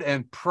third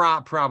and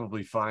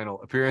probably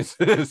final appearance.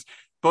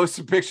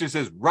 Posted picture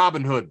says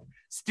Robin Hood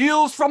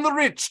steals from the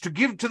rich to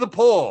give to the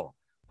poor.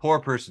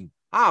 Poor person.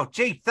 Oh,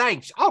 gee,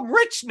 thanks. I'm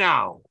rich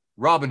now.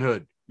 Robin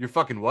Hood, you're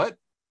fucking what?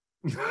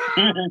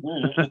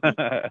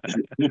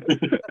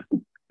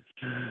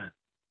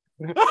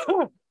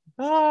 Oh,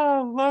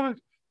 love it.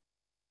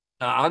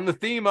 On the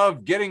theme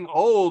of getting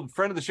old,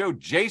 friend of the show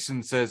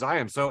Jason says, I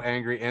am so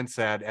angry and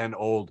sad and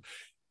old.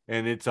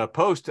 And it's a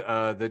post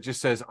that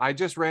just says, I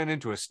just ran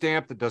into a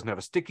stamp that doesn't have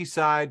a sticky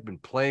side, been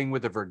playing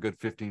with it for a good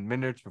 15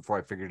 minutes before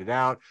I figured it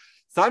out.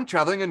 So I'm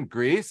traveling in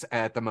Greece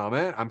at the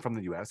moment. I'm from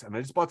the US, and I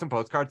just bought some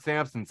postcard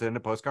stamps and sent a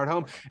postcard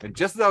home. And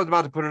just as I was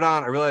about to put it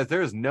on, I realized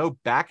there is no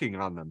backing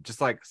on them,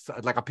 just like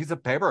a piece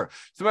of paper.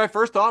 So my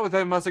first thought was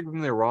that it must have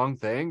been the wrong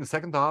thing. The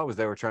second thought was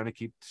they were trying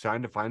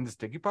to find the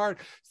sticky part.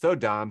 So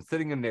dumb,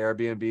 sitting in the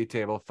Airbnb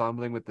table,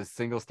 fumbling with this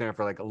single stamp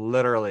for like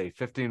literally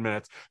 15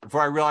 minutes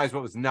before I realized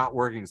what was not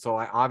working. So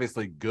I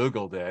obviously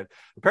Googled it.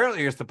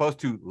 Apparently you're supposed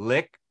to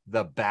lick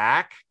the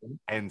back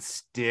and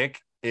stick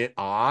it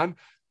on.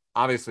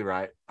 Obviously,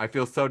 right. I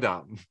feel so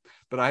dumb,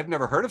 but I've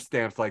never heard of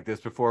stamps like this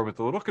before. Was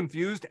a little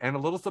confused and a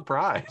little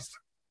surprised.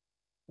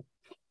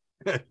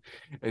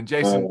 And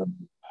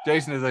Jason,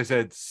 as I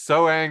said,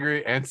 so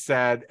angry and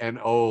sad and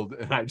old.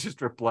 And I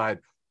just replied,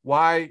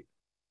 why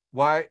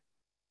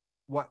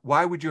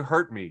would you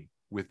hurt me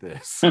with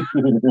this?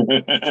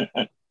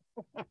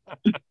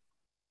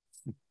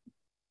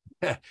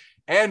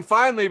 And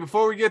finally,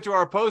 before we get to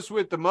our post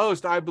with the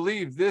most, I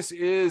believe this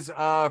is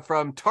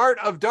from Tart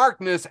of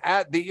Darkness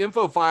at the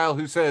Info File,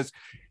 who says,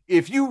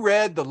 if you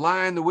read The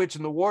Lion, the Witch,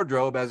 and the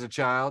Wardrobe as a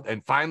child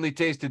and finally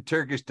tasted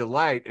Turkish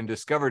delight and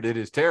discovered it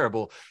is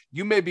terrible,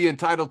 you may be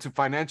entitled to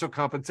financial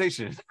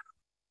compensation.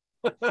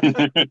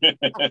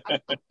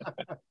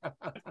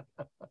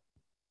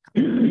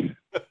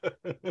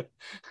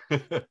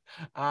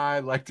 I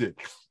liked it.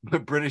 My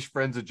British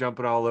friends are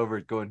jumping all over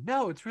it, going,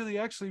 no, it's really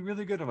actually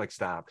really good. I'm like,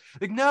 stop.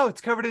 Like, no,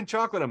 it's covered in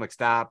chocolate. I'm like,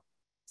 stop.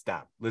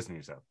 Listen to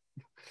yourself.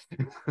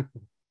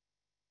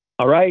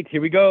 All right,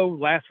 here we go.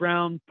 Last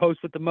round, post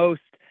with the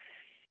most.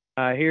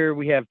 Here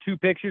we have two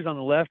pictures. On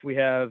the left, we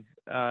have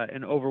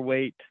an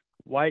overweight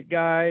white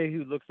guy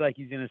who looks like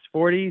he's in his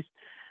 40s.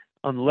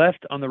 On the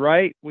left, on the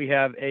right, we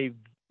have a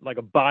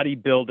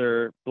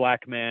bodybuilder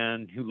black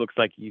man who looks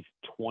like he's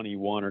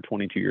 21 or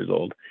 22 years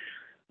old.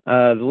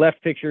 The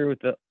left picture with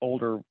the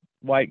older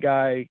white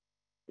guy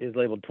is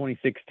labeled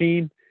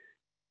 2016.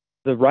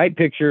 The right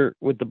picture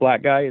with the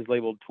black guy is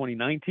labeled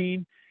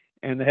 2019.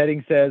 And the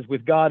heading says,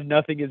 "With God,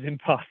 nothing is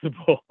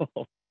impossible."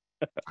 What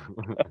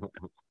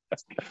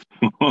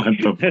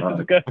the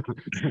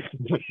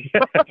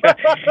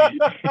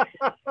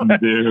fuck?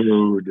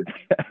 Dude.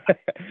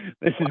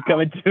 This is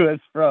coming to us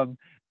from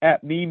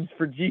 @Memes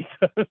for Jesus.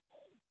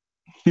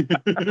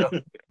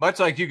 Much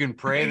like you can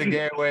pray the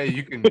gay away,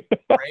 you can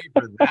pray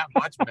for that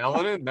much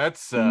melanin.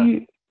 That's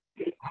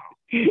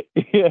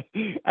Yeah,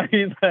 I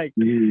mean, like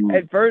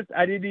at first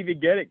I didn't even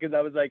get it because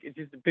I was like, it's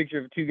just a picture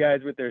of two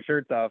guys with their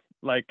shirts off,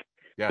 like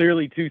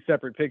clearly two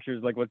separate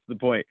pictures. Like, what's the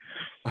point?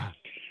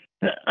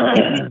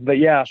 But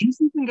yeah,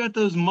 He's even got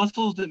those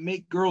muscles that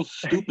make girls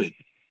stupid.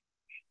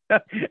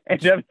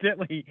 and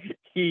evidently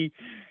he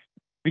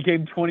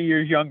became 20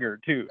 years younger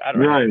too. I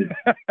don't know.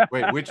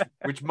 Wait,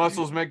 which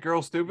muscles make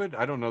girls stupid?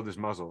 I don't know this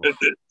muscle.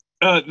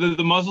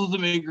 The muscles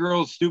that make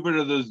girls stupid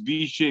are those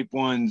V-shaped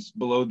ones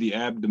below the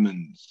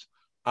abdomens.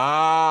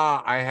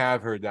 Ah, I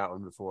have heard that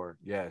one before.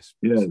 Yes.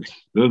 Those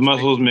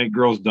muscles make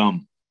girls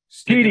dumb.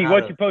 Petey,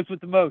 what's your post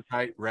with the most?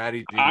 Tight,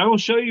 ratty. I will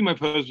show you my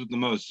post with the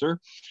most, sir.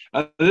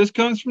 This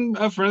comes from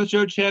a friend of the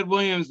show, Chad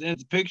Williams, and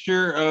it's a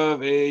picture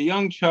of a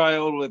young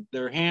child with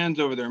their hands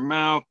over their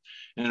mouth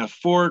and a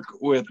fork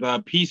with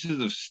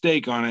pieces of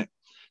steak on it.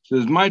 It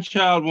says, "My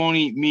child won't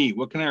eat meat.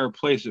 What can I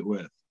replace it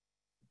with?"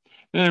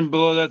 And then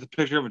below that's a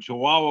picture of a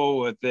chihuahua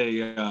with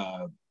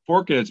a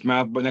fork in its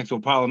mouth, but next to a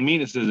pile of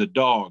meat it says a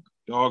dog.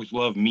 Dogs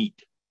love meat.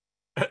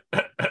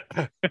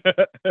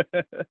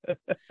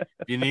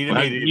 You need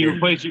what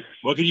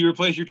can you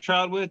replace your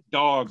child with?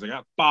 Dogs. I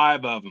got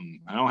 5 of them.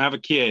 I don't have a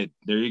kid.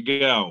 There you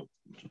go.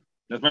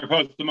 That's my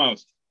post with the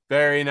most.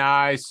 Very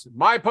nice.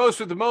 My post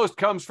with the most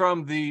comes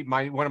from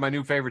one of my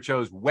new favorite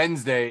shows,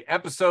 Wednesday,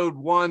 episode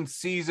 1,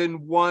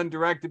 season 1,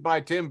 directed by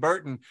Tim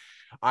Burton.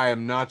 I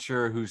am not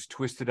sure whose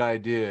twisted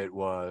idea it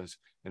was.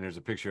 And there's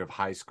a picture of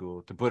high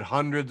school to put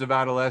hundreds of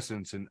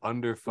adolescents in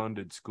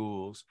underfunded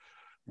schools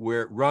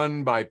where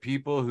run by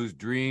people whose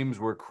dreams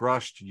were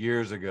crushed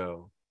years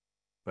ago.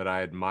 But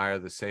I admire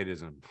the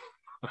sadism.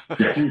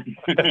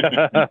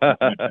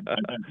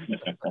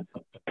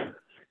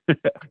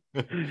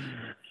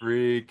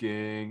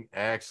 Freaking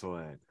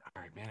excellent.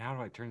 All right, man, how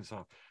do I turn this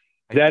off?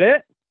 Is that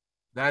it?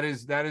 That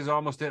is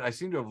almost it. I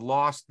seem to have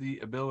lost the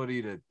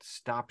ability to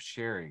stop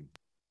sharing.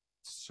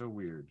 It's so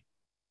weird.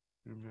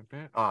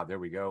 Ah, there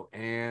we go.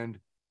 And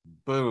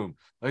boom.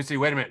 Let me see.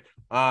 Wait a minute.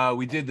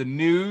 We did the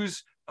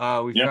news.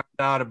 We found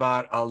out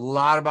about a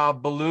lot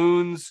about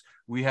balloons.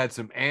 We had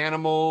some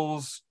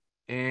animals.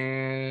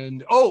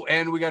 And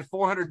we got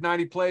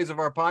 490 plays of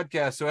our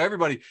podcast. So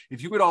everybody,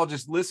 if you would all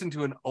just listen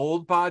to an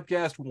old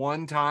podcast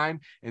one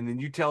time, and then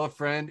you tell a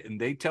friend and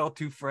they tell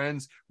 2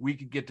 friends, we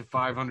could get to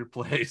 500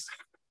 plays.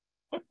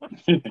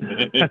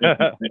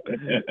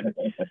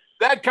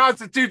 That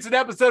constitutes an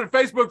episode of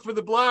Facebook for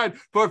the Blind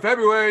for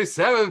February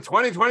 7th,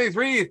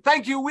 2023.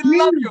 Thank you. We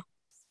love you.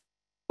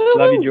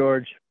 Love you,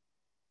 George.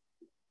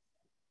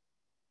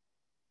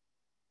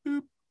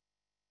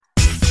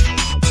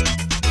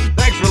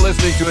 Thanks for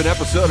listening to an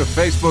episode of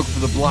Facebook for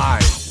the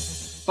Blind.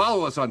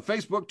 Follow us on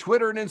Facebook,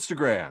 Twitter, and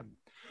Instagram.